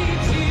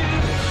needs you.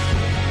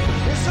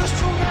 It's just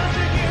too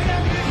magic in a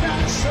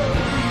midnight show.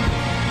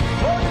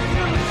 Or if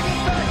you're living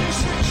back in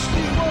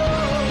 61,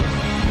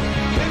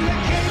 in the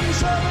kings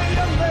of a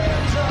young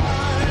man's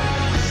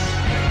eyes.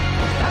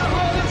 Out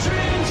where the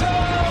dreams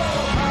are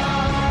high.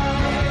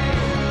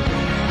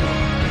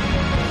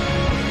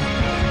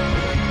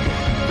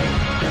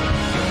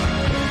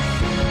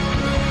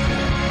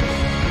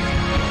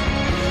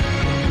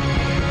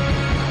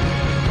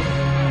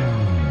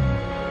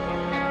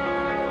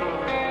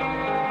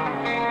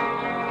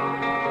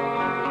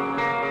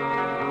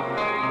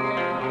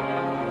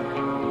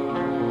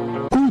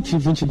 Cult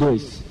 22.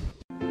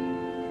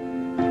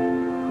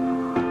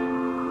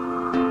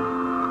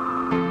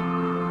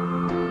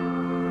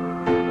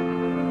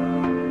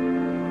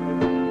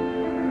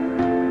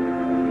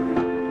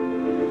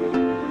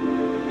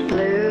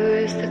 Blue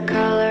is the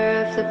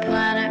color of the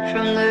planet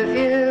from the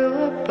view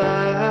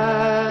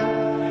above.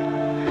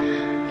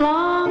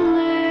 Long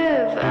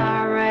live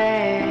our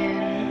reign,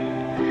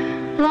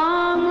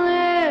 long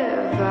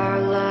live our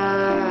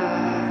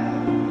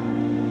love.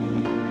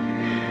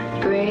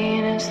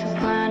 Green is the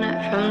planet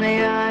from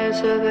the eyes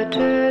of a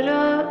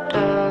turtle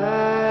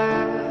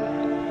dove.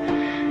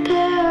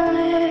 Till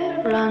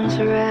it runs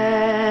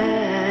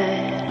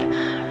red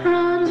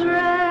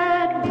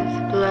with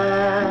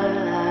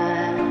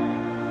blood.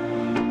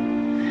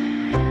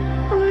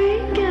 We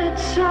get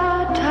so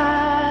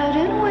tired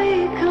and we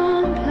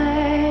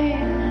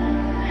complain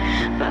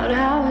about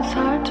how it's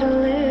hard to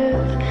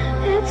live.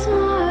 It's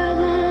more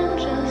than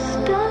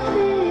just a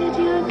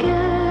video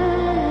game.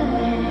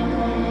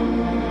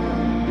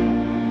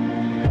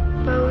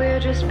 But we're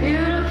just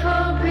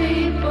beautiful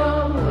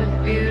people with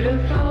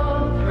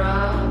beautiful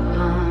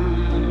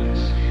problems.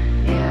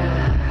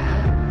 Yeah.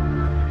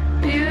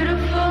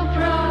 Beautiful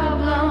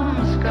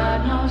problems, God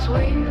knows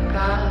we've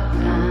got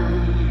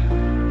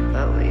them.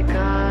 But we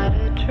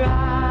gotta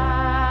try.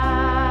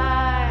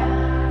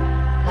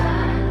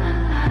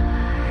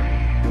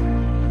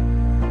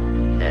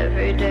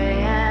 Every day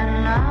and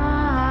night.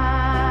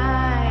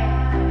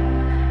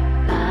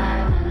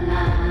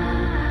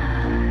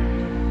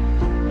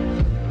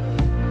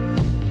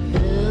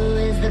 Blue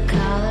is the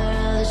color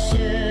of the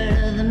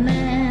shirt of the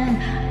man.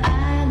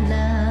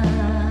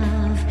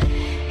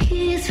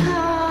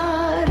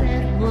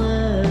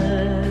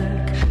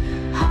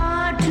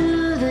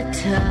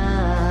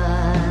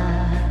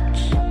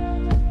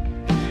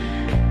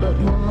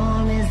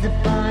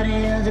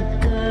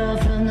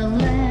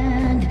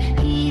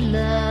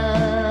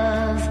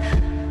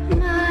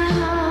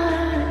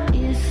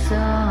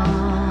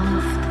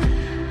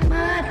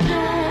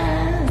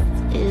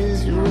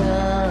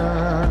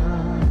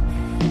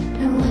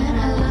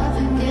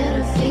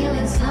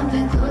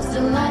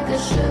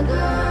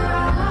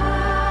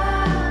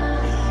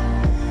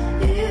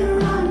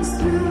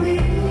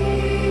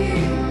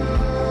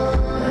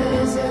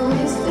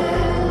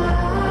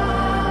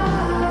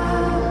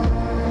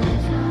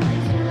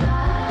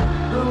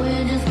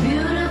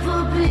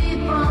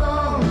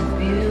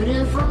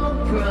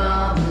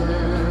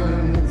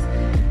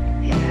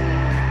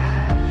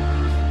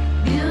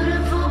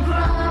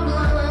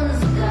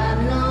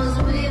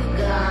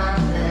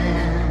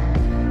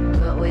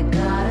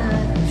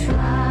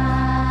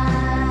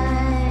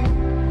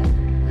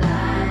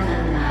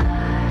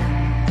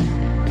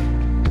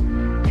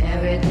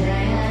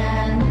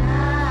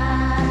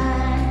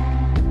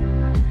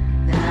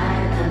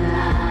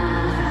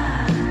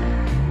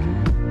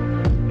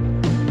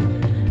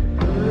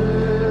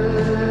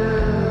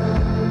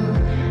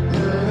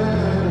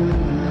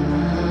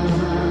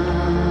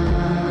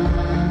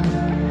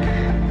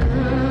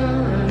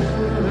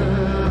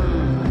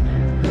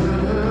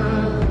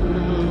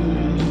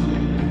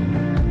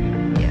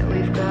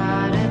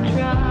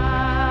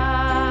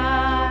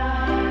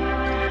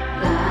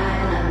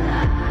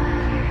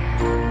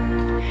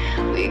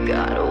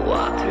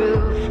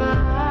 through fire,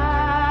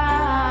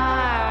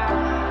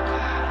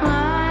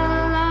 my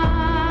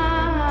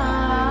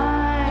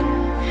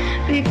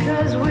life,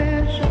 because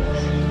we're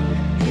just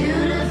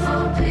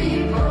beautiful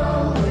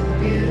people with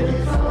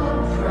beautiful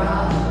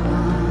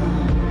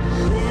problems.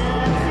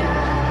 We're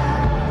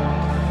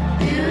just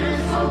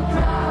beautiful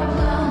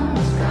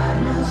problems. God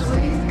knows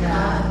we've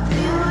got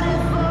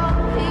beautiful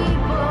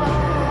people.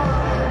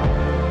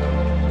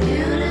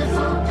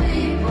 Beautiful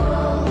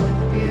people with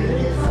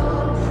beautiful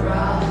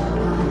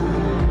problems.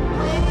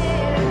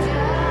 We're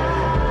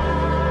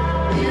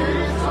just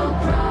beautiful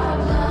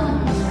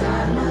problems.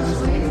 God knows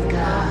we've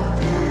got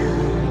them.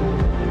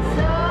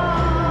 So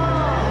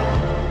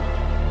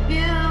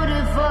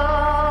beautiful.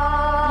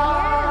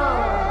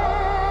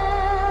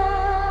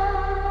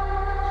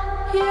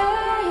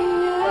 Yeah,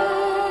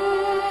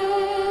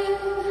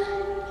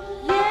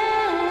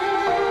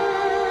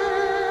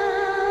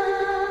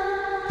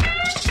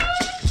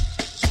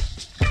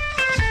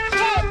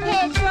 Hey,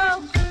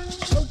 Pedro,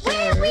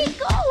 where are we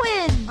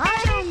going?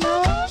 I don't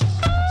know.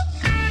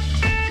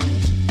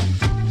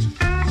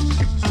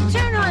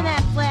 Turn on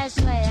that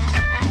flashlight.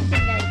 I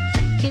think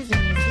I'm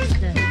kissing your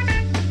sister.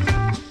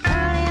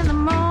 Early in the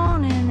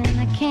morning and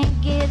I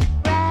can't get it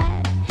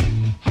right.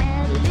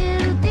 Had a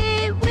little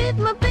date with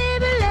my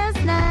baby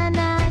last night.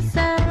 Now it's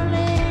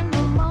early in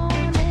the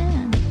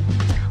morning.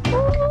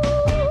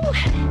 Ooh,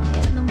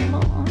 in the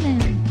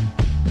morning.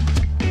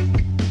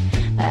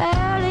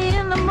 Early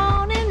in the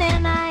morning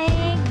and I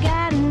ain't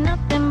got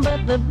nothing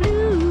but the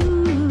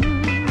blues.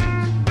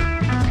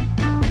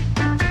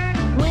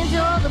 Went to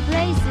all the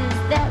places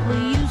that we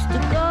used to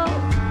go.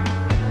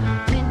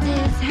 Went to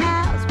his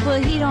house,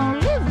 but he don't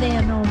live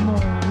there no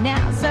more.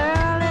 Now it's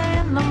early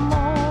in the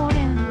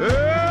morning.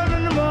 Early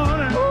in the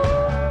morning,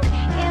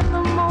 Ooh, in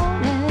the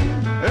morning.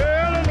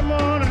 early in the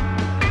morning.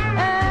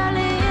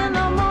 Early in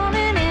the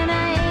morning and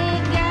I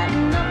ain't got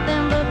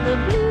nothing but the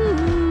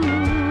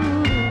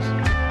blues.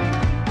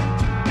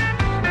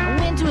 I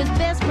went to his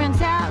best friend's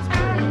house,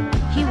 but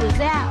he was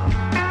out.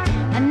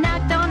 I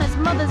knocked on his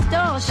mother's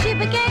door. She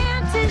began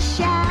to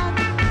shout,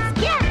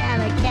 "Scat out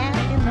a cat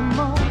in the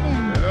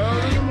morning."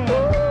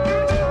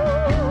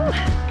 Ooh,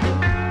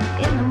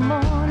 in the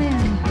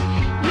morning.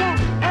 Yeah,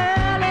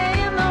 early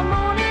in the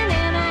morning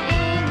and I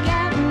ain't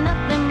got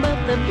nothing but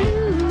the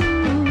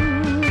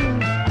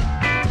blues.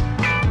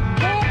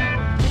 Hey.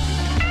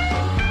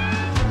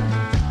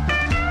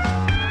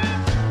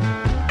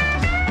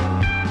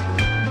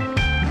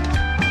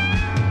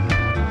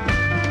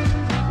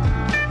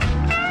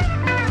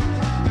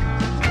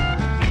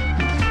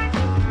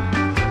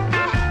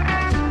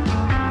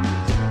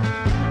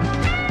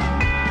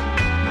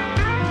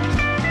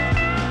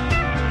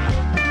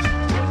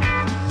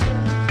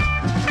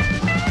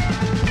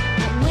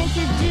 Went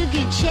to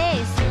Doogie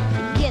Chase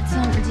to get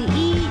something to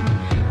eat.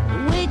 The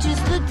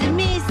waitress looked at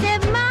me and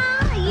said, "Ma,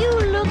 you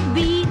look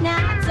beat."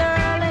 Now it's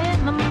early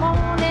in the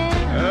morning.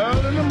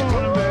 Early in the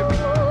morning, baby.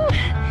 Ooh,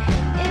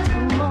 in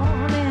the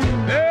morning.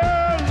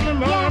 Early in the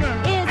morning.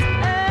 Yeah, it's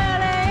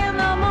early in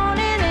the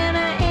morning and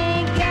I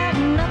ain't got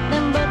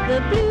nothing but the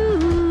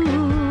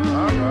blues.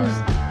 All right.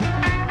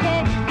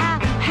 Hey, I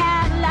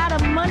had a lot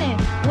of money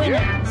when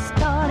I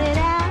started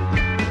out.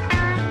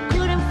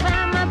 Couldn't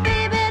find my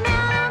baby,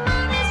 now the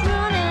money's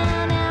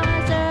running. Now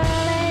it's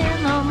early in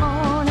the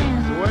morning.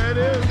 The way it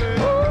is,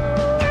 baby.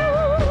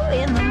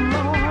 Ooh, in the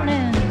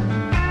morning.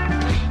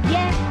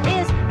 Yeah,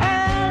 it's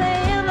early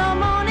in the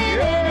morning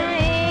and I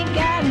ain't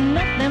got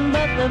nothing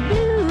but the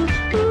blues.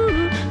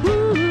 Ooh,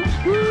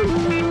 ooh,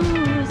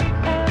 ooh. It's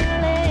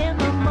early in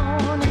the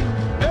morning.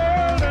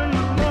 Early in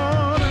the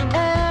morning.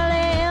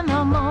 Early in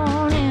the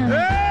morning.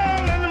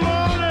 Early in the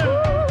morning.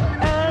 Ooh,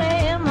 early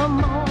in the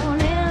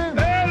morning.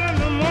 Early in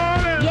the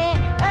morning. Yeah,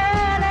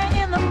 early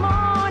in the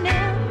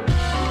morning.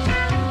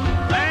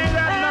 I ain't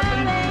got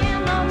nothing. Early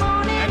in the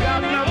morning I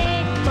got and I nothing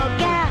ain't but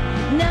the- got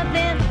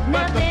nothing,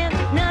 nothing,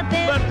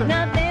 nothing, but the-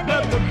 nothing.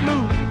 but the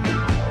blues.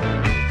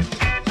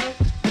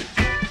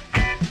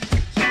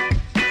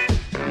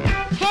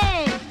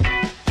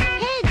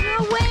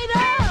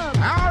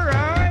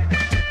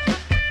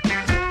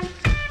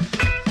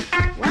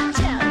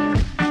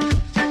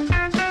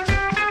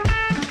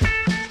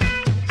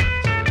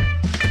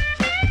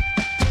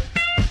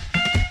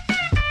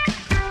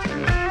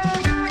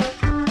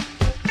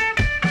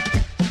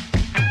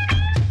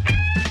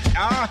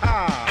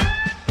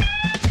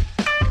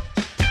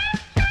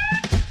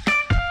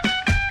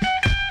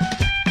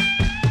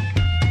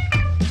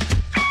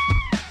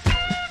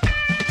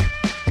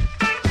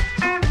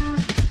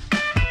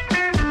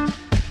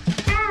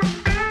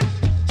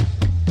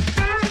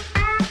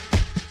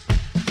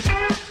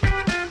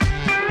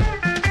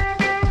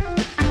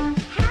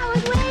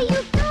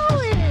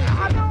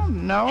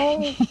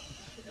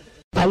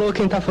 Alô,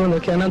 quem tá falando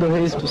aqui é Nando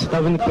Reis, você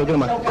tá vendo o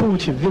programa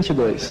Cult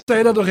 22. Isso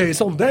aí, Nando Reis,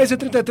 são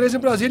 10h33 em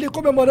Brasília e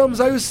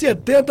comemoramos aí os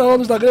 70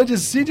 anos da grande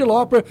Cyndi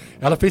Lauper.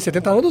 Ela fez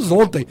 70 anos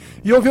ontem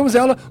e ouvimos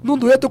ela num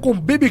dueto com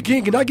B.B.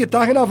 King na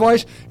guitarra e na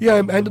voz e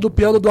ainda do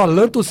piano do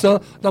Alan Toussaint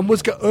na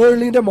música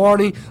Early in the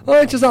Morning.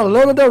 Antes, a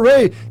Lana Del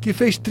Rey, que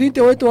fez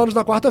 38 anos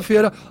na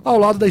quarta-feira, ao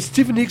lado da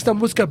Stevie Nicks na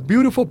música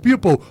Beautiful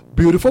People,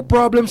 Beautiful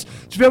Problems.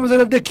 Tivemos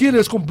ainda The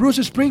Killers com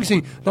Bruce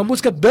Springsteen na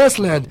música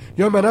Dustland,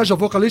 em homenagem ao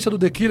vocalista do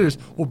The Killers,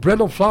 o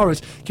Brandon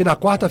Flowers, que na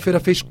quarta-feira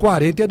fez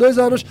 42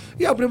 anos,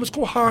 e abrimos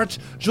com Heart,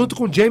 junto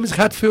com James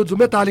Hetfield do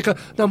Metallica,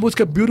 na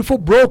música Beautiful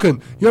Broken,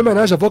 em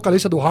homenagem ao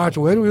vocalista do Heart,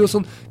 Wayne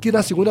Wilson, que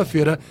na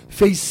segunda-feira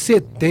fez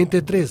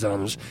 73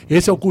 anos.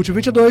 Esse é o Cult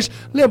 22,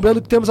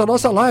 lembrando que temos a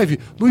nossa live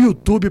no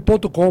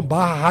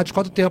youtube.com/Rádio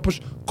Quatro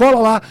Tempos. Cola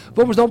lá,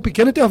 vamos dar um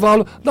pequeno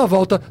intervalo, na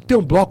volta tem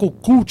um bloco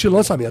Cult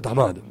Lançamento,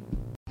 Armando.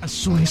 A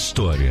sua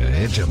história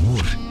é de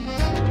amor,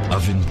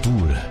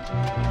 aventura,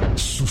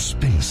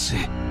 suspense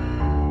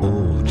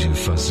ou de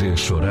fazer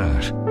chorar?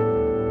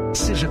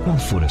 Seja qual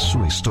for a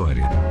sua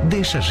história,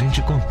 deixa a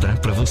gente contar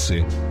pra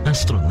você.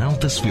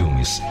 Astronautas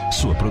Filmes,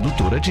 sua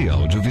produtora de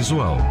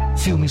audiovisual.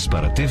 Filmes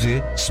para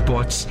TV,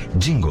 spots,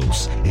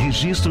 jingles,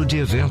 registro de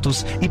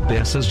eventos e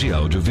peças de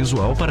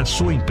audiovisual para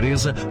sua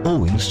empresa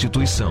ou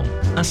instituição.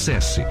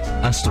 Acesse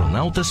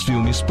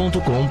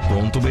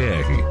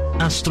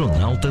astronautasfilmes.com.br.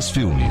 Astronautas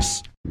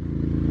Filmes.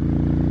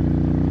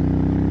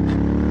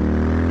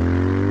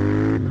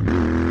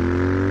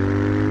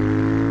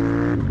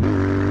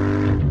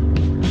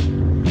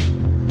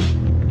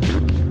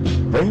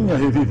 Venha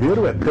reviver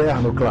o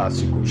eterno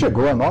clássico.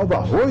 Chegou a nova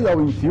Royal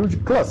Enfield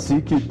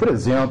Classic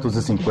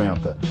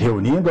 350,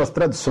 reunindo as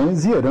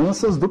tradições e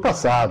heranças do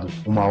passado,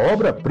 uma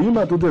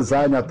obra-prima do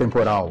design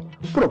atemporal,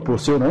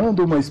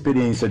 proporcionando uma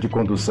experiência de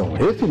condução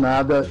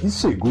refinada e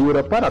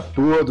segura para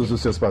todos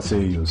os seus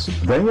passeios.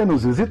 Venha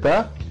nos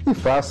visitar e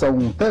faça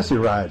um test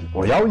ride.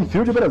 Royal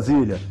Enfield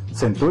Brasília,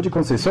 setor de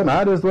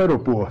concessionárias do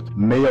aeroporto,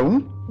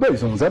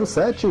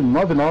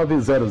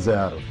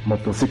 61-2107-9900.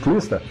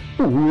 Motociclista,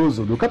 o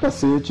uso do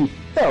capacete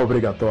é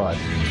obrigatório.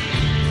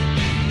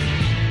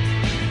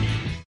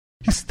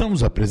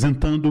 Estamos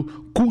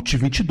apresentando Cult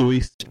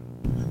 22.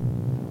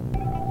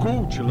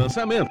 Cult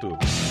Lançamento.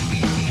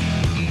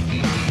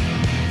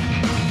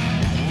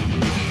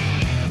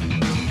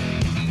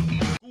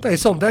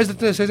 São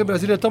 10h36 em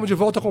Brasília, estamos de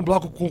volta com o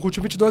bloco com o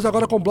Cult 22,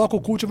 agora com o bloco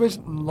Cult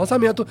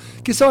Lançamento,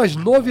 que são as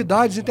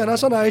novidades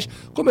internacionais,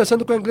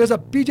 começando com a inglesa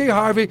PJ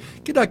Harvey,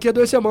 que daqui a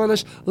 2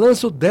 semanas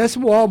lança o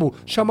 10º álbum,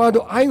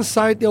 chamado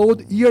Inside the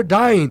Old Year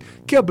Dying,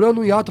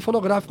 quebrando um hiato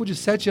fonográfico de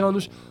 7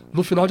 anos.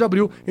 No final de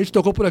abril, a gente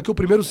tocou por aqui o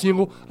primeiro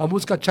single, a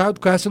música Child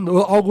Question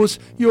August,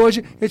 e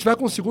hoje a gente vai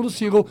com o segundo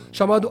single,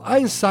 chamado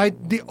Inside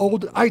the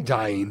Old I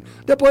Dying.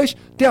 Depois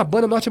tem a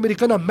banda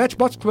norte-americana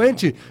Matchbox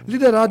 20,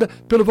 liderada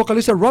pelo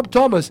vocalista Rob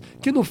Thomas,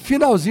 que no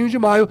finalzinho de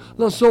maio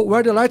lançou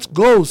Where the Light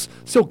Goes,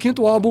 seu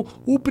 5º álbum,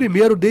 o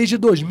primeiro desde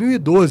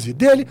 2012.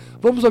 Dele,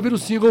 vamos ouvir o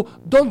single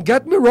Don't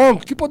Get Me Wrong,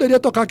 que poderia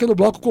tocar aqui no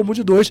bloco comum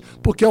de 2,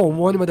 porque é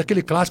homônima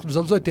daquele clássico dos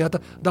anos 80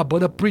 da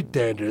banda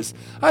Pretenders.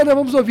 Ainda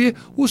vamos ouvir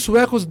os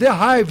suecos The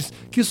Hives,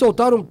 que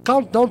soltaram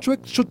Countdown to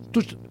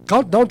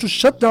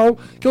Shutdown,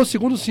 que é o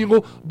segundo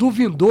single do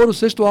vindouro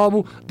 6º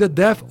álbum The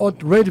Death of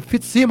Randy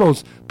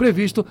Fitzsimmons,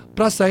 previsto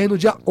para sair no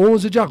dia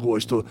 11 de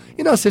agosto.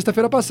 E na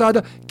sexta-feira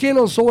passada, quem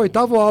lançou o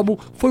 8º álbum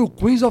foi o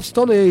Queens of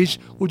Stone Age,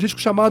 o disco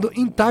chamado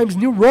In Times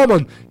New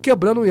Roman,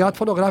 quebrando um hiato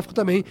fonográfico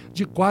também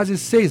de quase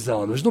 6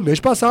 anos. No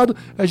mês passado,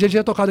 a gente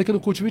tinha tocado aqui no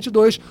Cult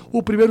 22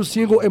 o primeiro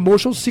single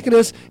Emotion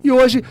Sickness, e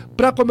hoje,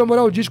 para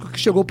comemorar o disco que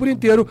chegou por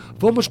inteiro,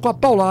 vamos com a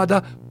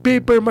paulada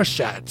Paper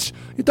Machete.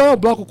 Então é o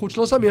bloco Cult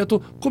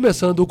Lançamento,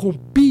 começando com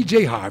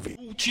PJ Harvey.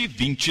 Cult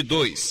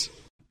 22.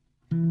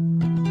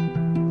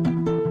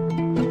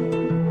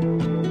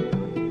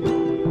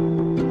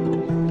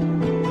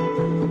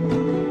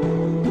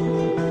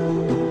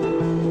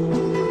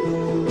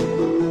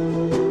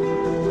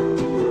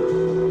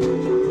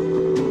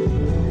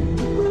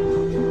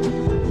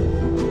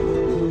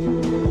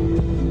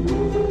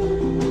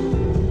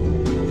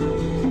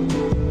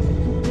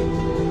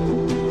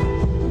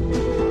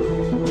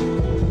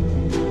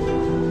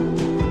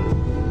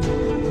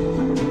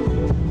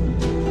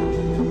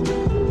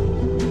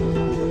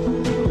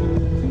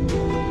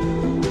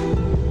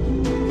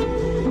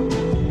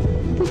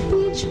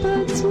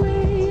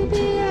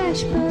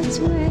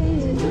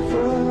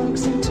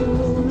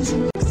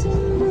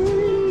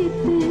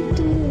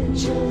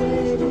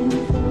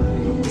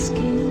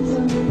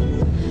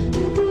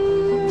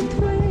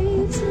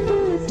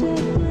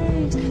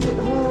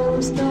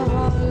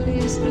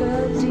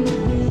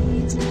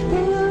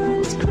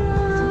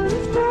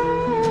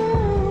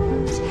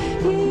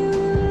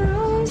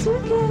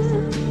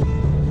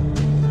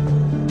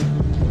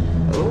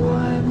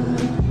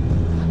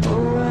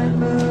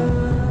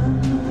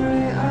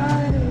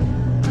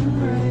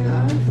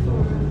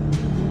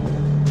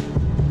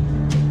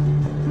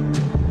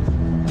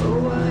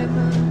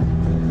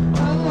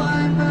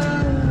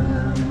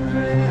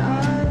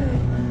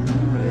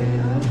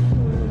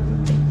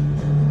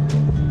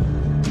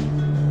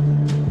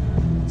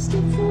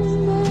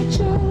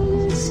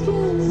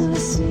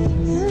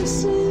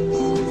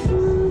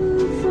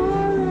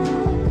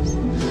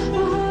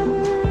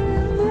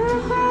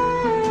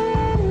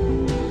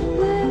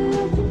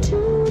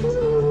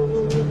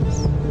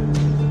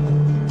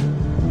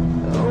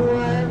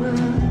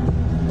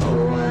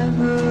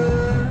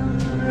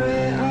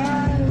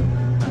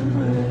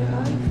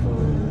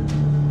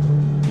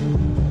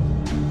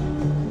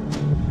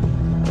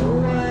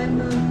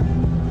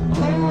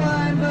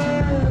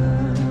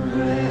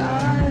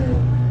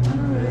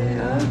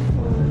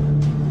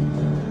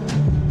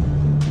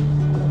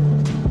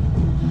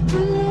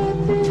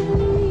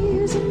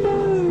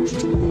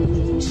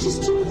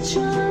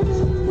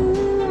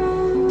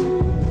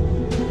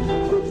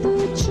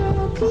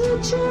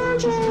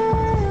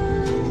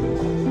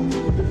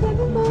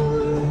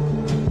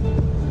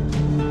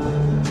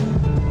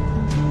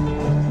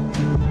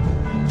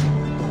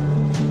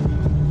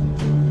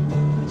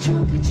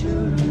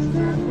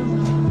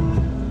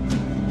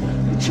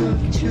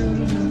 chubby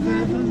children of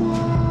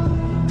evermore,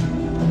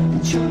 the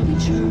chubby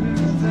children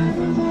of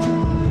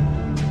evermore,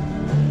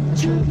 the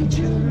chubby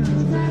children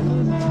of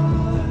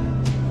evermore,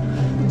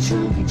 the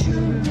chubby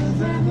children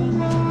of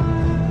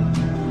evermore,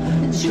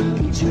 the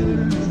chubby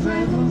children of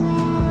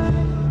evermore,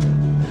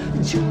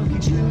 the chubby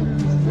children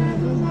of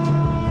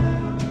evermore,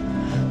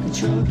 the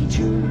chubby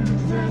children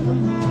of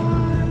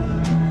evermore,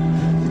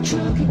 the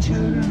chubby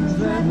children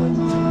of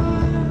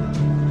evermore,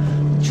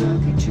 the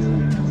chubby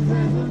children of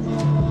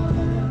evermore.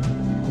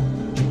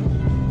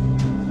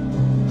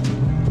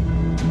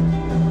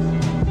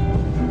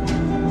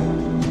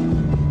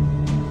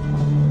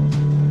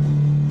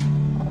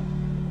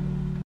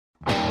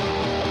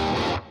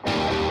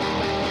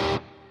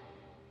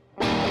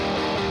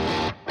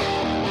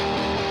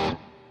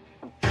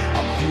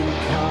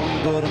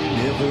 But I'm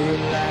never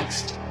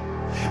relaxed.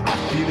 I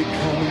feel it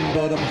coming,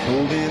 but I'm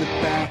holding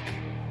it back.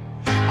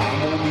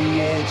 I'm on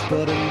the edge,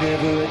 but I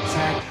never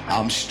attack.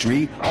 I'm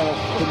straight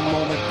off the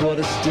moment, but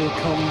I still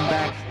come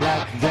back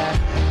like that.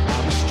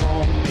 I'm a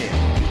strong man,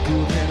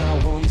 weaker than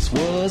I once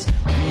was.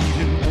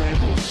 Breathing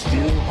brambles,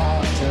 still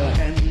hard to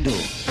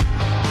handle.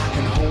 I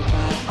can hold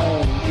my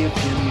own if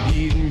you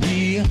need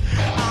me.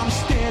 I'm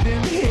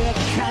standing here,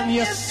 can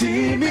you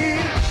see me?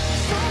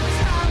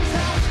 Sometimes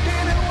I'm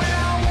standing where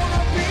I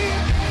wanna be.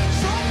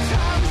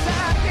 Sometimes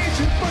I hate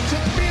you, but you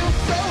feel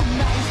so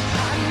nice.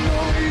 I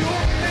know you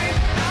think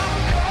I'm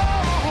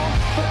gone,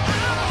 but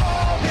I'm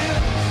all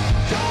in.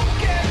 Don't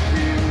get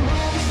me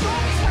wrong.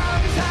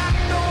 Sometimes I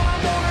know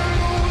I'm gonna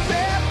lose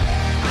it.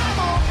 I'm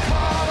all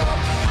caught up,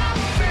 I'm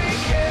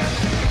thinking.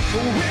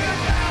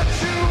 Without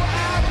you,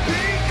 I'd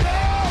be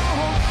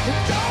gone.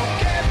 Don't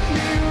get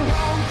me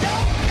wrong,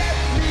 don't get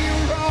me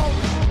wrong.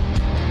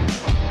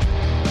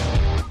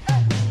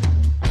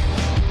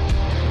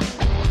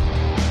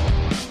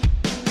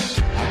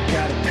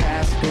 Got a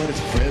past, but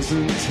it's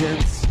present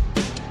tense.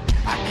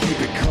 I keep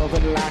it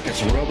covered like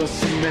it's rubber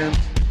cement.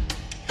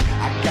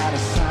 I got a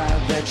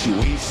side that you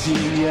ain't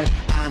seen yet.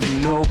 I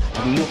know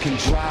I'm looking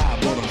dry,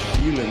 but I'm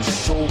feeling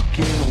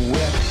soaking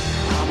wet.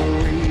 I'm a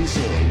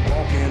razor,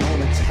 walking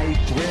on a tight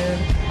thread.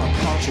 A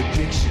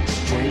contradiction,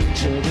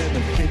 stranger than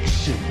the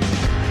fiction.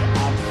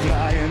 I'm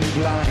flying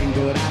blind,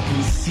 but I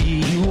can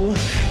see you.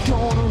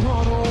 Don't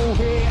run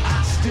away,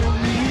 I still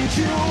need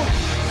you.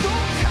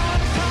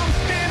 Sometimes I'm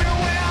standing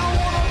where I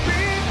wanna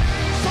be.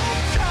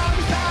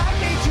 Sometimes I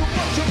hate you,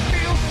 but you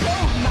feel so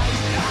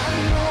nice. I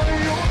know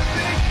you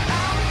think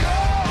I'm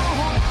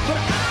gone, but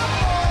I'm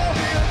all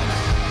in.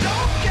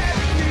 Don't get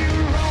me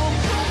wrong.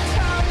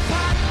 Sometimes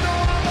I know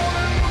I'm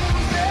gonna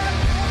lose it.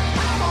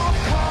 I'm all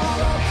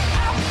caught up,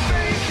 I'm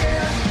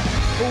thinking.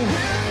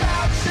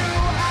 Without you,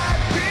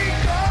 I'd be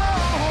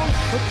gone.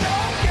 But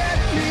don't get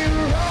me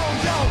wrong,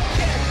 don't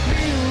get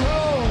me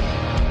wrong.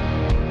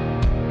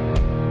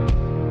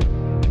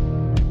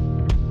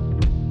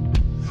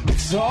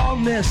 It's all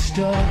messed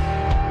up.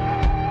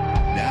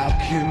 Now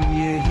can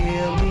you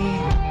hear me?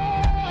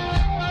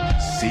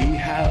 See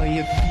how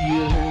you're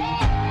feeling.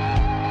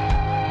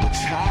 We'll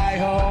tie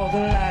all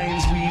the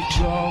lines we've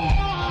drawn.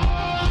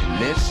 And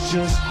let's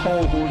just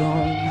hold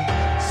on.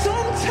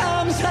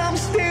 Sometimes I'm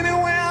standing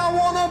where I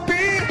wanna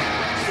be.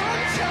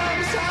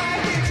 Sometimes I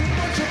hate you,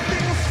 but you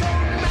feel so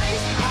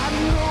nice. I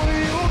know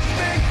you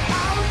think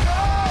I'm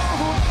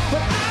gone,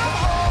 but I'm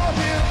all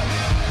in.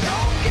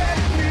 Don't get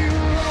me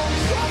wrong.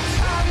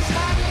 Sometimes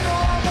I know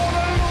I'm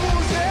gonna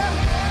lose it.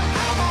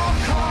 I'm all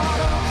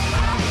caught up,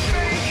 I'm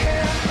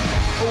thinking.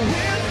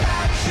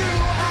 Without you,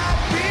 I'd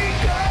be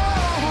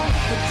gone.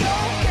 But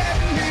don't get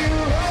me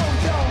wrong,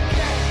 don't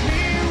get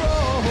me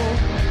wrong.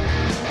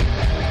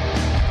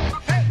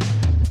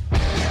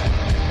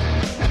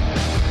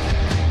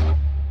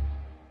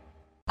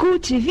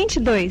 CUT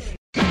 22.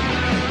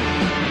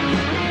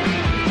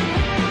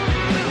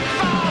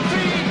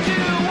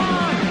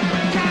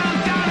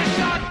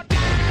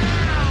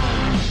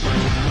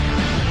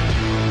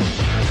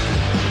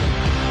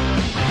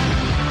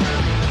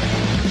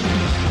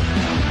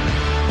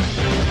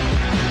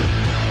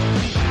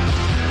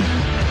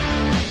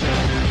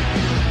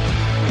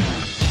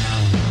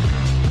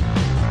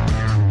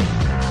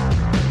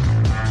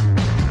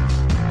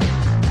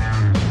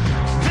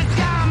 This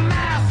guy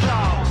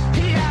Maslow,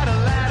 he had a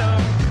letter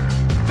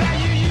that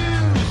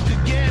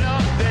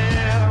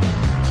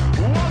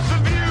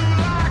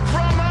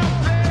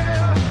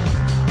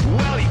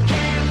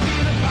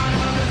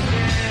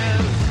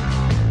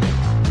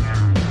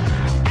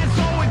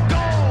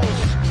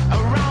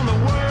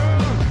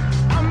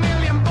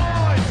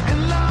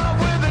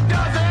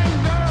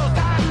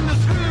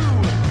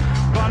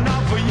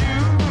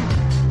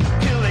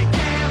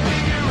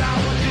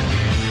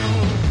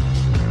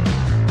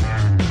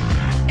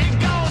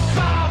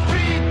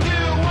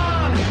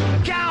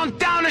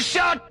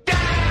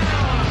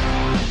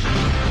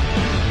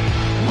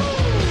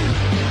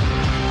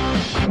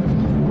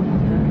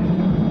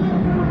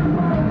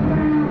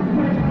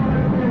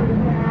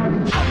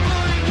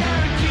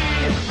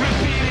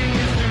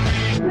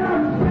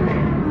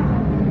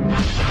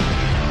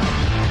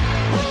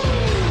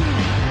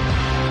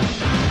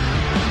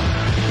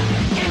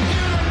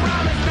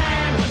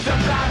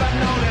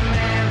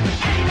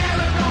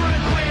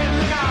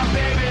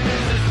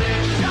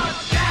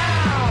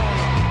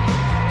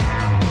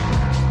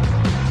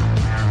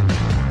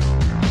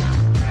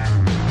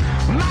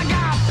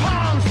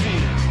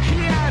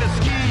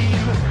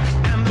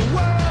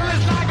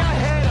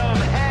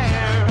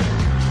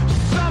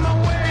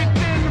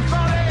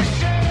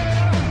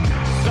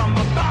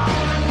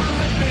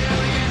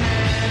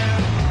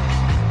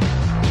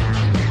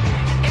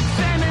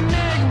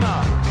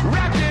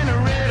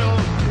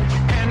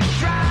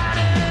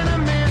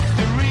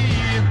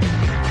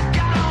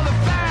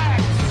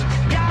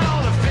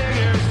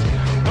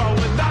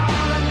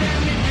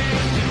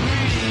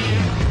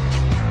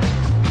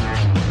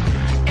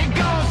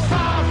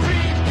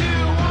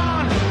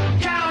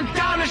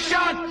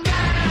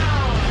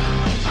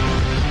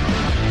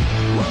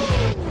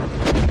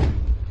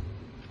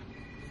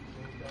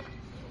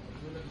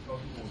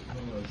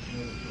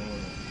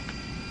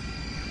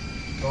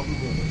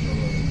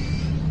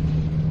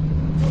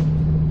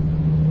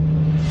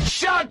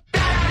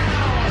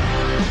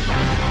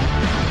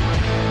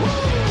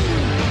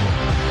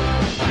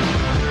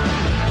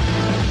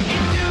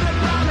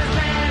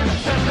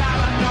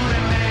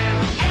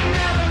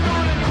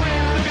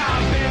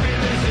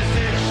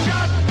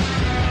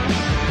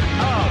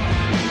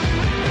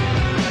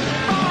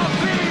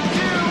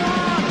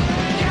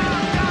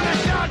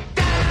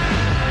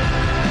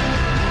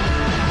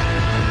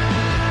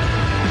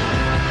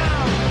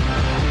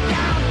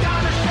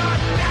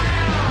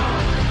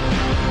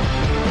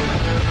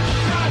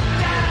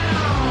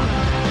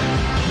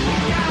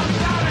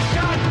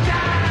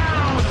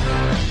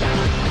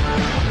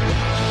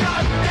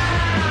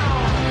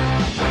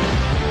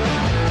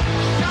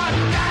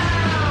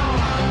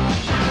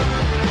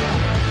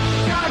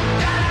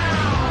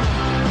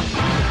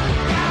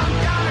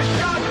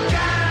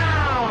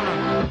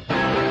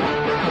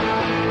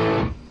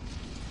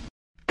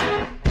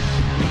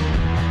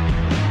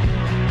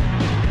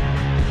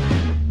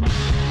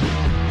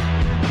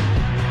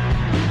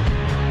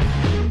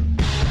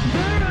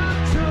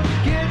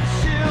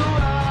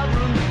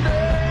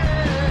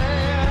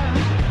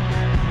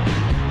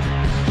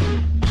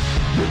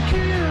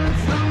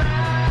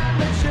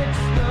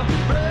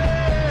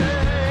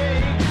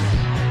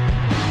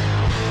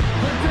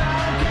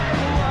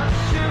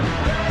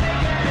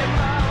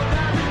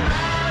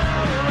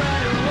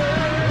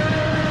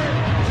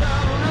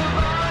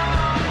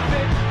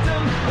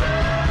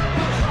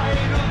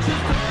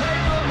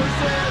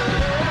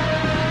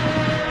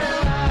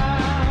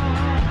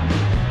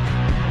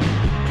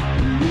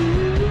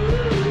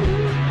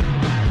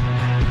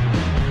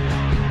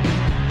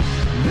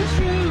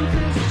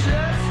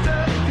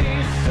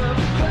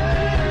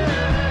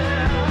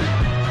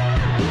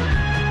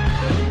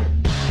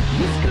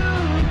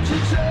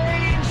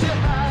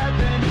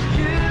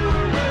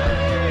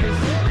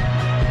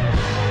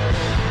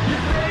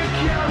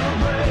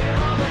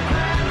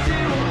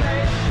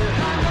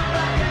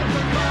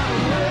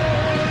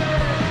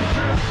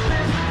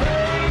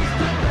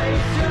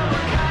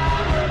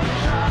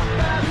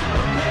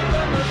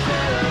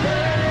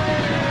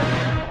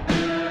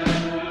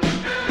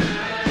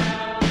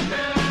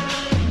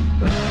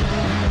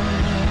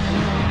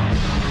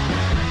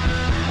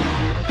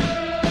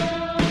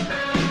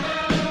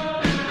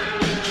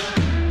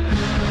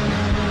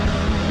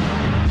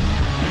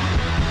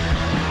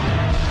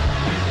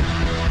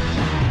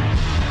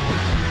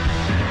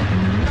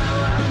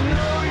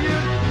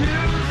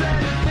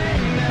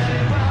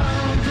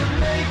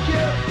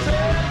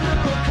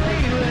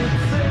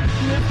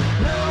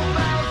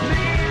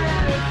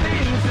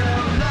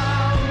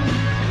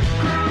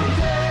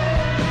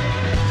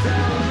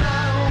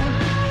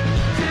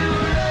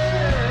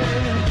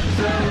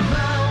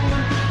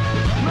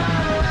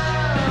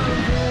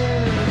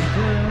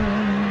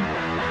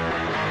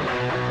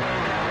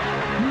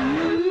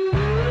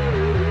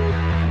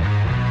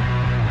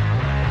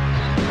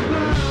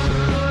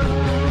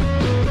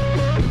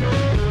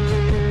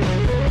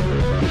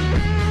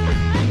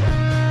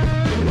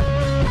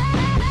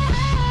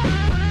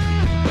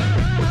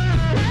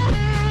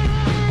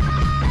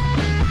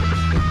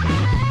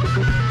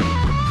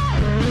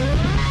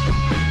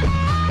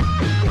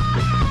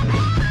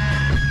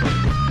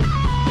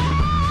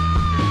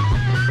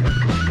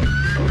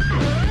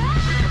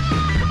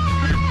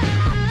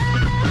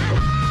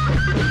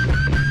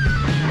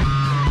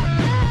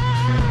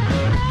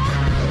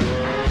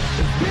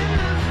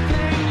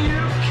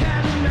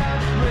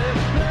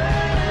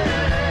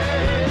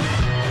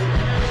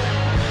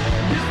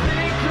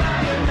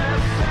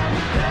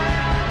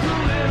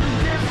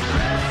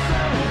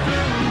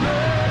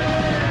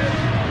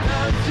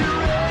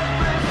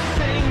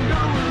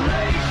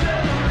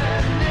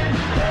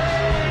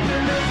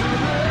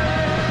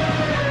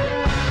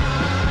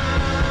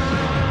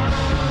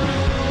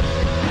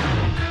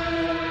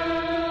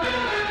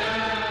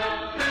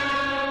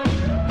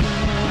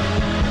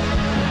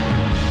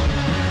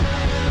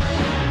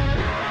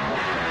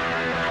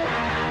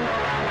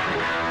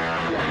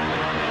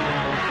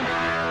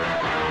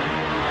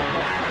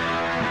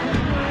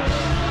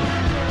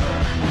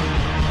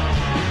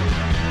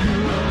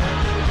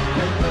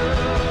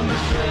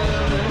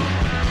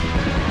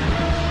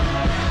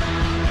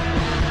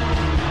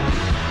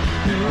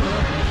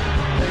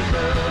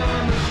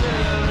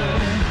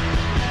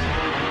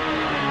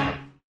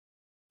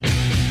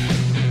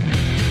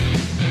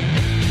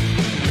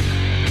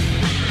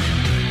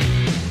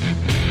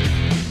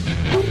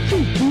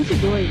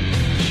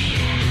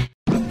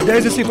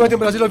 10h50 em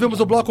Brasília,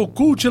 ouvimos o bloco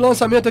Cult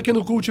Lançamento aqui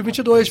no Cult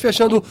 22,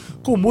 fechando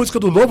com música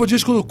do novo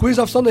disco do Queens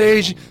of Stone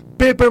Age,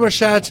 Paper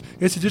Machete,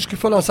 esse disco que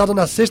foi lançado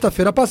na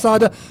sexta-feira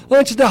passada.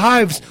 Antes The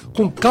Hives,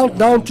 com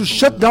Countdown to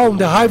Shutdown,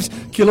 The Hives,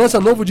 que lança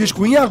novo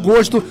disco em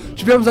agosto.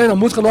 Tivemos aí a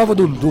música nova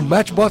do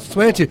Matchbox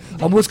 20,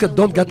 a música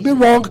Don't Get Me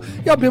Wrong,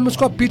 e abrimos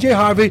com a PJ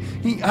Harvey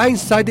em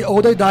Inside the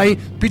Old I Die,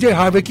 PJ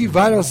Harvey que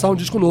vai lançar um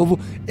disco novo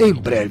em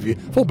breve.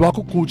 Foi o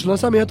bloco Cult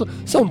Lançamento,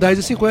 são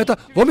 10h50,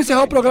 vamos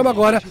encerrar o programa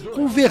agora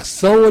com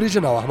versão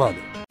original, Armando.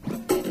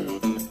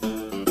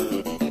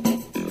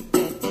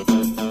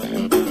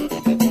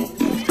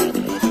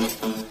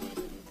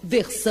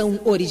 Versão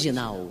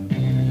original.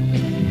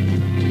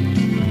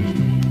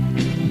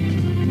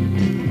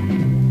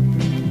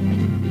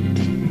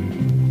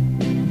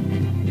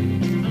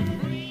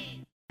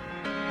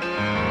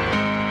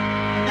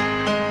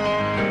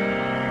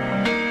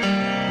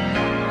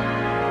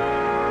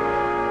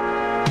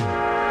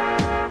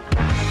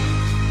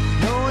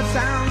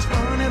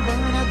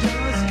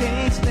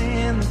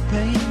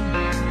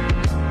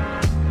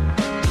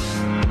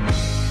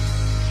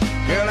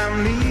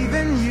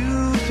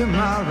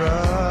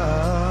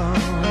 Tomorrow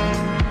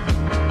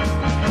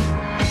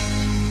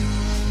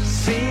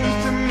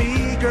seems to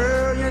me,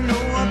 girl, you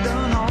know I've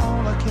done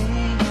all I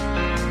can.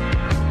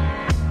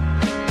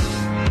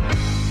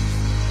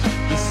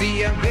 You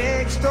see a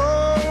big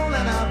stone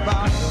and a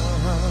bottle,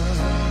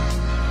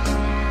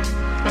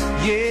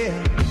 yeah.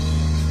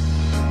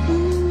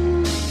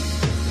 Ooh,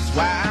 that's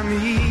why I'm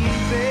easy.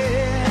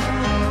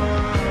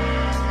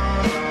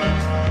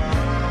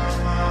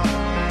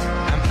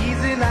 I'm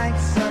easy like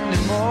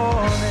Sunday morning.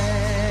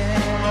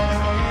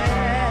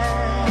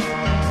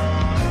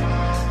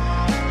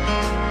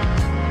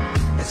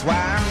 That's why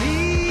I'm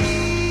easy.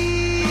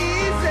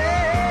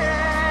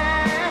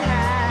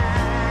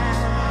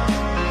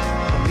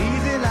 I'm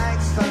easy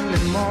like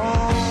Sunday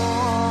morning.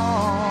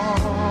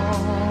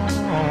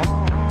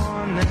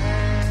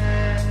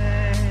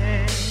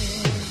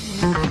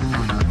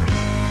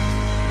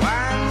 Why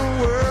in the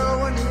world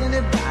would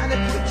anybody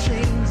put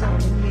chains on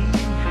me?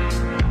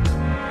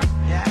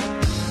 Yeah,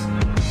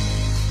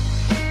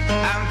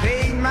 I've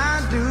paid my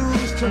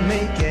dues to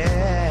make it.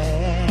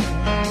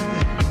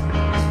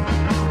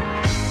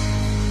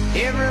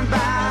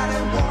 Everybody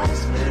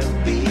wants me to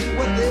be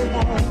what they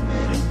want me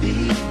to be.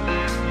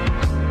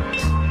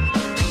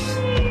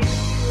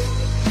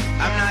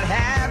 I'm not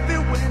happy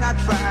when I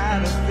try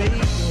to fake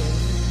it.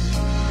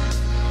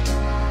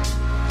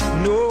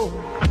 No.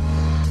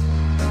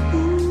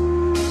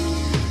 Ooh,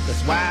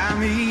 that's why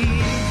I'm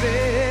easy.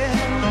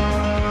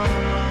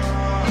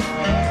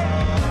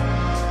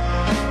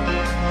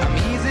 I'm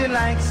easy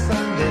like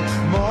Sunday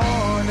morning.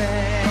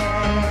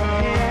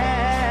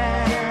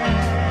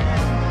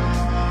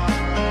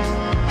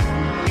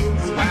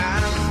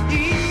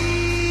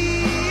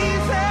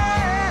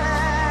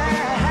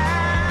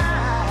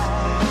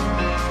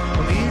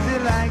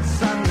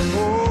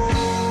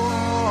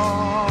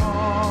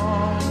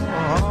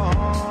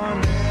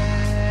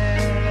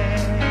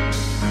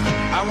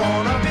 I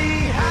wanna be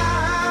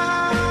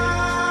high,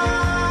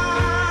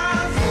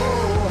 so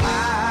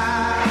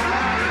high.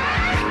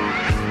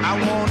 I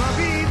wanna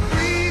be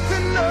free to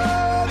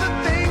know the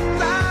things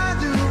I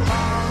do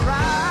are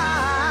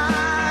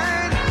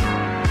right.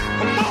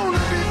 I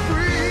wanna be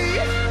free,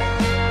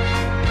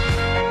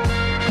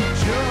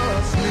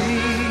 just me,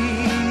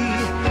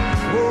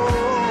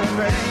 oh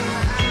baby.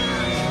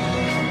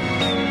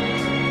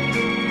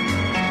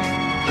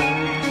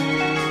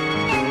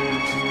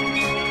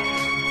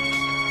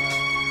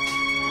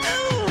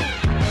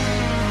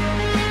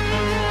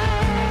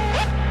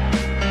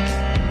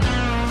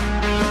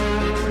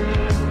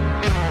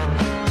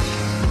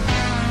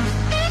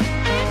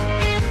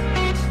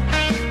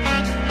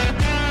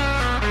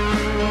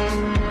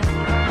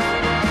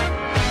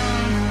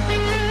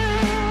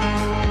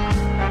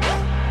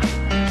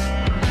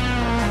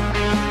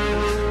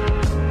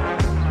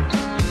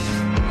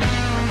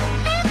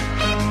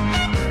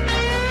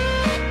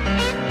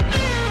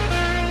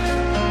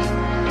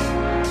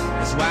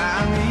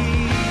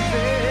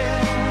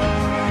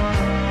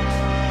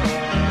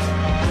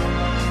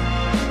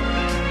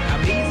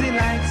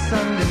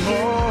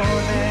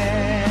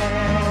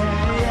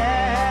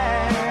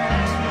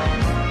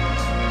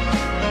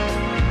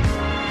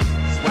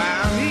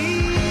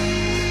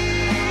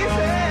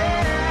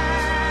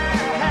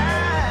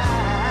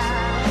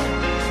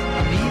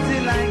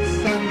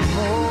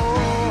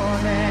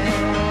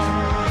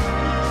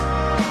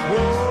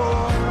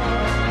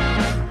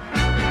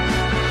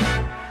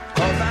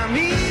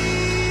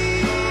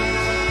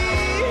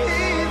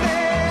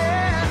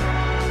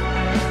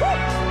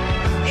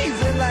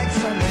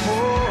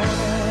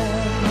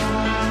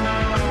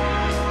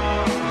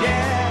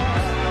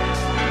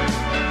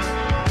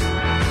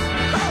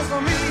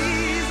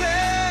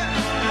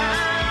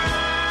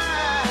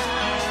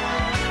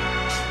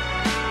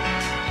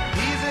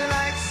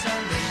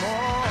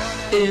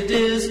 It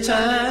is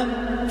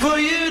time for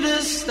you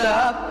to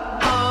stop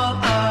all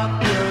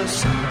of your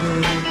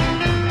singing.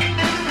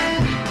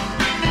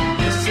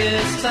 This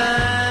is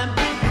time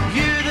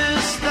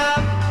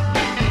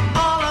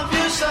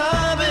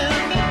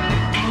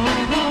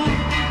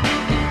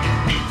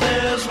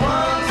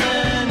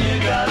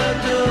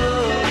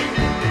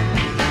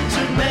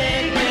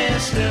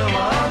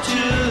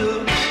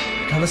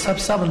stop,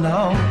 stop it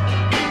now.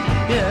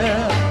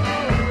 Yeah.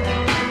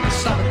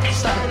 Stop it,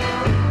 stop it.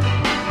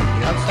 You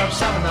gotta stop,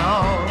 stop it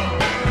now.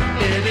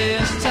 It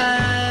is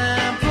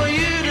time for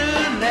you to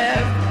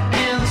laugh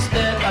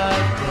instead of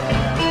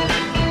cry.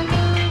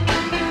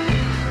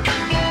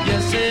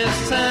 Yes,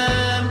 it's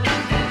time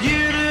for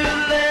you to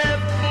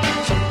laugh,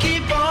 so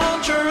keep on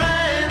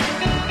trying.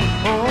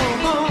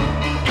 Oh,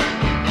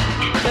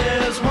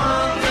 there's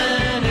one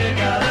thing you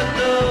gotta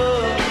do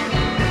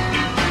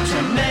to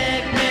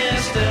make me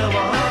still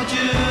want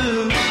you.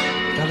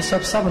 Gotta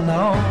stop, stop it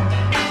now.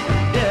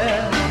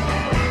 Yeah.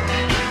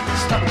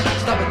 Stop it,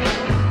 stop it.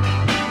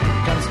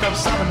 Gotta stop,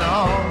 stop it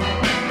now.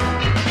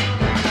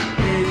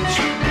 Each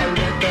let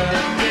the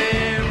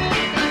dream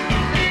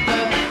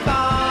that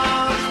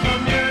falls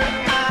from your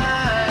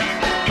eyes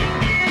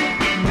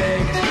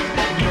makes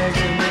me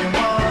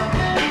want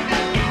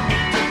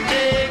to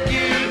take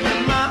you in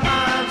my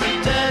arms and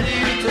tell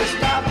you to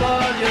stop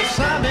all your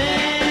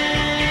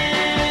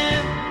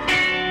sobbing.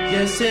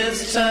 Yes,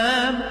 it's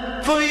time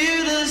for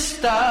you to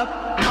stop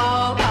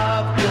all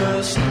of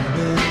your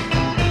sobbing.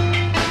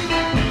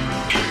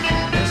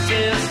 Yes,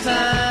 it's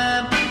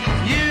time for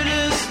you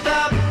to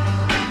stop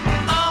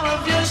all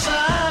of your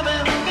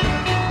sobbing.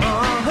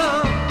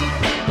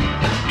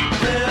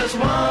 There's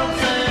one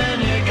thing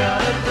you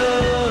gotta do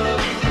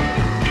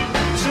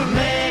to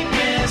make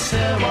me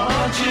still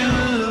want you.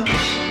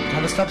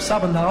 Gotta stop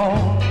sobbing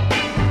now.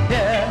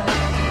 Yeah.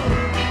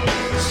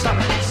 Stop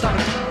it, stop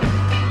it.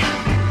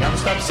 Gotta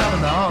stop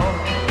sobbing now.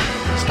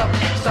 Stop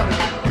it, stop it.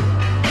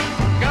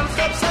 Gotta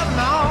stop sobbing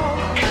now.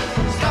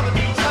 Stop it,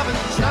 stop it,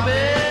 stop it.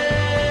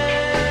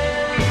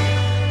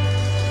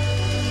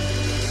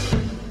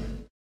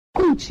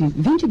 Cult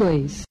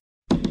 22.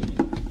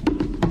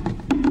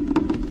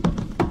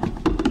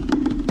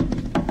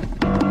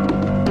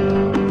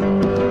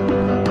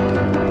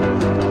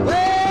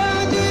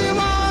 Well, do you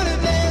wanna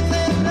dance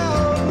and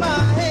hold my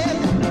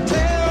hand?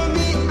 Tell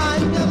me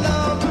I'm your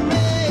lover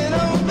man,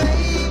 oh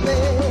baby.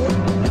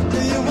 Do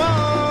you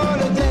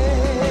wanna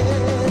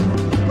dance?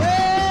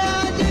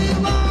 Well, do you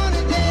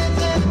wanna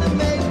dance and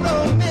make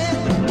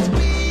romance?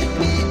 Squeeze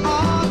me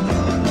all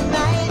through the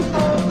night,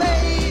 oh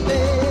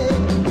baby.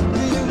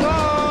 Do you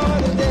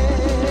wanna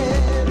dance?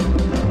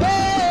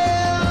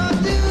 Well,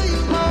 do you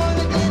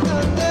wanna dance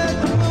under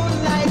the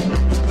moonlight?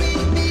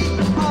 Squeeze me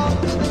all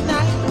through the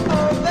night,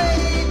 oh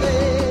baby.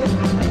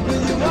 Do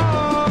you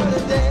wanna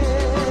dance?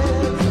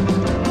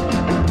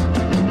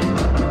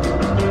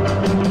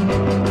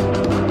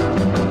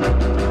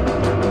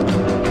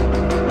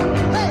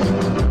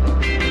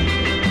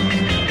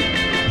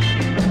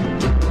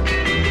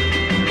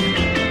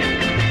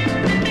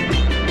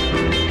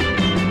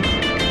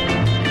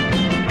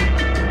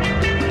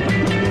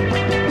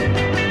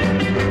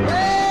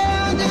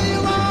 Well, do you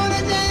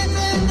wanna dance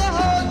and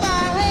hold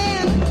my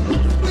hand?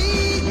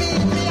 Squeeze me,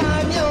 say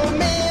I'm your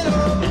man, oh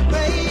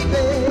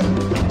baby.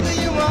 Do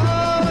you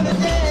wanna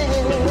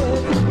dance?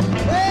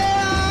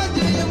 Well,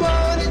 do you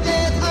wanna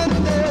dance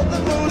under the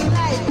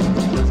moonlight?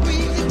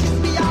 Squeeze and kiss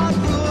me all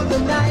through the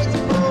night,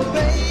 oh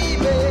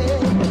baby.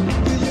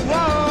 Do you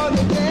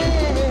wanna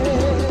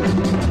dance?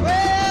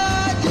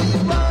 Well, do you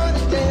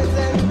wanna dance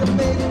and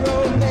make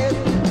romance?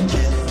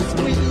 Kiss and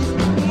squeeze,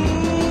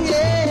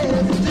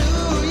 yes. Do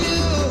you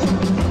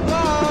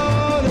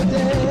wanna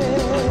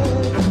dance?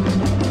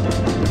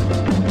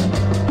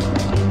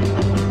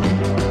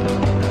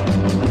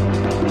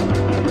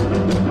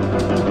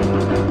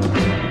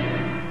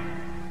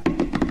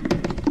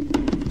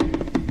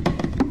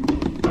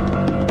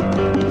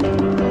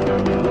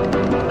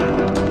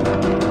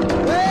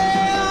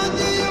 Well,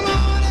 do you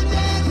wanna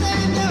dance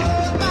and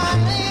hold my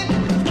hand?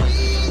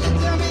 Squeeze and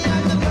tell me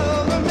I'm the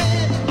lover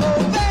man,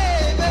 oh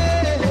baby.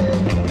 Do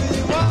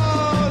you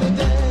wanna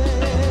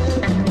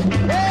dance?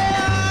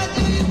 Well,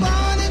 do you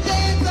wanna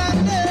dance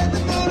under the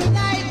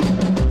moonlight?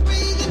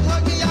 Squeeze and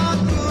hug me all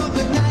through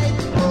the night,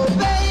 oh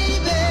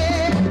baby.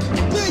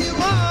 Do you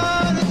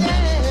wanna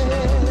dance?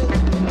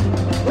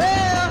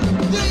 Well,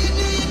 do you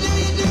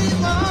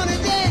wanna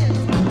dance?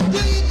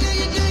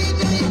 Do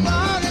you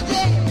wanna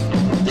dance?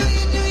 Do you wanna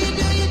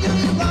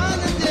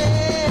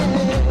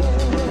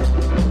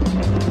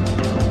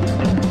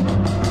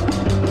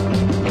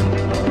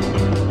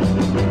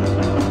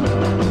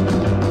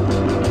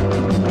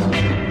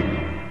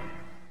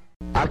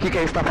Aqui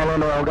quem está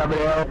falando é o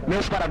Gabriel.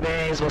 Meus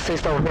parabéns, vocês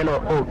estão ouvindo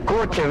o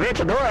Cult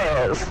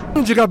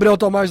 22. De Gabriel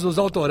Tomás dos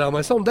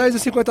Autoramas. São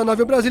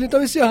 10h59 em Brasília,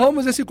 então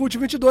encerramos esse Cult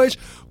 22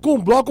 com o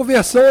bloco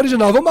versão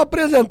original. Vamos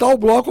apresentar o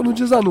bloco no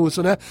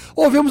desanúncio, né?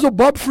 Ouvimos o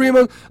Bob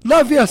Freeman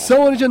na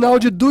versão original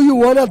de Do You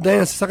Wanna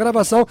Dance. Essa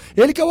gravação,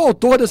 ele que é o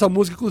autor dessa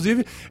música,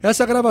 inclusive,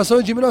 essa gravação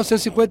é de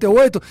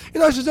 1958, e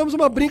nós fizemos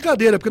uma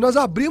brincadeira, porque nós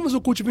abrimos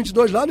o Cult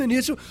 22 lá no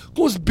início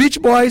com os Beach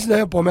Boys,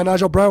 né? Por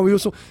homenagem ao Brian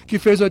Wilson, que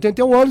fez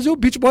 81 anos, e o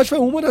Beach Boys foi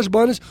uma das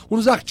bandas, um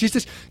dos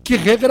artistas que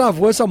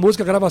regravou essa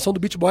música. A gravação do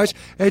Beach Boys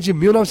é de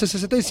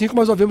 1965,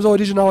 mas ouvimos a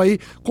original aí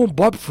com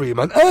Bob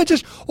Freeman.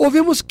 Antes,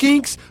 ouvimos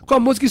Kinks com a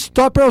música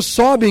Stop Your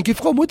Sobbing, que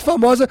ficou muito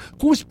famosa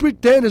com os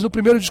Pretenders, no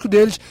primeiro disco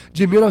deles,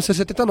 de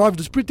 1979,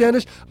 dos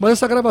Pretenders, mas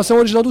essa gravação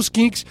original dos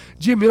Kinks,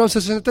 de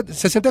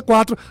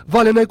 1964,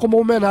 valendo aí como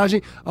uma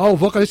homenagem ao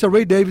vocalista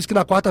Ray Davies, que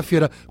na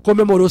quarta-feira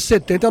comemorou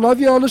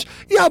 79 anos,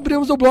 e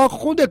abrimos o bloco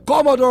com The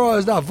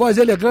Commodores, na voz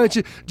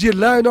elegante de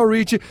Lionel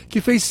Richie,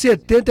 que fez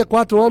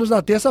 74 anos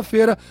na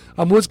terça-feira,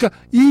 a música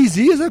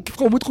Easy, que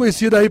ficou muito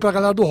conhecida aí pra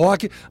galera do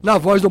rock, na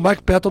voz do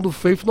Mike Patton do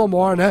Faith No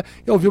More, né?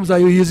 E ouvimos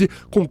aí o Easy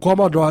com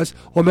Commodores,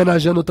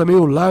 homenageando também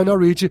o Lionel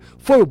Richie.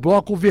 Foi o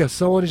bloco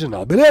versão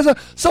original, beleza?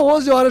 São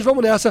 11 horas,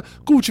 vamos nessa.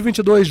 Cult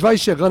 22 vai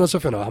chegando ao seu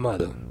final,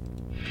 Armando.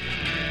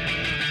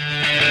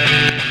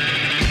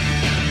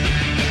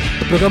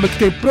 Programa que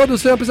tem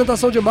produção e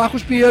apresentação de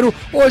Marcos Pinheiro,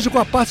 hoje com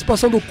a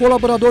participação do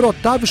colaborador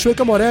Otávio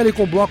Chueca Morelli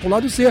com o bloco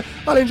Lado C,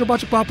 além de um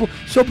bate-papo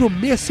sobre o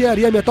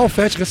Mercearia Metal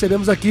Fest.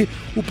 Recebemos aqui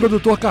o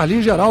produtor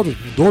Carlinhos Geraldo,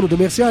 dono do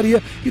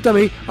Mercearia, e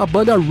também a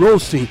banda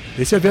Roasting,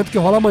 esse evento que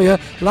rola amanhã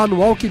lá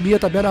no Alquimia,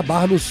 também na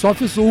Barra, no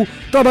Soft Sul.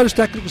 Trabalhos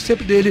técnicos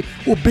sempre dele,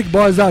 o Big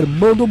Boss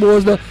Armando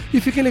Mosna, e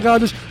fiquem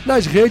ligados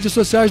nas redes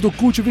sociais do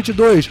Cult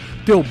 22,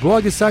 tem o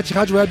blog e site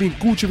rádio web em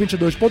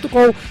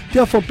cult22.com, tem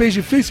a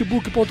fanpage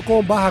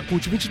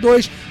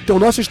facebook.com/cult22, tem o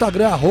nosso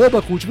Instagram,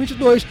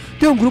 @cult22,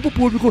 tem um grupo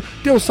público,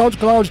 tem o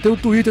SoundCloud, tem o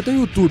Twitter, tem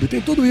o YouTube,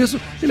 tem tudo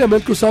isso. E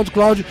lembrando que o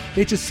SoundCloud, a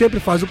gente sempre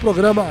faz o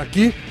programa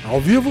aqui, ao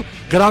vivo,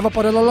 grava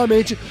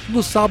paralelamente,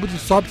 no sábado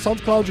sobe o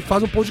SoundCloud,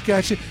 faz um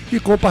podcast e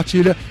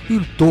compartilha em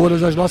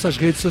todas as nossas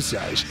redes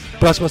sociais.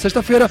 Próxima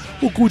sexta-feira,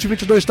 o Cult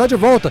 22 está de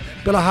volta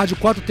pela Rádio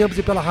 4 Tempos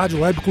e pela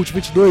Rádio Web Cult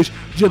 22,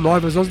 de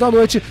 9 às 11 da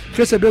noite,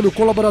 recebendo o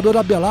colaborador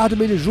Abelardo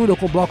Mendes Júnior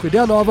com o bloco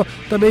Ideia Nova.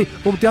 Também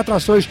vamos ter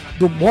atrações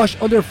do Mosh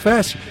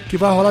Underfest, que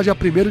vai rolar dia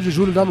 1º de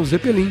julho lá no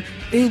Zeppelin,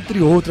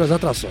 entre outras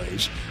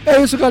atrações.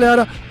 É isso,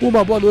 galera.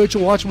 Uma boa noite,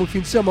 um ótimo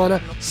fim de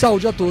semana.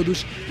 Saúde a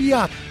todos e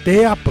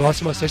até a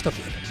próxima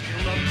sexta-feira.